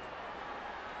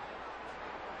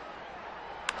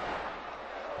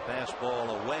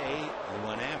 Fastball away. He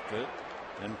went after it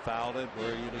and fouled it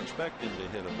where you'd expect him to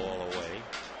hit a ball away.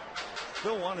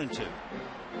 Still 1-2.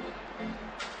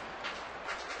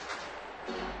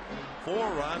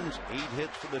 4 runs, 8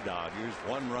 hits for the Dodgers,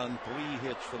 1 run, 3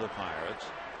 hits for the Pirates.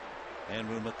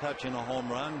 Andrew McCutchen a home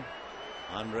run.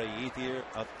 Andre Ethier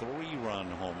a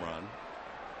 3-run home run.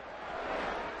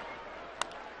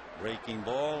 Breaking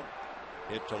ball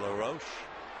hit to LaRoche.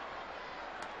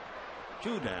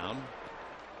 2 down,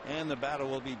 and the batter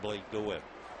will be Blake DeWitt.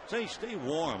 Say, stay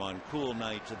warm on cool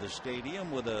nights at the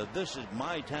stadium with a This Is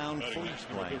My Town fleece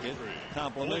blanket.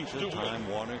 Compliments of Time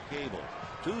Warner Cable.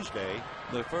 Tuesday,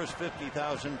 the first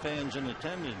 50,000 fans in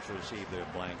attendance receive their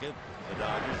blanket. The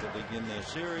Dodgers will begin their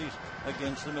series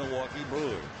against the Milwaukee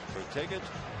Brewers. For tickets,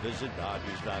 visit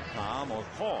Dodgers.com or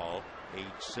call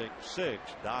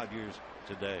 866-DODGERS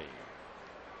today.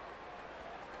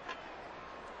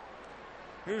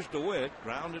 Here's DeWitt,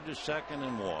 grounded to second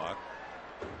and walk.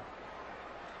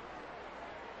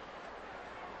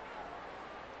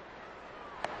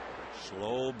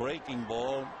 Slow breaking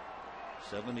ball,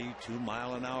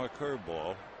 72-mile-an-hour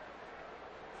curveball.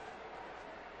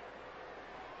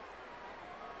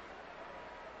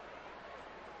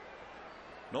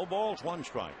 No balls, 1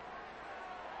 strike.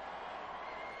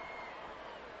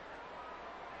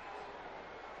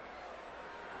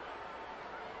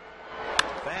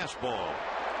 Fastball.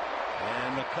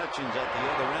 And McCutchen's at the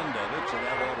other end of it, so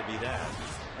that ought to be that.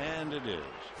 And it is.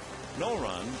 No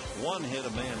runs, 1 hit,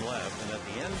 a man left, and at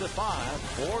the end of 5,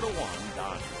 4-1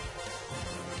 Dodgers.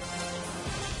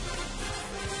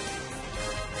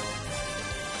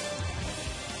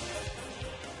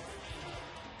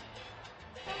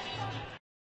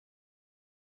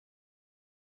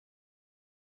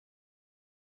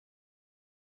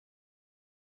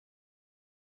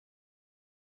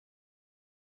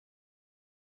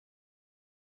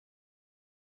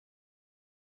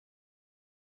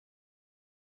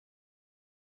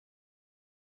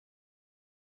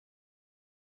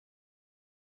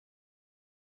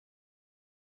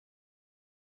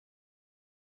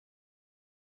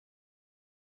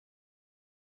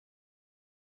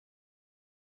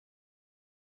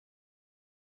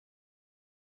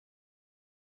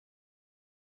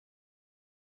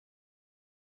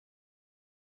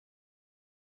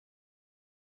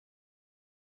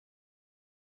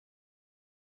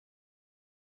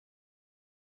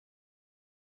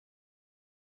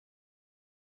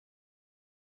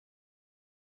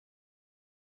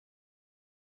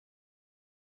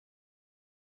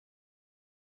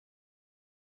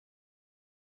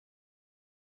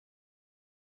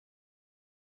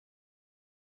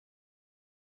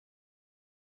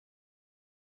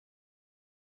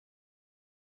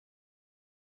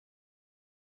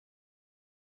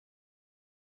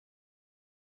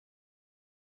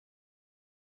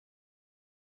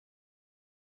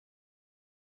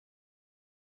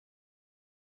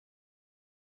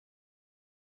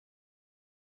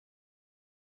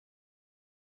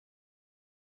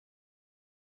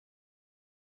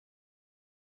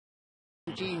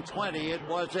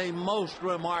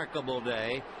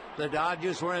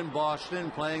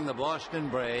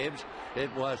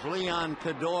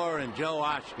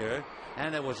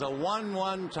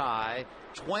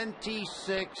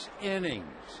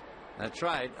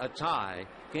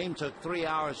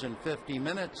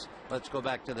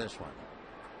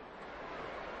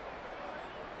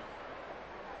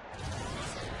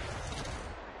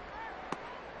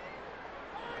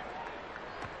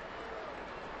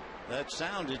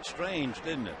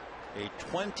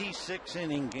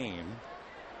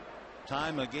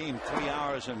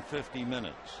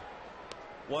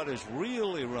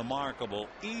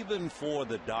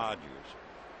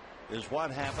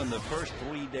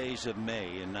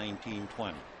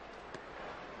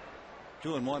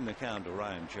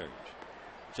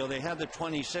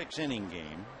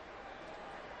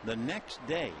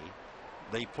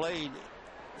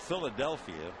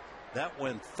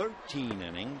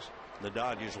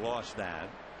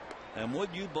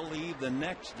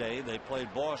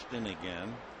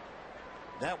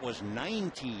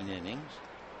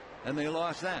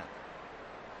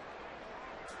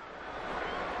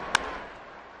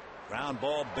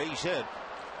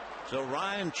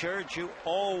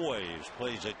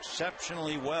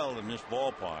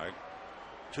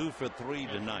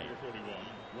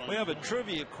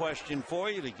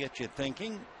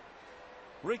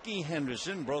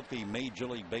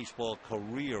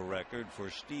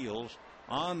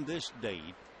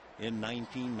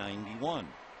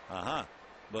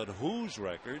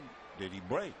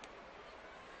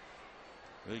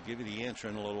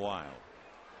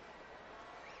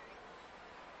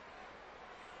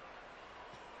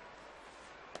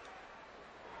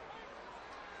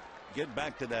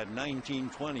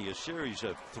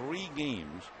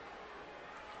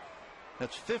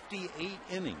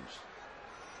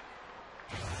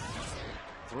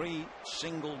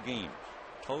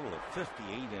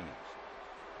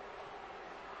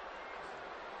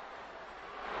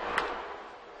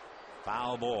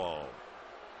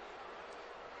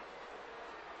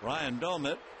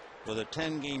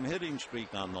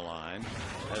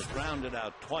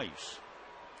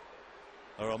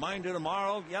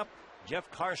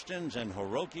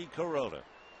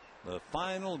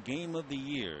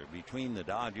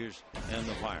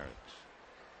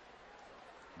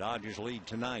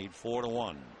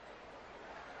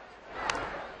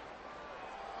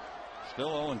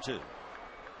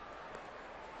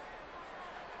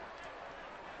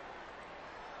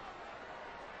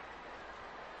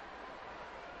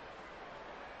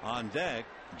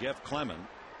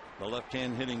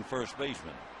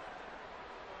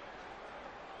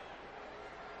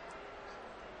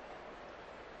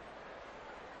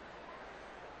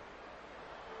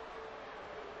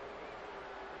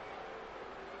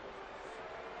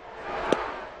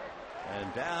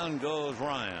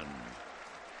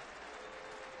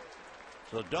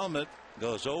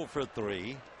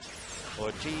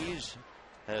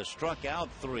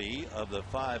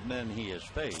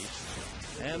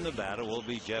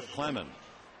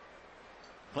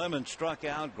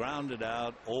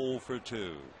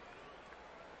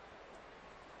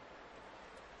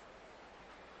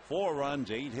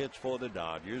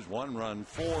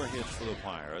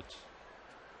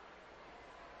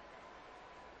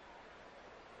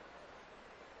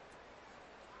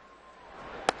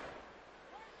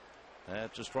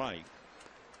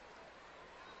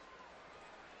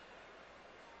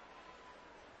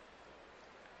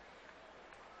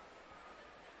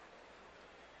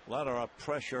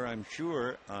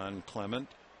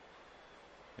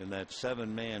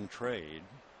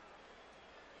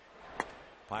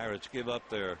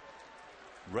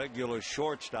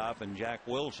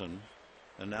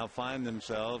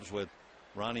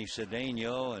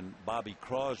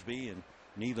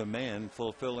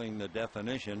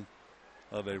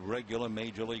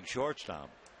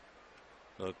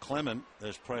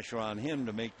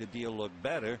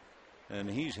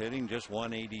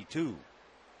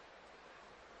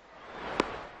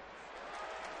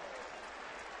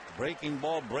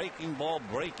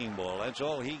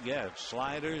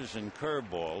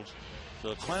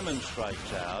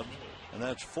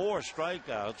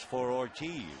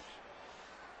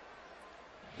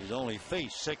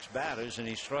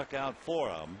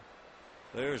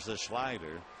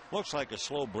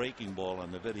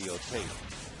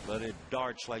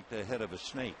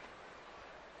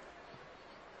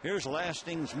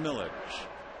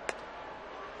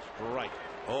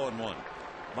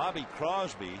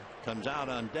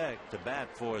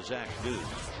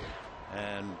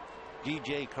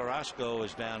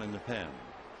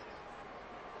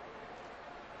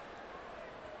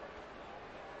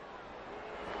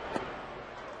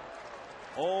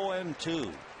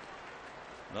 0-2.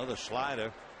 Another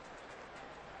slider.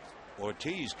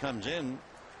 Ortiz comes in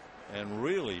and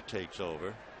really takes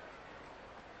over.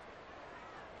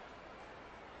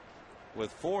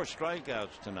 With 4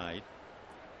 strikeouts tonight,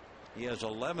 he has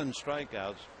 11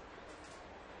 strikeouts,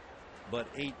 but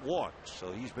 8 walks,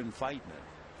 so he's been fighting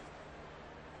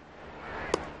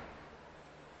it.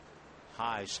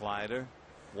 High slider,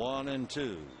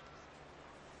 1-2.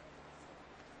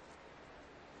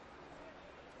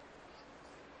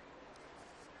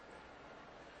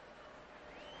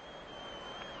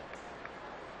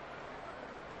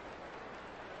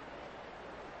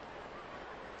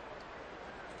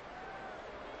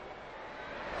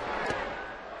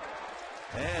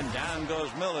 And down goes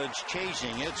Millage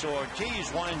chasing it. So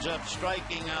Ortiz winds up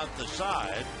striking out the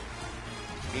side.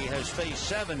 He has faced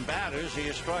 7 batters. He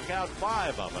has struck out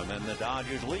 5 of them, and the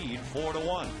Dodgers lead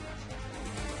 4-1.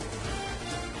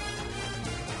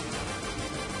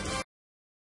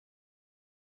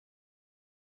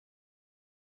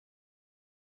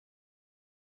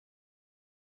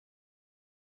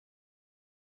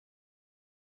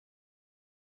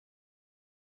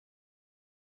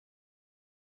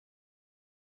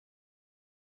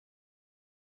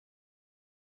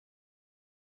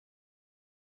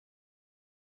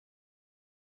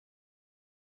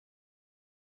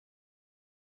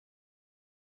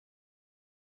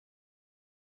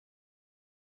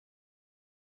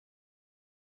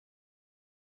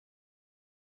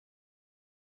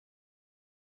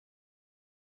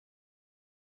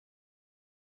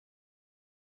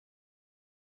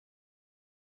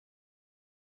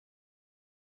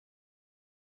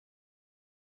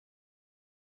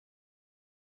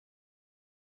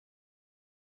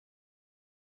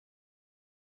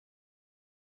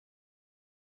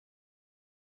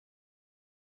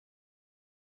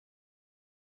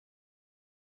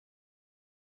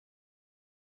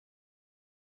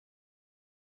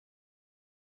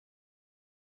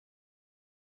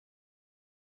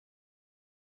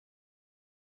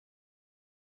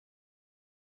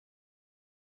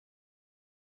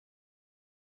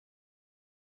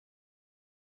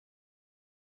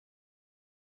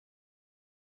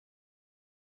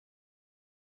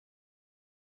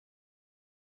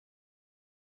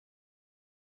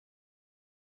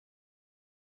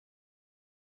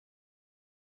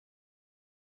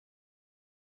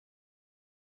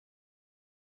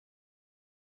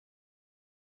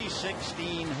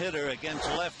 .16 hitter against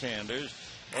left-handers,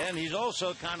 and he's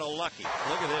also kind of lucky.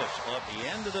 Look at this. At the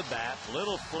end of the bat,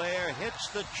 little flare hits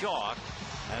the chalk,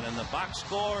 and in the box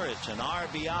score, it's an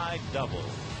RBI double.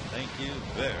 Thank you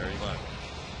very much.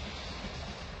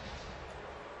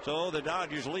 So the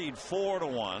Dodgers lead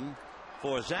 4-1.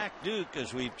 For Zach Duke,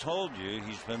 as we've told you,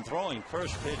 he's been throwing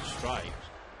first pitch strikes.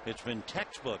 It's been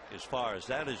textbook as far as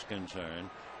that is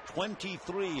concerned.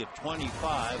 23 of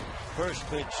 25 first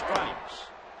pitch strikes.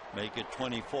 Make it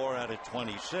 24 out of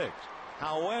 26.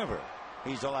 However,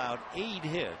 he's allowed 8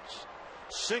 hits.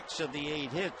 6 of the 8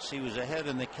 hits, he was ahead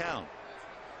in the count.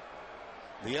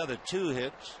 The other 2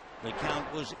 hits, the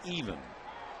count was even.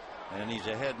 And he's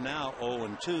ahead now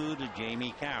 0-2 to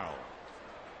Jamie Carroll.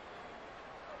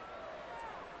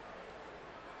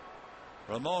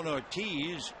 Ramon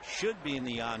Ortiz should be in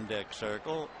the on-deck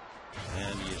circle,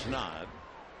 and he is not.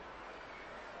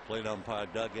 Plate umpire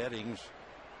Doug Eddings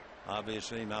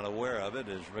obviously not aware of it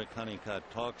as Rick Honeycutt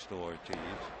talks to Ortiz.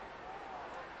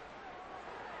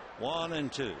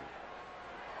 1-2.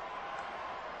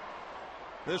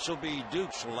 This will be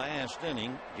Duke's last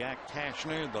inning. Jack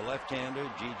Tashner, the left-hander,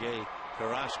 G.J.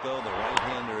 Carrasco, the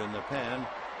right-hander in the pen.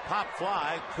 Pop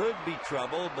fly could be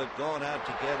trouble, but going out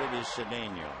to get it is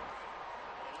Cedeno.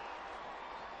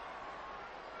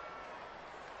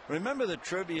 Remember the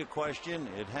trivia question?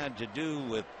 It had to do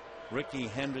with Rickey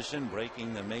Henderson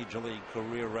breaking the Major League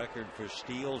career record for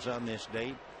steals on this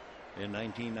date in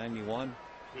 1991.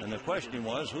 And the question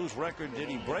was, whose record did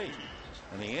he break?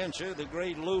 And the answer, the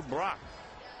great Lou Brock.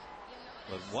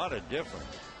 But what a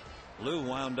difference. Lou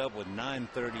wound up with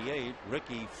 938,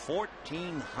 Rickey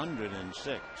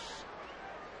 1,406.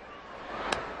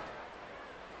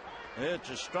 It's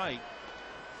a strike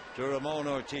to Ramon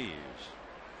Ortiz.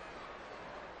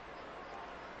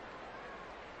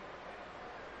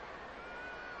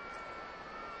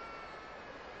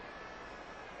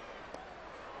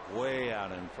 Way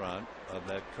out in front of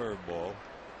that curveball.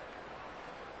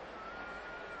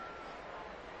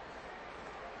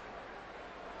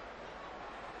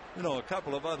 You know, a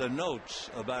couple of other notes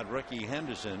about Rickey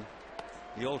Henderson.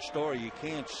 The old story, you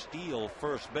can't steal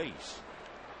first base.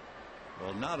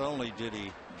 Well, not only did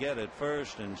he get at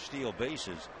first and steal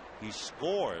bases, he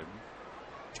scored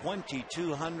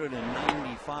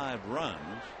 2,295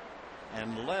 runs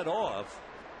and led off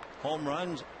home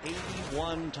runs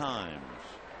 81 times.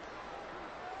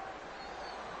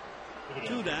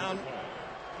 2 down,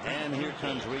 and here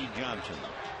comes Reed Johnson.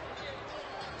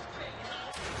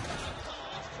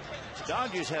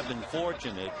 Dodgers have been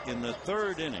fortunate in the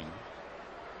 3rd inning.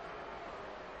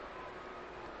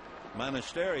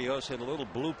 Monasterio hit a little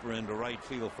blooper into right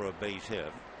field for a base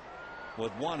hit.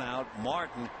 With 1 out,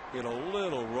 Martin hit a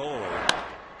little roller,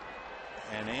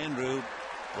 and Andrew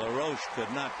LaRoche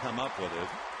could not come up with it.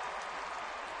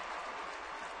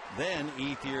 Then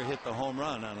Ethier hit the home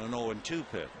run on an 0-2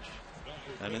 pitch.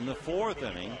 And in the 4th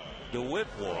inning, DeWitt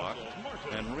walked,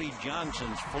 and Reed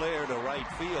Johnson's flare to right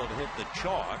field hit the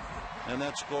chalk, and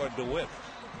that scored DeWitt.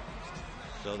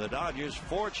 So the Dodgers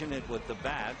fortunate with the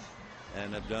bat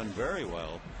and have done very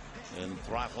well in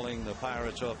throttling the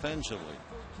Pirates offensively.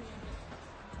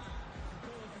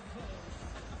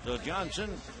 So Johnson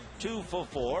 2 for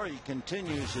 4. He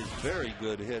continues his very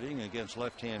good hitting against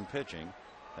left-hand pitching.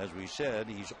 As we said,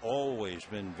 he's always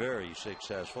been very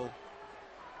successful.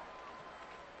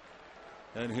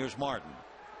 And here's Martin.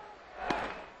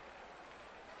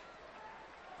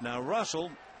 Now Russell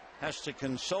has to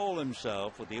console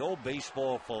himself with the old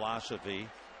baseball philosophy.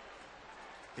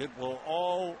 It will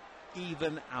all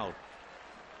even out.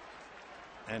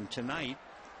 And tonight,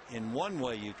 in one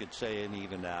way you could say it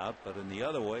evened out, but in the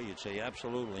other way you'd say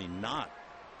absolutely not.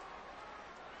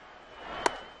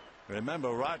 Remember,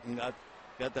 Rotten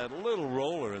got that little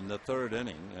roller in the 3rd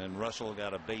inning, and Russell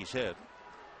got a base hit.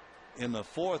 In the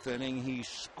 4th inning, he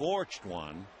scorched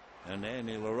one, and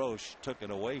Andy LaRoche took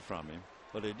it away from him,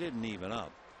 but it didn't even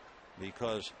up,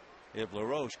 because if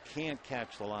LaRoche can't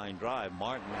catch the line drive,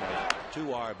 Martin has 2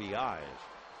 RBIs.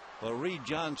 But Reed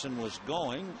Johnson was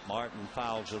going. Martin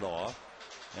fouls it off,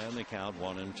 and the count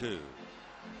 1-2.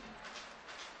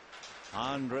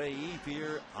 Andre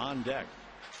Ethier on deck.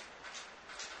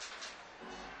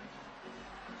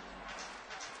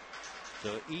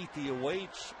 So Ethier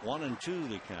waits. 1-2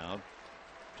 the count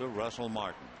to Russell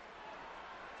Martin.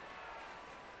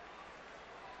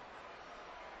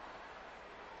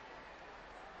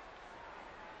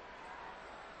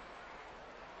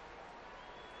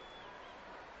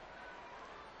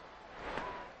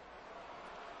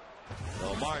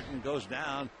 So Martin goes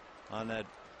down on that.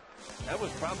 That was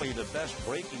probably the best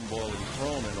breaking ball he's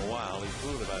thrown in a while. He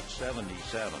threw it about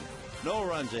 77. No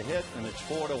runs a hit, and it's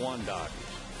 4-1 Dodgers.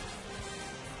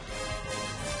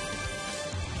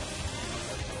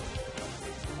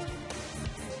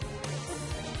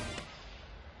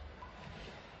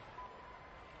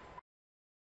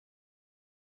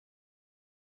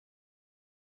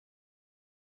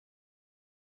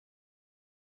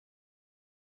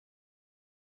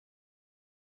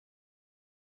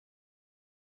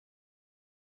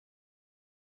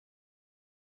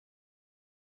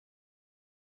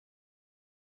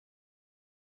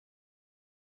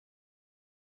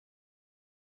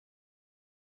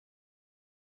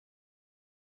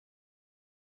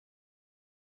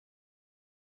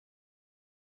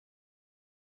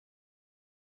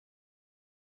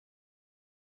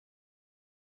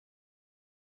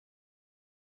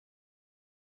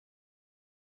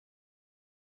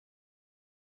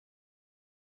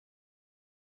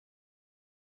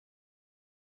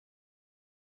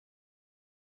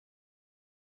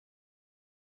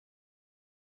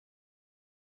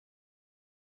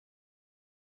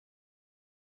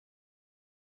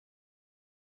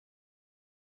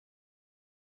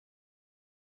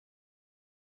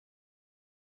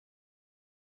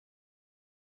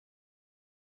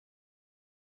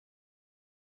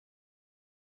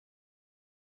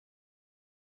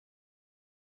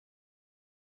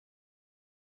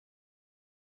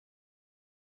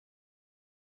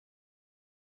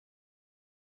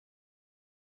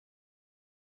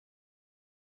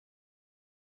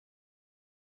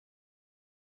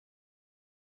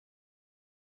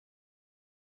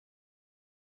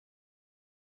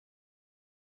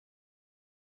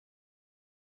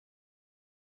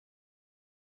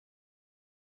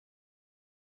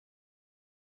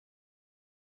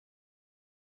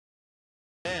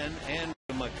 And Andrew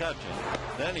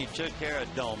McCutcheon. Then he took care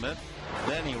of Dolman.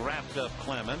 Then he wrapped up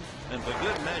Clement. And for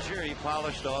good measure, he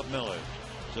polished off Miller.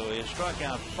 So he has struck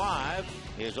out 5.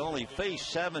 He has only faced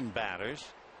 7 batters.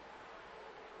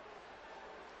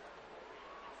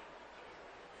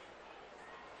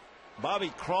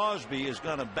 Bobby Crosby is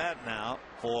going to bat now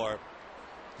for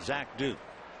Zach Duke.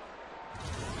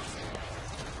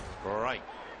 Right.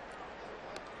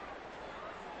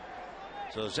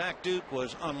 So Zach Duke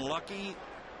was unlucky,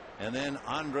 and then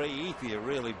Andre Ethier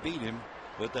really beat him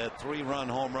with that 3-run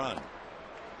home run.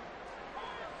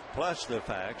 plus the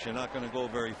fact you're not going to go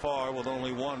very far with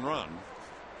only one run,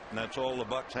 and that's all the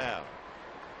Bucks have.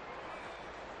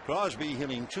 Crosby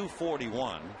hitting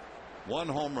 .241, 1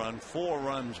 home run, 4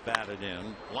 runs batted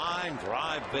in, line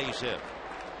drive base hit.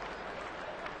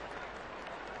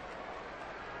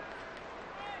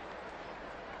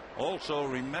 Also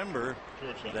remember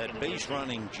that base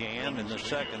running jam in the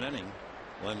second inning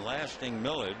when Lasting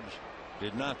Millage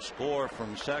did not score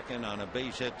from second on a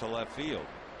base hit to left field.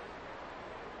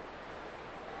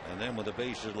 And then with the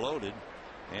bases loaded,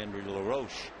 Andrew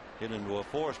LaRoche hit into a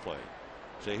force play.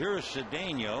 So here's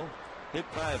Cedeno, hit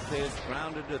by a pitch,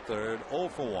 grounded to third, 0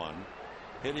 for 1,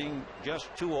 hitting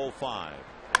just .205.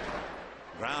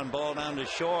 Ground ball down to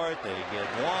short. They get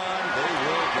 1. They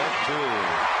will get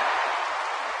 2.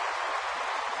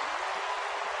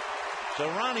 So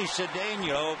Ronnie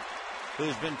Cedeno,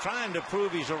 who's been trying to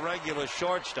prove he's a regular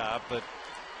shortstop, but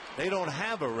they don't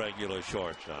have a regular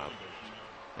shortstop.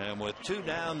 And with 2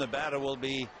 down, the batter will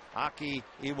be Aki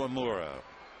Iwamura.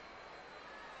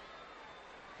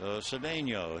 So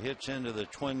Cedeno hits into the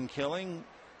twin killing,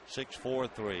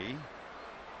 6-4-3.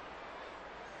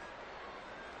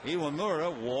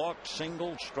 Iwamura walked,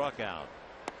 single, struck out,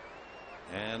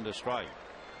 and a strike.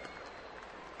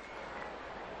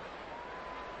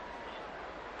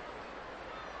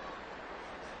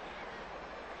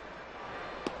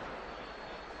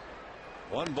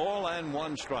 One ball and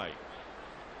 1 strike.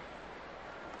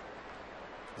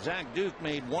 Zach Duke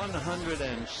made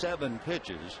 107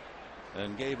 pitches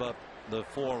and gave up the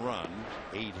 4 runs,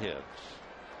 8 hits.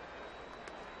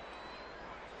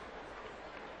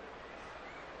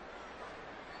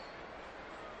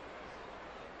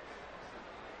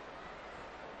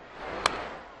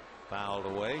 Fouled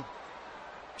away.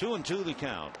 2-2 the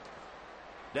count.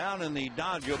 Down in the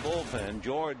Dodger bullpen,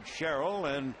 George Sherrill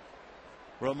and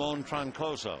Ramon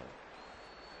Troncoso.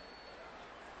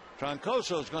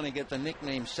 Troncoso is going to get the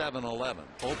nickname 7-Eleven,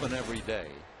 open every day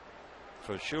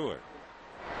for sure.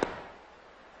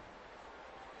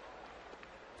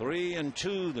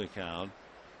 3-2 the count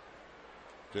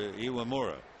to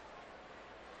Iwamura.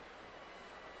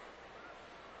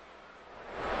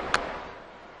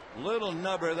 Little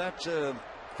nubber, that's a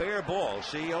fair ball.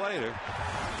 See you later.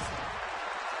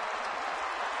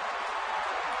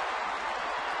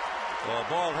 Well,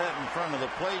 ball hit in front of the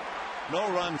plate.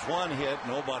 No runs, 1 hit,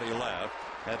 nobody left.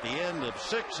 At the end of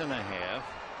 6.5,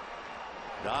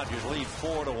 Dodgers lead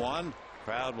 4-1.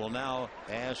 Crowd will now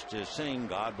ask to sing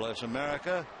 "God Bless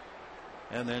America"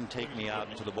 and then take me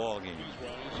out to the ball game.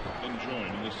 And join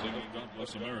in the singing "God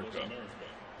Bless America."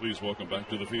 Please welcome back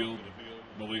to the field,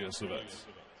 Malia Savets.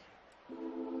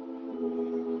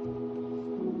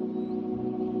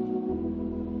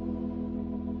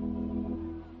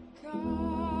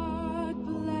 God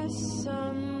bless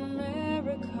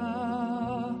America,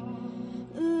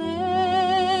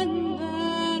 land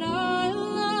that I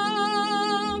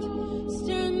love.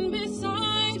 Stand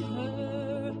beside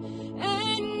her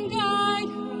and guide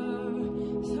her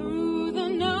through the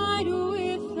night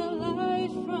with the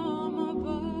light from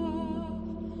above.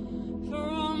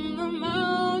 From the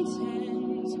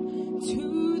mountains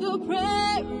to the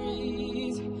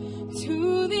prairies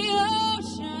to the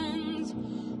oceans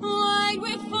wide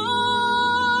with foam.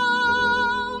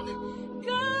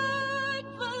 God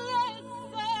bless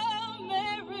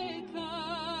America,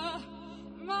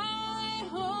 my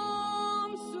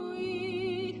home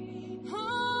sweet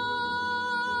home.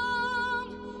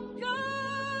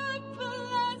 God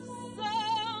bless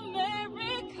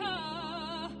America,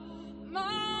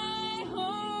 my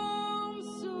home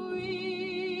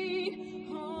sweet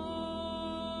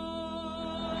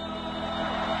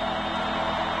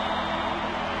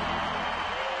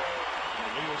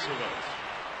Savets.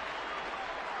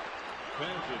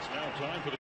 Fans, it's now time for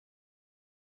the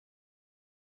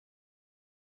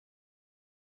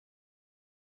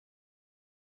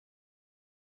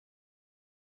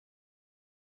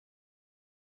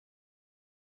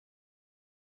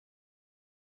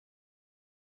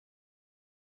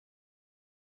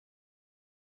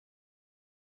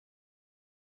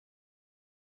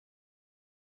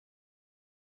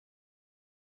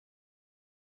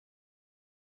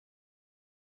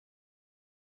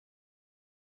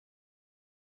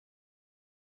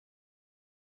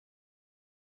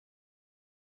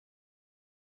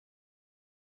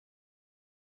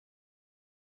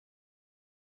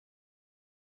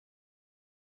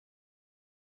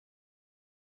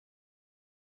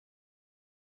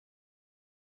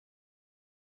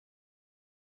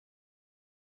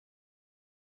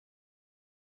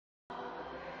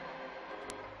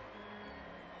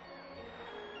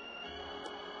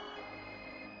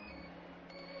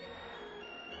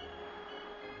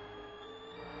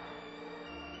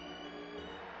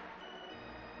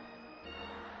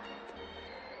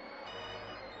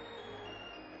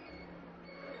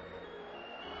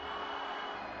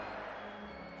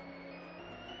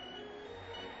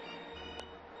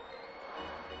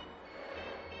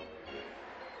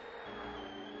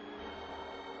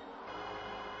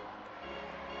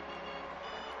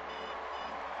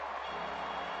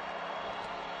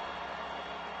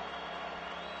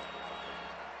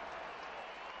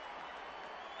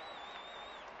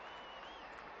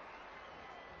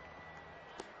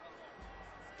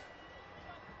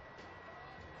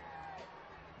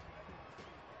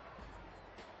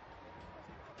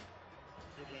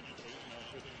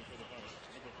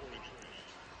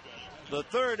The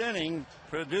third inning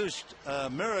produced a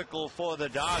miracle for the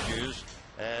Dodgers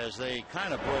as they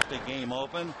kind of broke the game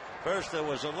open. First, there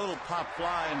was a little pop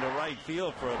fly into right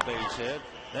field for a base hit.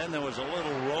 Then there was a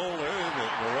little roller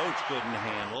that LaRoche couldn't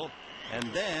handle.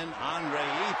 And then Andre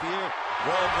Ethier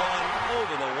drove one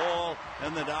over the wall,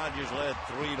 and the Dodgers led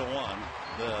 3-1.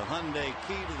 The Hyundai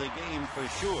key to the game for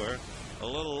sure. A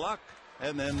little luck,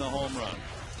 and then the home run.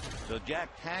 So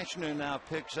Jack Tashner now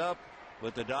picks up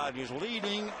with the Dodgers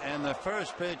leading, and the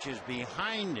first pitch is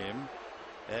behind him.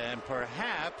 And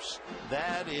perhaps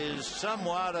that is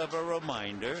somewhat of a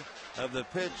reminder of the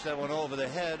pitch that went over the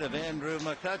head of Andrew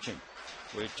McCutchen.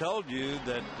 We told you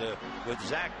that with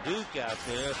Zach Duke out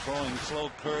there throwing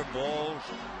slow curveballs,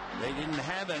 they didn't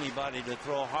have anybody to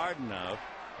throw hard enough.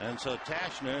 And so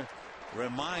Tashner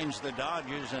reminds the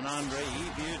Dodgers and Andre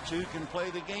Ethier too can play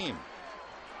the game.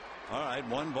 All right,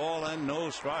 1 ball and no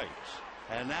strikes.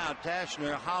 And now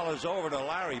Tashner hollers over to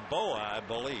Larry Boa, I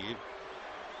believe.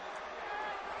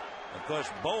 Of course,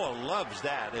 Boa loves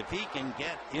that. If he can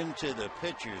get into the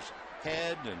pitcher's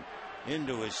head and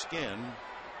into his skin.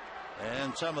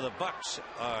 And some of the Bucks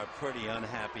are pretty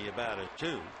unhappy about it,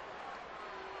 too.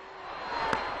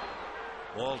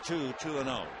 Ball 2,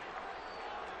 2-0.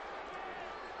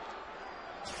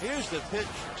 Here's the pitch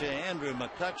to Andrew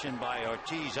McCutchen by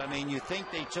Ortiz. I mean, you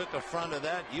think they took affront of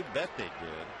that? You bet they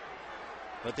did.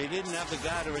 But they didn't have the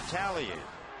guy to retaliate.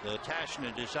 The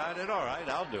Tashner decided, all right,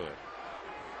 I'll do it.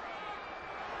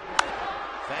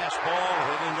 Fastball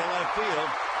hit into left field.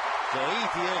 So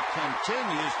Ethier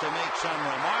continues to make some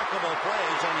remarkable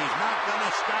plays, and he's not going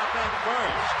to stop at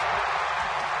first.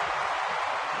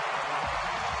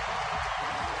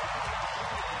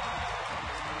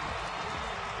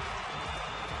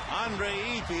 Andre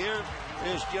Ethier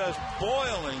is just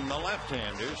boiling the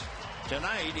left-handers.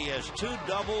 Tonight he has 2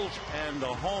 doubles and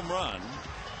a home run.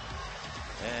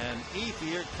 And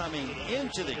Ethier coming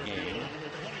into the game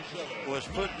was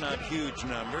putting up huge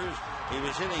numbers. He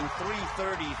was hitting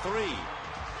 .333.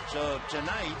 So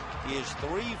tonight he is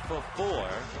 3 for 4,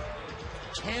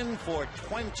 10 for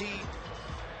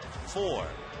 24.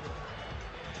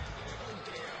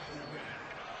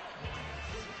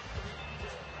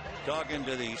 Talking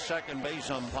to the second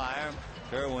base umpire,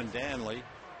 Kerwin Danley,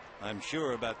 I'm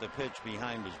sure about the pitch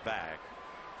behind his back.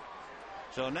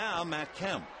 So now Matt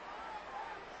Kemp.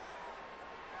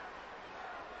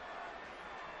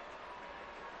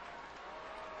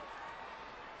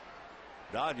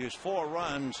 Dodgers 4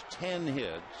 runs, 10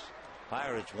 hits.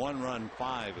 Pirates 1 run,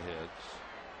 5 hits.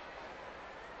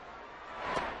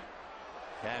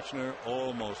 Tashner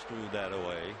almost threw that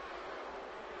away.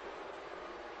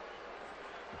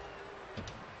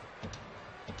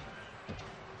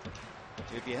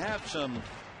 If you have some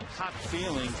hot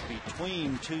feelings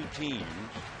between two teams,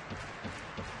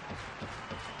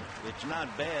 it's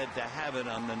not bad to have it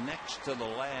on the next to the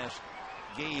last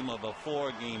game of a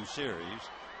 4-game series,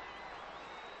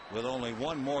 with only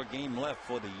 1 more game left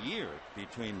for the year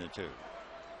between the two.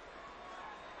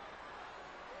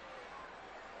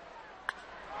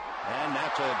 And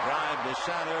that's a drive to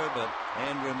center, but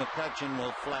Andrew McCutchen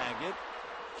will flag it.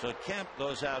 So Kemp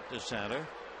goes out to center,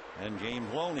 and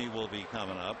James Loney will be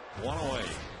coming up, 1 away.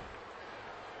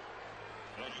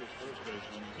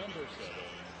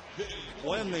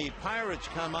 When the Pirates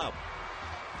come up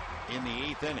in the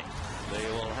 8th inning, they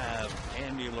will have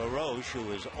Andy LaRoche,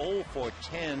 who is 0 for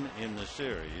 10 in the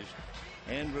series,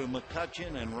 Andrew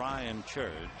McCutchen and Ryan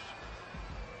Church.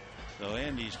 So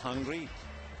Andy's hungry.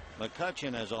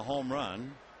 McCutchen has a home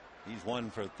run. He's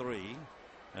 1 for 3.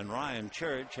 And Ryan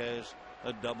Church has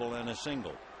a double and a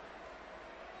single.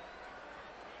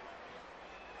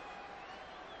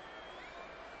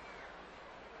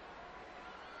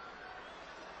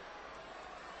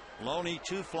 Loney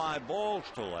 2 fly balls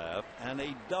to left and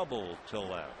a double to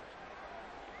left.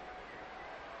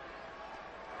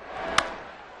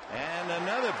 And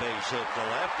another base hit to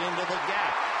left into the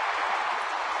gap.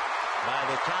 By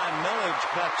the time Millage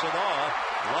cuts it off,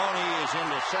 Loney is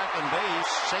into second base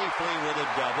safely with a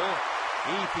double.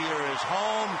 Ethier is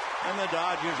home, and the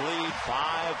Dodgers lead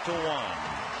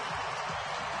 5-1.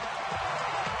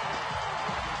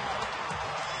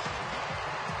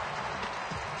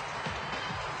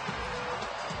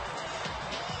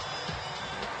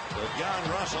 John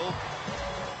Russell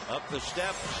up the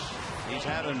steps. He's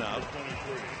had enough.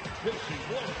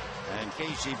 And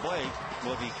Casey Blake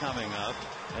will be coming up,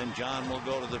 and John will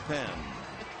go to the pen.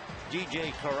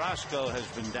 DJ Carrasco has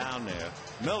been down there.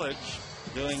 Millage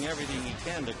doing everything he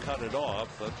can to cut it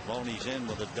off, but Loney's in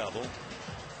with a double.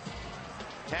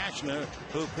 Cashner,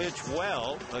 who pitched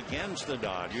well against the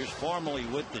Dodgers, formerly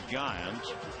with the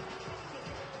Giants.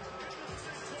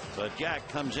 But Jack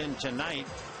comes in tonight,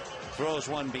 throws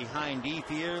one behind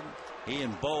Ethier. He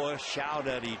and Boa shout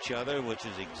at each other, which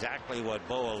is exactly what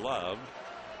Boa loved.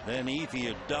 Then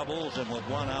Ethier doubles, and with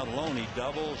one out, Loney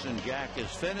doubles, and Jack is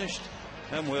finished,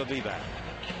 and we'll be back.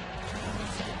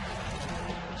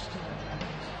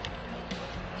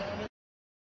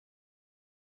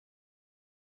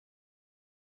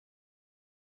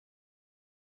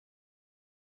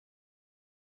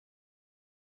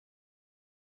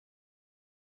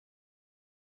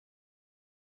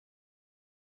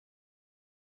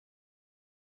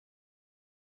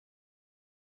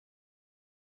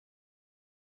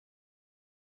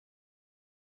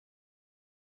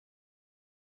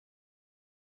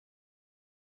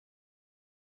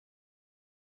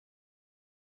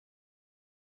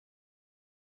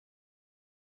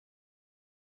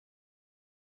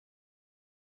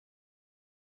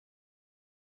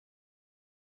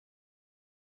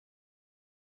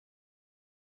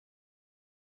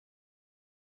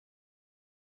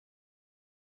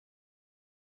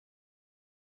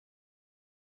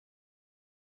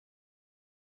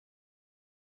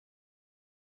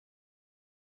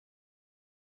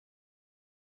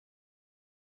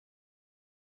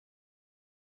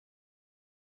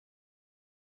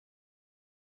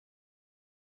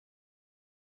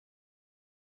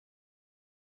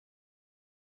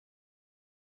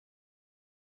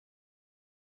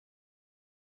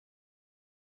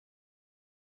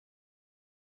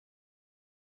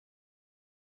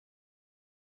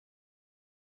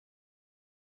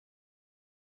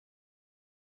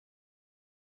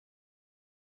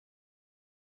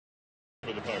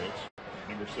 For the Pirates,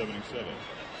 number 77,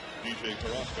 DJ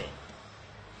Carrasco.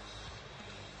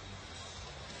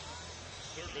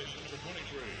 Third baseman, number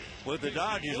 23. With the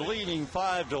Dodgers leading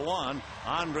 5-1,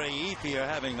 Andre Ethier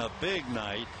having a big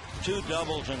night, 2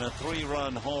 doubles and a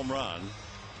 3-run home run.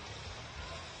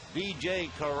 DJ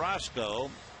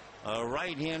Carrasco, a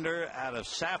right-hander out of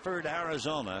Safford,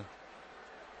 Arizona,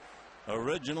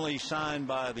 originally signed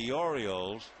by the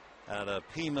Orioles at a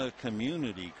Pima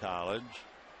Community College.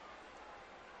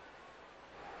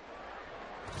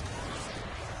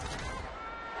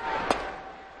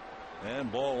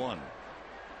 And ball 1.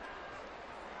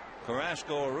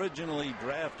 Carrasco originally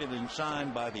drafted and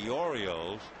signed by the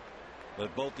Orioles,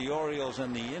 but both the Orioles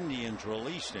and the Indians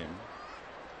released him,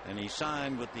 and he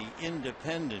signed with the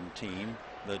independent team,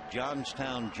 the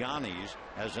Johnstown Johnnies,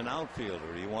 as an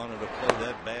outfielder. He wanted to play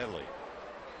that badly.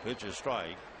 Pitch a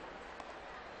strike.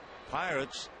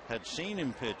 Pirates had seen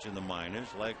him pitch in the minors,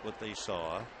 like what they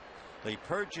saw. They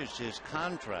purchased his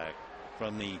contract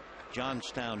from the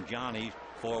Johnstown Johnnies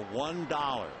for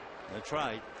 $1. That's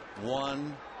right,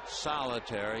 one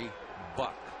solitary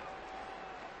buck.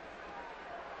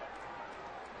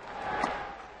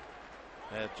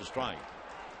 That's a strike.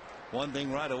 One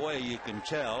thing right away you can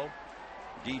tell,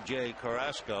 DJ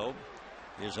Carrasco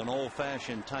is an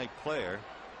old-fashioned type player.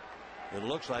 It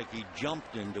looks like he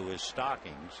jumped into his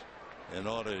stockings in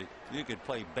order you could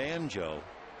play banjo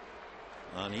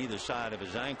on either side of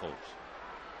his ankles.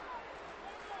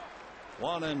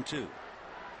 1-2.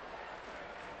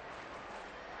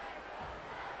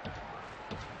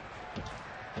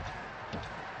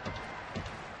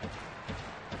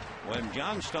 When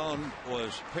Johnstone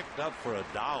was picked up for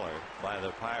 $1 by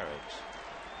the Pirates,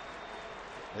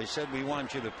 they said, "We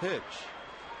want you to pitch."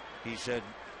 He said,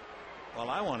 "Well,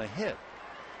 I want to hit."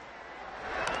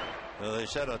 So they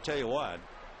said, "I'll tell you what,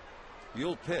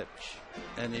 you'll pitch,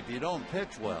 and if you don't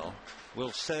pitch well,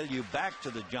 we'll sell you back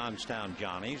to the Johnstown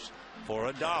Johnnies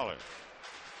for $1.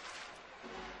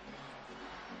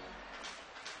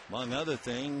 Among other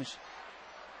things,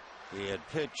 he had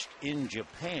pitched in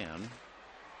Japan.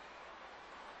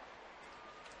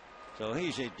 So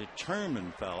he's a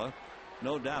determined fella,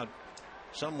 no doubt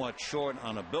somewhat short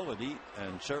on ability,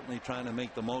 and certainly trying to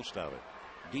make the most of it.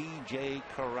 DJ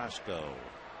Carrasco.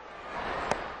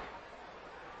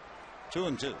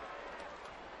 2-2.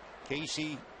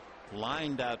 Casey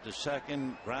lined out to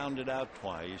second, grounded out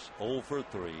twice, 0 for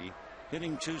 3,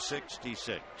 hitting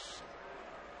 .266.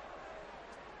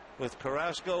 With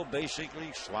Carrasco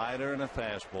basically slider and a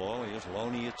fastball, he is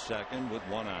Loney at second with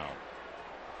 1 out.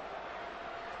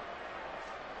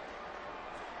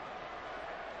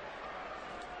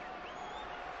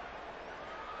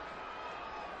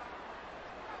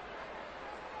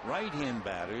 Right-hand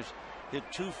batters hit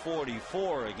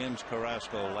 .244 against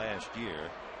Carrasco last year,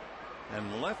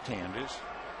 and left-handers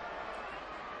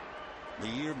the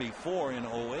year before in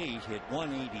 08 hit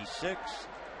 .186.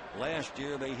 Last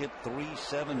year they hit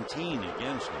 .317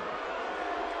 against him.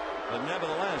 But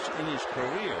nevertheless, in his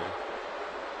career,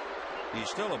 he's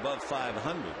still above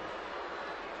 500.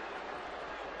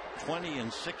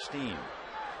 20-16.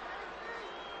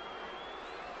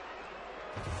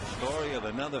 Story of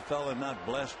another fella not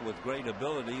blessed with great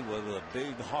ability, with a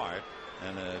big heart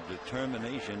and a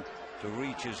determination to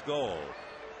reach his goal.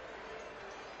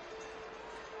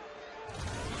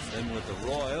 Then with the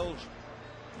Royals,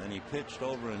 and he pitched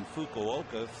over in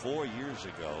Fukuoka 4 years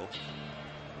ago.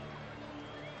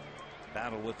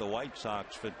 Battled with the White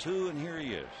Sox for 2, and here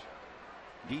he is,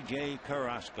 DJ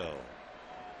Carrasco.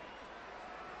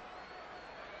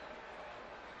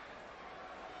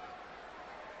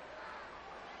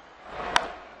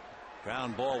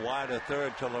 Ground ball wide of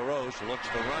third to LaRoche, looks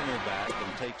the runner back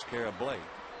and takes care of Blake.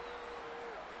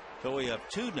 So we have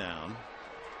 2 down,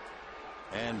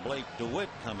 and Blake DeWitt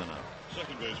coming up.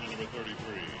 Second baseman number 33,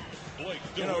 Blake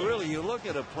DeWitt. You know, really, you look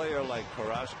at a player like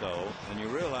Carrasco and you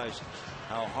realize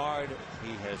how hard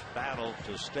he has battled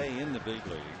to stay in the big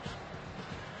leagues.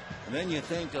 And then you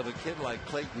think of a kid like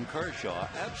Clayton Kershaw,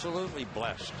 absolutely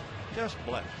blessed, just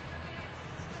blessed.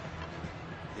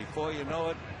 Before you know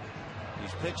it,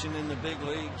 he's pitching in the big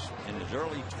leagues in his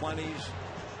early 20s.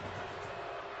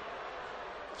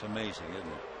 It's amazing, isn't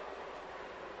it?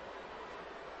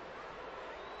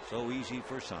 So easy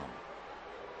for some.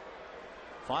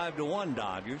 5-1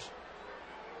 Dodgers.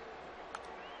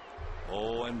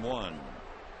 0-1.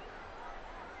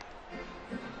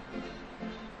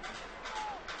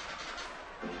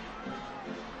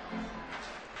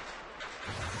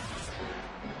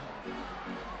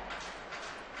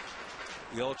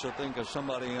 You also think of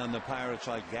somebody on the Pirates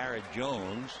like Garrett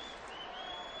Jones,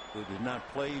 who did not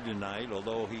play tonight,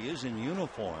 although he is in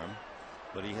uniform,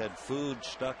 but he had food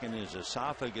stuck in his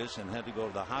esophagus and had to go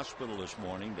to the hospital this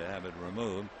morning to have it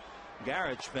removed.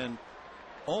 Garrett spent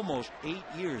almost 8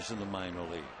 years in the minor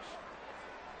leagues.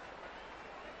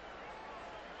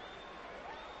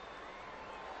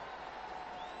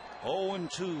 Oh,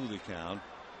 0-2 the count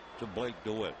to Blake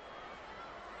DeWitt.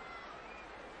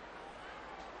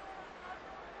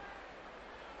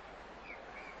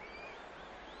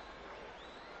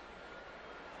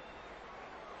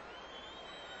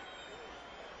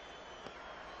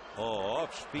 Oh,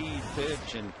 off-speed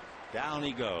pitch, and down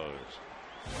he goes.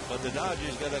 But the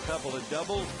Dodgers get a couple of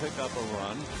doubles, pick up a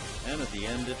run, and at the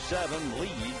end at 7, lead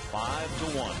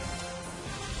 5-1.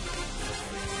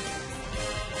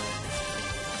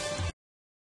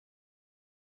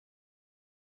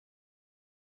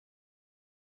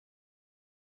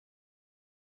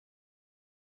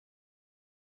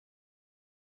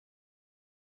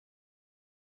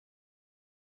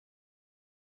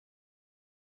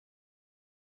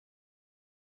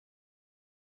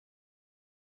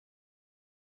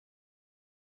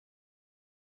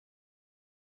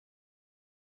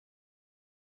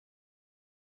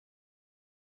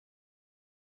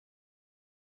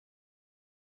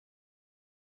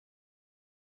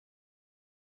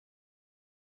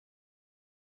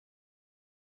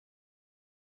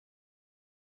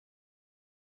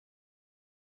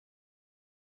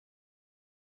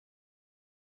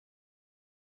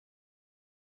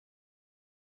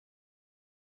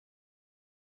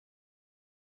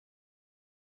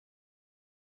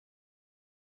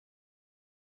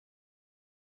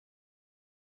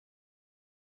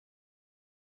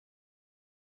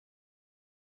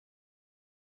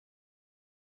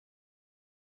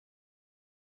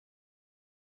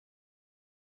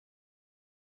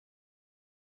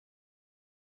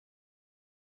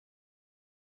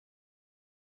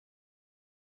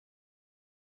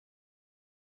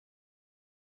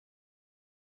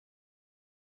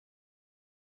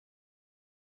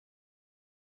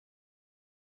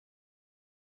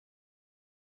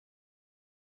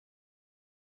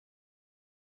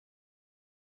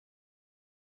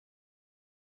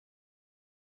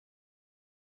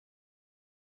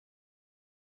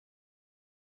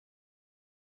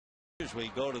 As we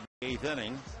go to the 8th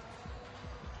inning,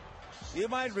 you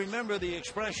might remember the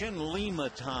expression Lima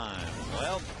time.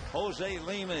 Well, Jose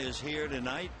Lima is here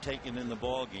tonight, taking in the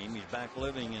ball game. He's back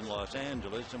living in Los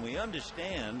Angeles, and we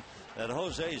understand that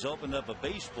Jose's opened up a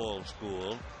baseball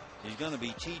school. He's going to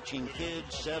be teaching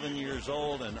kids 7 years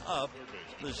old and up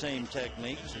the same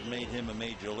techniques that made him a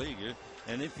major leaguer.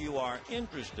 And if you are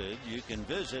interested, you can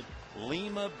visit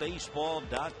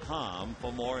limabaseball.com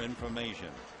for more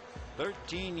information.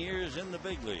 13 years in the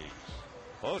big leagues.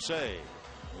 Jose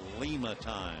Lima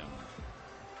time.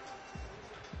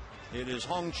 It is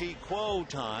Hong Chi Kuo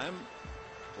time,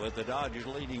 with the Dodgers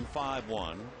leading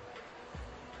 5-1.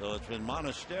 So it's been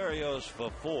Monasterios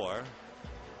for 4,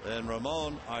 then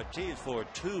Ramon Ortiz for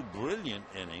 2 brilliant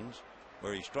innings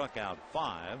where he struck out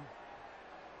 5.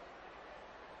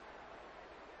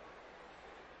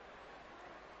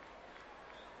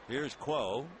 Here's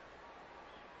Quo.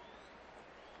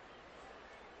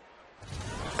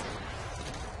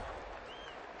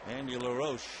 Andy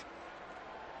LaRoche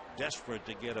desperate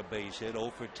to get a base hit.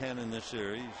 0 for 10 in the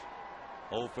series.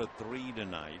 0 for 3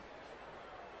 tonight.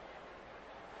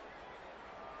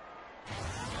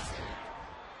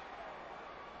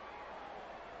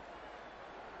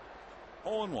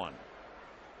 Oh and 1.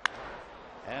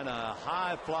 And a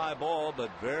high fly ball, but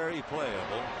very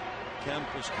playable. Kemp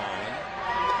is calling.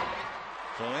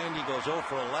 So Andy goes 0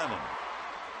 for 11.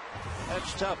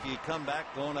 That's tough. You come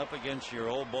back going up against your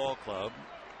old ball club.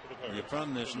 You're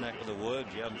from this neck of the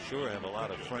woods. You, I'm sure, have a lot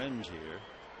of friends here.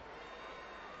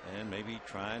 And maybe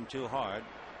trying too hard.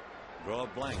 Draw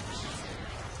blanks.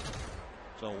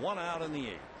 So 1 out in the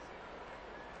 8th.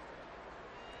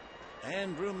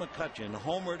 Andrew McCutchen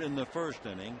homered in the first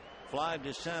inning. Fly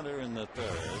to center in the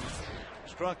 3rd.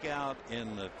 Struck out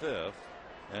in the 5th.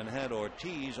 And had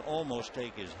Ortiz almost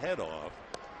take his head off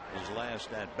his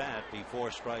last at bat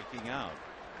before striking out.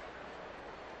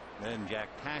 Then Jack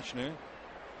Cashner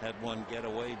had one get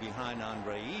away behind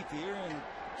Andre Ethier, and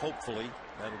hopefully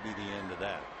that'll be the end of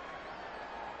that.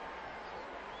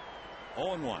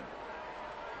 0 and 1.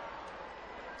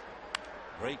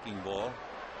 Breaking ball.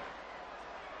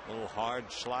 Little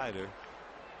hard slider.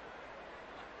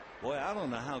 Boy, I don't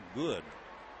know how good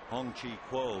Hong-Chi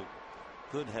Kuo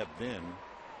could have been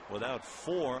without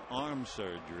 4 arm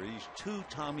surgeries, 2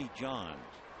 Tommy Johns.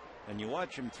 And you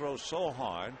watch him throw so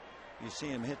hard, you see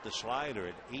him hit the slider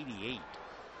at 88.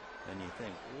 And you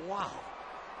think, wow.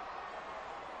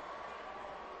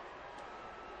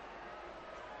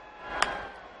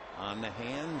 On the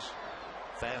hands,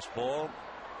 fastball.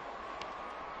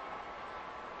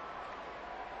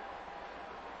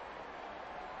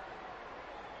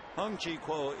 Hong-Chi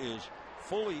Kuo is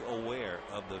fully aware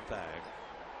of the fact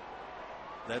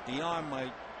that the arm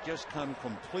might just come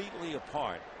completely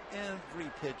apart every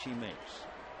pitch he makes.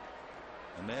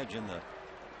 Imagine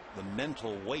the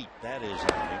mental weight that is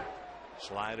on him.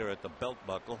 Slider at the belt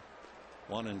buckle.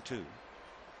 1 and 2.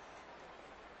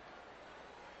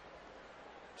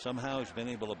 Somehow he's been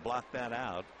able to block that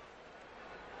out.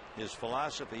 His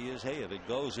philosophy is, hey, if it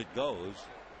goes, it goes.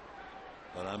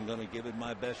 But I'm going to give it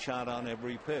my best shot on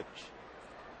every pitch.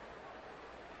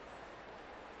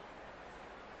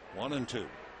 1 and 2.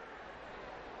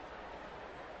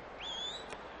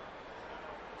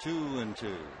 2 and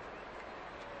 2.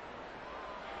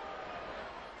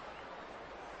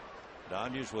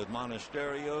 Dodgers with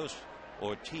Monasterios,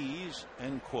 Ortiz,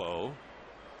 and Kuo.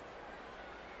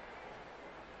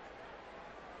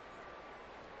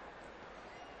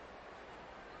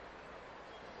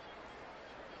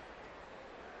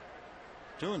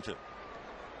 Two and 2.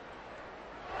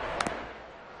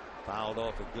 Fouled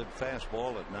off a good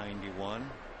fastball at 91.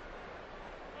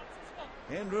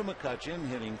 Andrew McCutchen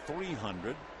hitting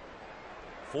 .300.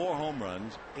 4 home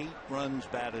runs, 8 runs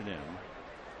batted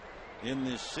in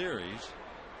this series.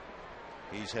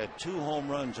 He's had 2 home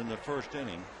runs in the first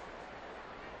inning.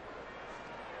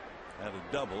 Had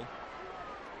a double.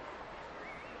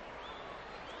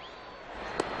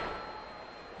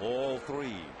 Ball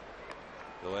 3.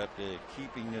 So after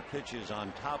keeping the pitches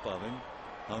on top of him,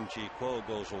 Hong-Chi Kuo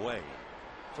goes away.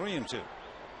 3 and 2.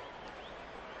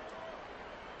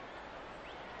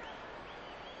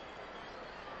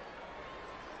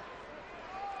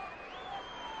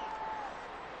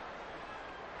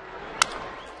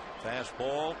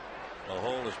 Fastball. The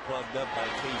hole is plugged up by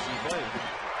Casey Blake.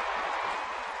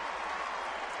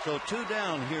 So 2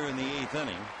 down here in the 8th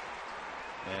inning.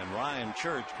 And Ryan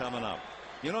Church coming up.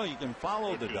 You know, you can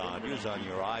follow the Dodgers on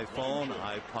your iPhone,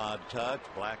 iPod Touch,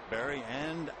 BlackBerry,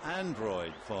 and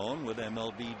Android phone with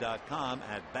MLB.com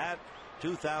at Bat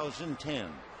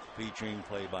 2010, featuring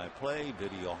play-by-play,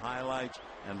 video highlights,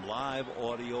 and live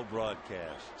audio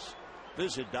broadcasts.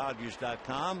 Visit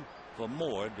Dodgers.com for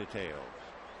more details.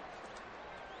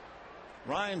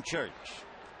 Ryan Church,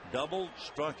 doubled,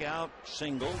 struck out,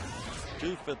 singled,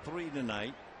 2 for 3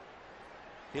 tonight.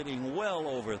 Hitting well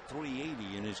over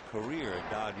 .380 in his career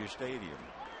at Dodger Stadium.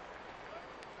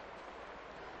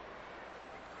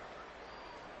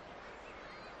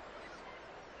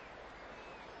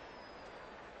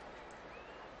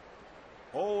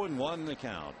 Oh, and 1 the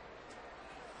count.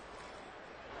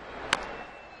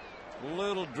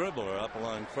 Little dribbler up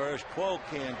along first. Kuo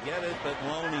can't get it, but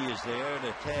Loney is there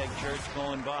to tag Church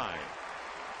going by.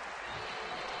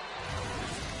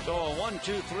 So a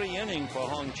 1-2-3 inning for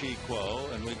Hong-Chi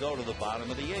Kuo, and we go to the bottom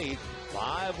of the 8th.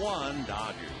 5-1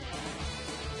 Dodgers.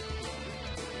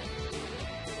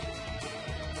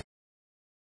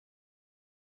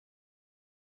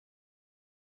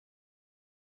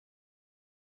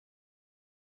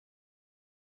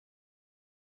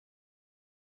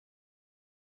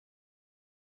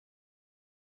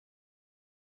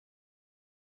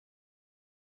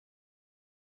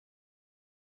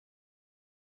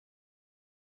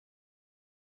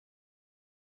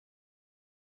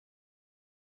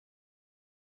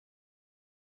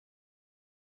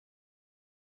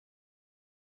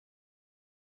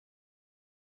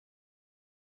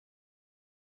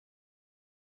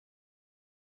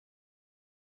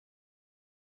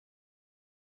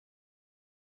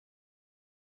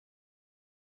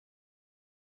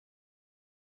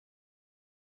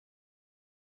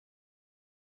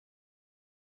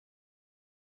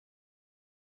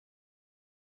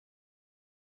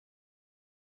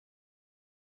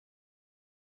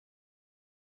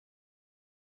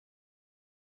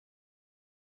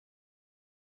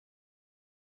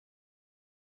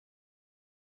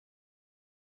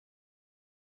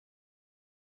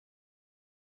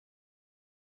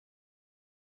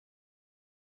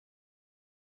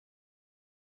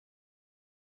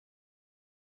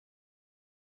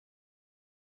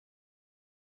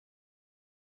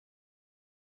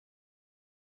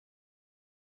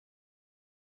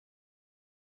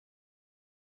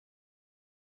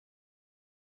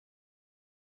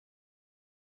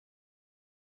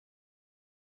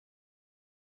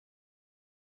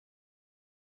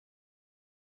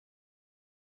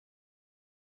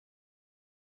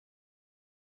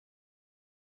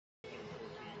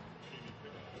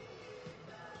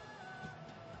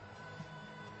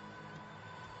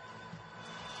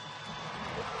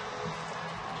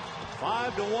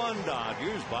 5-1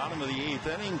 Dodgers. Bottom of the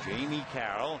 8th inning. Jamie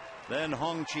Carroll. Then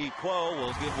Hong Chi Kuo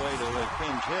will give way to a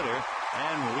pinch hitter,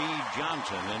 and Reed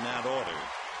Johnson in that order.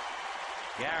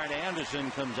 Garrett Anderson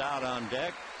comes out on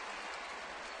deck.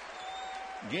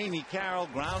 Jamie Carroll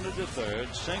grounded to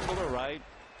third, single to right,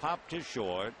 popped to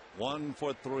short, 1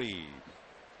 for 3.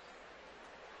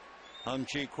 Hung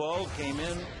Chi Kuo came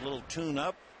in, a little tune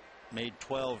up, made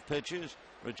 12 pitches,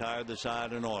 retired the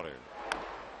side in order.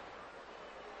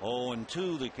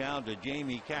 0-2 the count to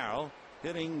Jamie Carroll,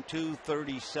 hitting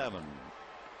 .237.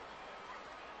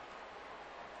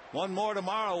 One more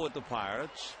tomorrow with the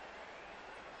Pirates.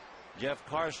 Jeff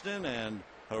Karsten and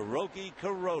Hiroki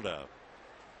Kuroda.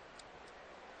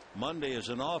 Monday is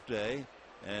an off day,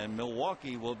 and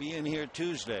Milwaukee will be in here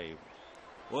Tuesday.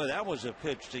 Boy, that was a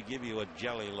pitch to give you a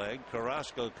jelly leg.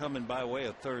 Carrasco coming by way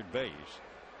of third base.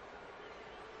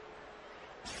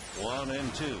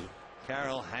 1-2.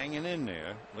 Carroll hanging in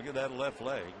there. Look at that left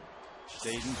leg.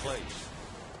 Stayed in place.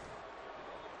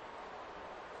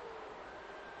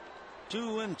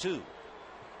 2-2.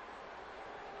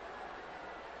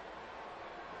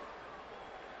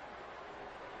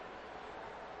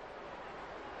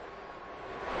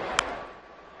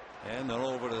 And then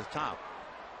over to the top.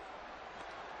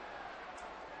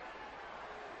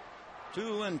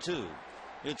 2-2.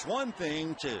 It's one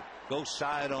thing to go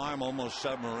sidearm, almost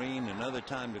submarine, another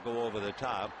time to go over the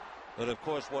top. But of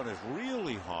course, what is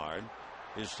really hard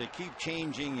is to keep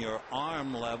changing your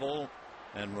arm level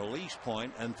and release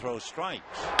point and throw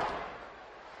strikes.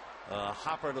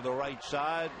 Hopper to the right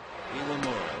side.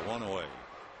 Iwamura, one away.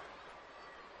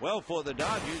 Well, for the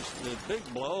Dodgers, the big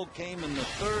blow came in the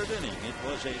third inning. It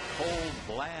was a cold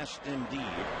blast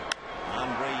indeed.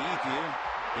 Andre Ethier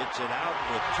hits it out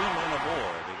with 2 men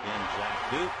aboard against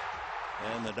Zach Duke.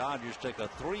 And the Dodgers take a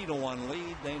 3-1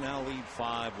 lead. They now lead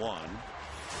 5-1.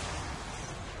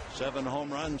 7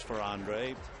 home runs for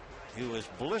Andre. He was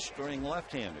blistering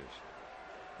left-handers.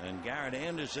 And Garrett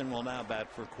Anderson will now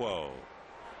bat for Kuo.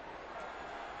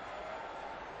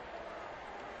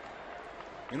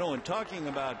 You know, in talking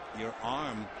about your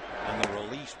arm and the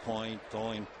release point,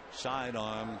 throwing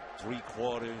sidearm,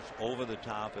 3/4, over the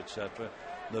top, etc.,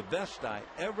 the best I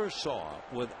ever saw,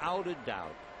 without a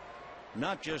doubt,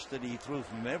 not just that he threw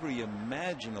from every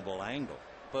imaginable angle,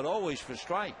 but always for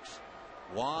strikes,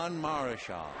 Juan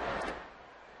Marichal.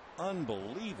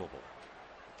 Unbelievable.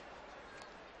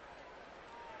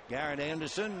 Garrett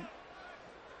Anderson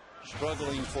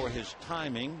struggling for his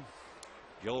timing.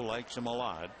 Joe likes him a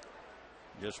lot.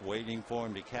 Just waiting for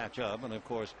him to catch up. And of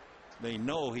course, they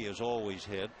know he has always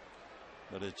hit,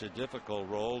 but it's a difficult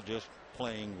role, just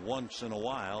playing once in a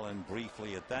while and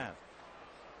briefly at that.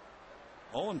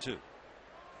 0-2.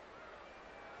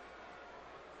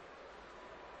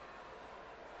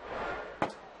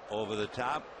 Over the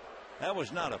top. That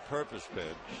was not a purpose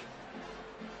pitch.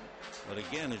 But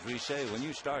again, as we say, when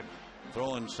you start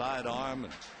throwing sidearm,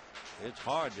 it's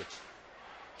hard to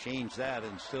change that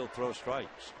and still throw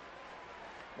strikes.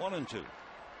 1-2.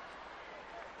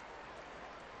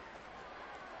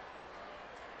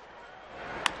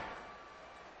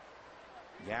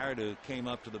 Garrett, who came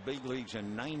up to the big leagues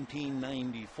in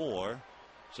 1994,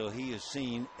 so he has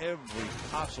seen every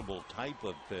possible type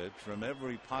of pitch from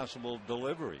every possible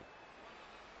delivery.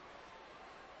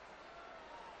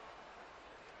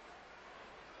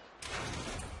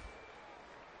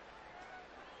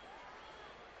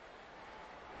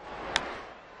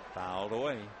 Fouled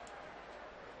away.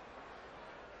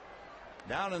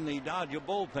 Down in the Dodger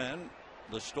bullpen,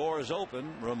 the store is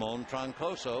open. Ramon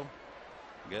Troncoso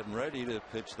getting ready to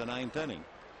pitch the 9th inning.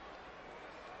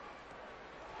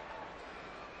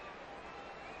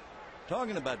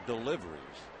 Talking about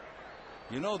deliveries,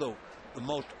 you know, the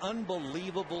most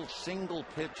unbelievable single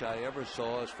pitch I ever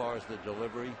saw as far as the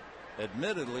delivery,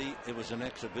 admittedly it was an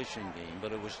exhibition game,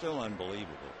 but it was still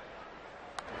unbelievable.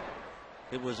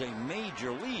 It was a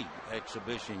major league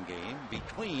exhibition game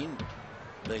between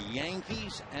the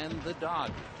Yankees and the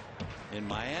Dodgers in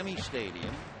Miami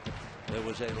Stadium. There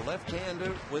was a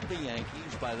left-hander with the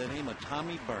Yankees by the name of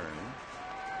Tommy Byrne.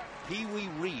 Pee Wee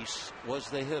Reese was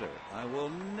the hitter. I will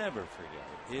never forget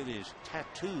it. It is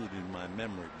tattooed in my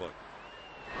memory book.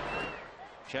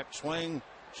 Check swing,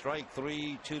 strike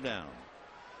 3, 2 down.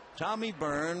 Tommy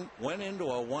Byrne went into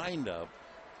a windup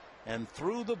and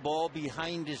threw the ball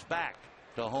behind his back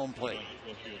to home plate.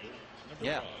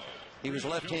 Yeah. He was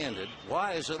left-handed.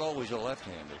 Why is it always a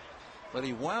left-hander? But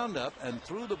he wound up and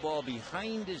threw the ball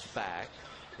behind his back.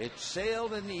 It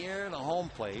sailed in the air to home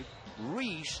plate.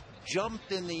 Reese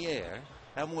jumped in the air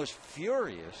and was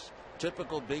furious.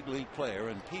 Typical big league player,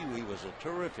 and Pee Wee was a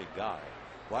terrific guy.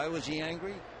 Why was he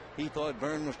angry? He thought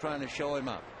Byrne was trying to show him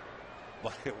up,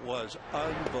 but it was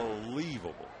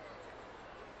unbelievable.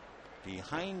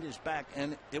 Behind his back,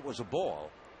 and it was a ball,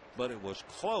 but it was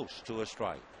close to a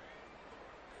strike.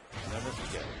 Never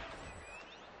forget it.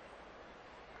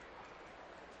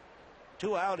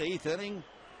 2 out, 8th inning.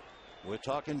 We're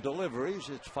talking deliveries.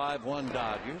 It's 5-1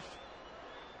 Dodgers.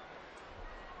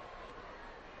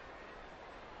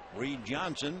 Reed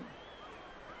Johnson,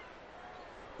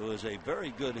 who is a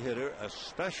very good hitter,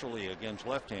 especially against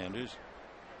left-handers,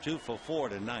 2 for 4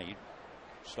 tonight,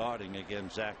 starting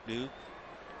against Zach Duke.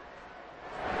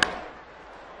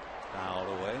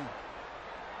 Fouled away.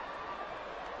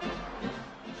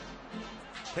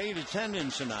 Paid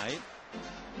attendance tonight.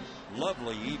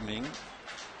 Lovely evening.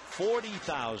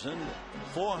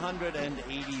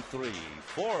 40,483.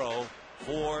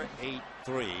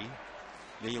 40483.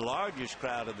 The largest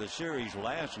crowd of the series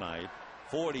last night,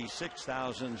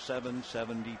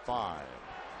 46,775.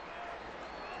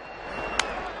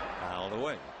 Fouled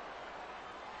away.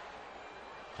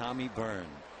 Tommy Byrne.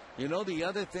 You know, the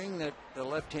other thing that the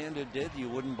left-hander did, you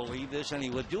wouldn't believe this, and he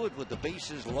would do it with the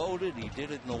bases loaded. He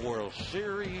did it in the World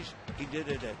Series. He did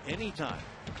it at any time.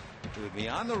 He would be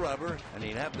on the rubber, and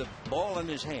he'd have the ball in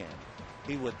his hand.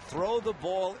 He would throw the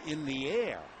ball in the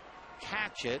air,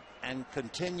 catch it, and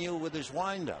continue with his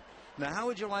windup. Now, how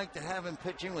would you like to have him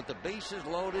pitching with the bases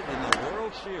loaded in the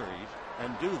World Series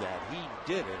and do that? He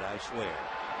did it, I swear.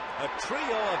 A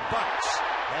trio of bucks,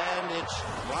 and it's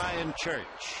Ryan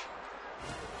Church.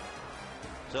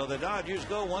 So the Dodgers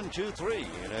go 1-2-3,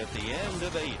 and at the end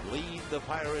of 8, lead the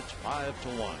Pirates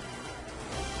 5-1.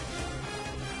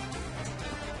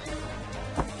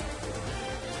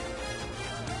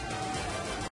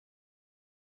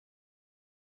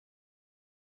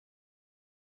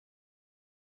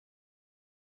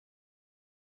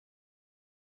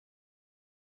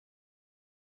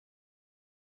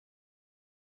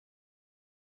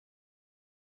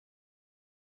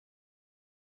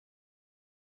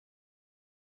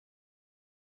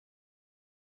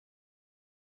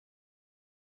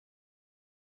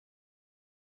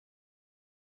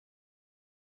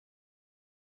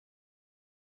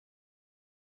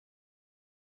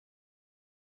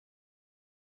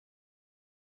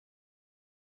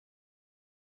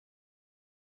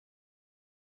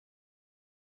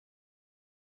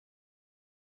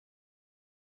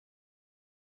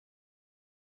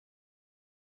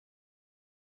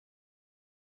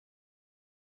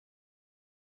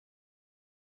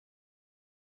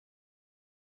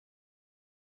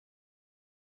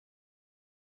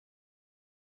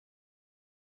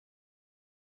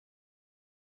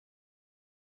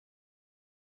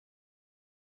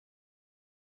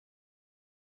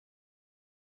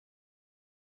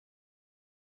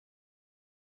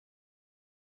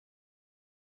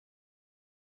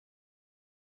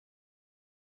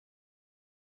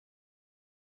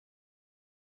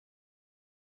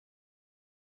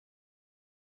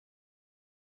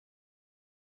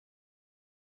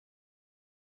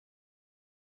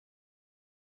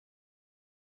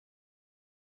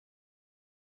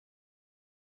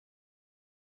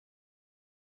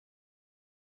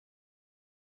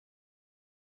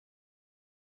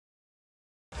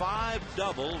 Five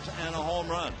doubles and a home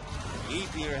run.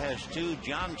 Ethier has 2,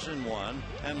 Johnson 1,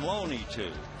 and Loney 2.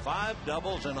 5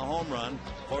 doubles and a home run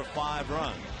for 5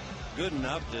 runs. Good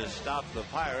enough to stop the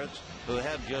Pirates, who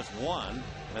had just 1,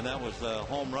 and that was the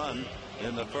home run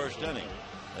in the first inning.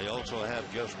 They also have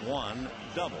just 1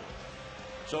 double.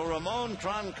 So Ramon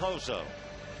Troncoso,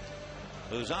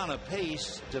 who's on a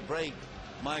pace to break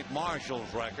Mike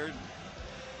Marshall's record,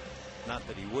 not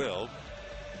that he will,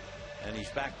 and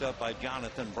he's backed up by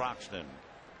Jonathan Broxton.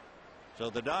 So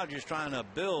the Dodgers trying to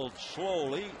build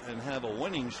slowly and have a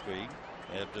winning streak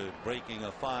after breaking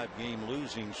a 5-game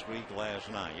losing streak last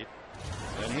night.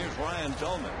 And here's Ryan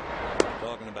Doman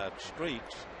talking about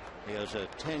streaks. He has a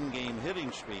 10-game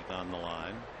hitting streak on the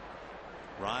line.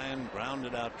 Ryan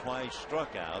grounded out twice,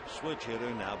 struck out, switch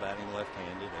hitter, now batting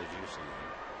left-handed, as you see.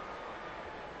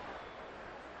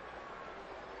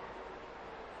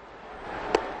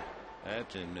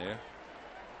 That's in there.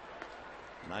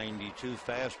 92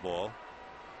 fastball.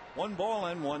 1 ball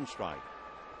and 1 strike.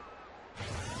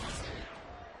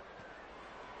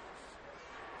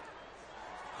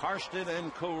 Karsten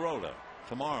and Kuroda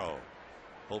tomorrow.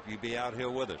 Hope you be out here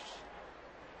with us.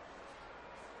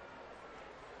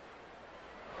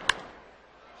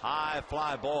 High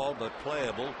fly ball, but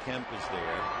playable. Kemp is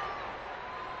there.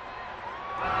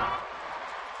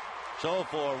 So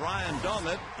for Ryan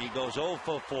Doumit, he goes 0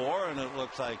 for 4, and it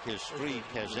looks like his streak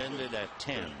has ended at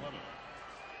 10.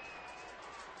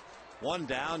 1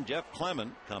 down, Jeff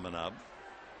Clement coming up.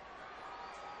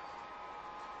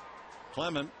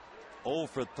 Clement 0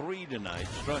 for 3 tonight,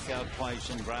 struck out twice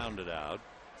and grounded out.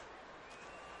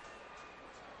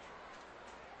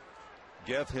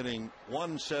 Jeff hitting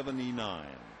 179.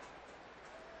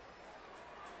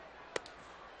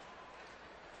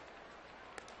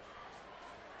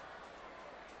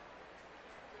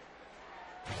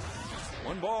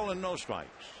 One ball and no strikes.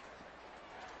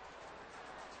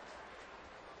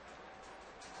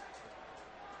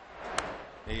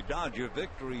 A Dodger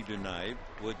victory tonight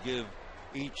would give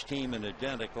each team an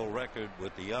identical record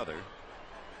with the other.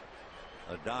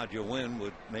 A Dodger win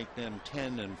would make them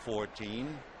 10 and 14,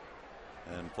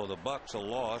 and for the Bucks a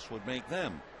loss would make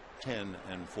them 10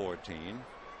 and 14.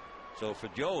 So for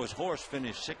Joe, his horse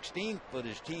finished 16th, but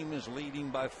his team is leading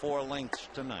by 4 lengths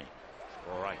tonight.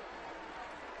 All right.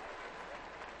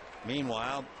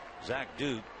 Meanwhile, Zach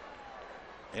Duke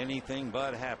anything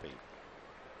but happy.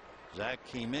 Zach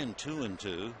came in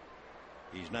 2-2.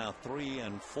 He's now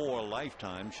 3-4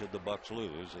 lifetime should the Bucks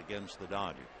lose against the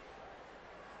Dodgers.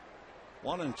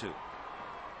 1-2.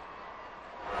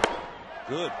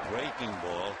 Good breaking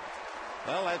ball.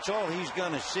 Well, that's all he's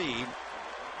going to see.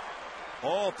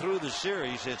 All through the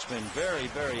series, it's been very,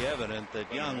 very evident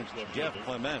that young Jeff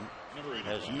Clement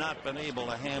has not been able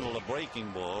to handle a breaking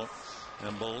ball.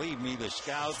 And believe me, the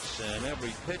scouts and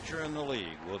every pitcher in the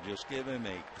league will just give him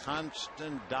a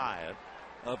constant diet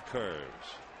of curves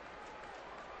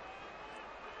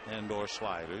and or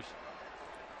sliders.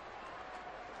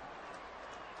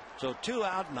 So 2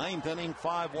 out, 9th inning,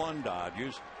 5-1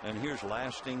 Dodgers. And here's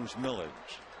Lasting's Millage.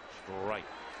 Strike.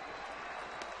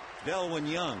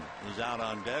 Delwyn Young is out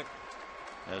on deck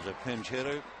as a pinch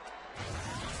hitter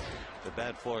to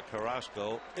bat for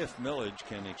Carrasco if Millage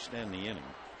can extend the inning.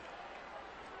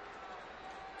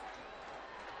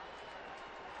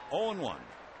 0-1.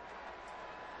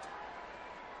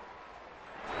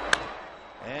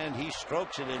 And he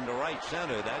strokes it into right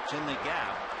center. That's in the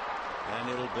gap, and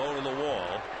it'll go to the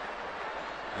wall.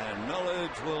 And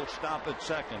Millage will stop at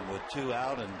second with 2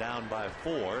 out and down by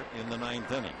 4 in the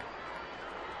 9th inning.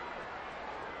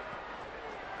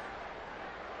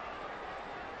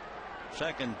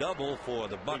 Second double for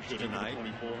the Bucks tonight,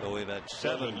 though we've had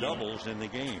 7 doubles in the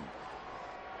game.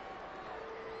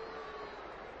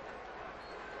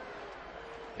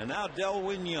 And now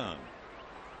Delwyn Young.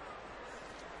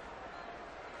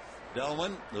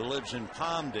 Delwyn, who lives in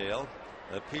Palmdale,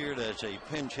 appeared as a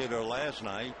pinch hitter last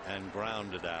night and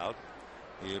grounded out.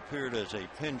 He appeared as a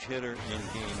pinch hitter in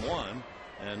game 1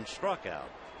 and struck out.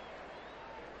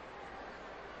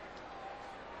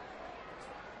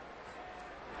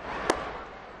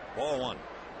 Ball 1.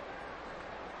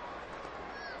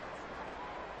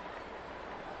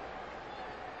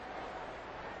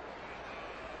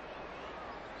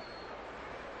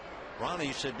 Ronnie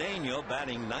Cedeno,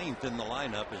 batting 9th in the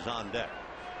lineup, is on deck.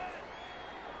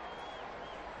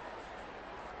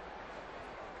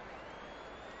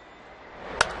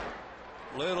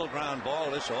 Little ground ball.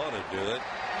 This ought to do it.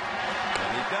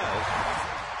 And it does.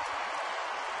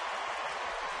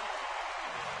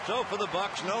 So for the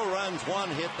Bucks, no runs, 1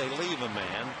 hit. They leave a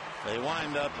man. They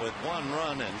wind up with 1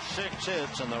 run and 6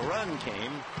 hits, and the run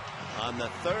came on the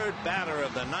 3rd batter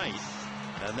of the night.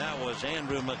 And that was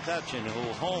Andrew McCutchen,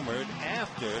 who homered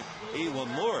after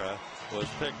Iwamura was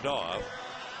picked off.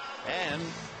 And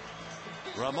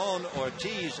Ramon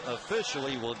Ortiz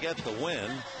officially will get the win.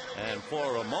 And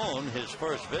for Ramon, his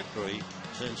first victory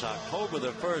since October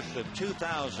the 1st of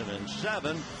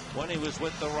 2007, when he was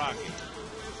with the Rockies.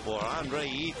 For Andre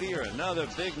Ethier, another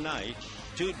big night.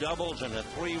 2 doubles and a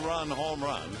 3-run home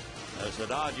run as the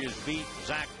Dodgers beat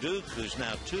Zach Duke, who's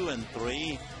now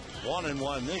 2-3.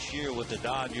 1-1 this year with the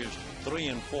Dodgers,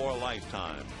 3-4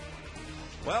 lifetime.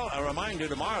 Well, a reminder,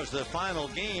 tomorrow's the final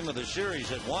game of the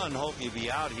series at 1. Hope you'll be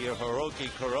out here. Hiroki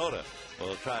Kuroda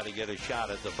will try to get a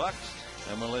shot at the Bucks,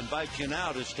 and we'll invite you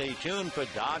now to stay tuned for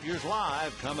Dodgers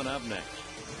Live coming up next.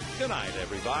 Good night,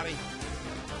 everybody.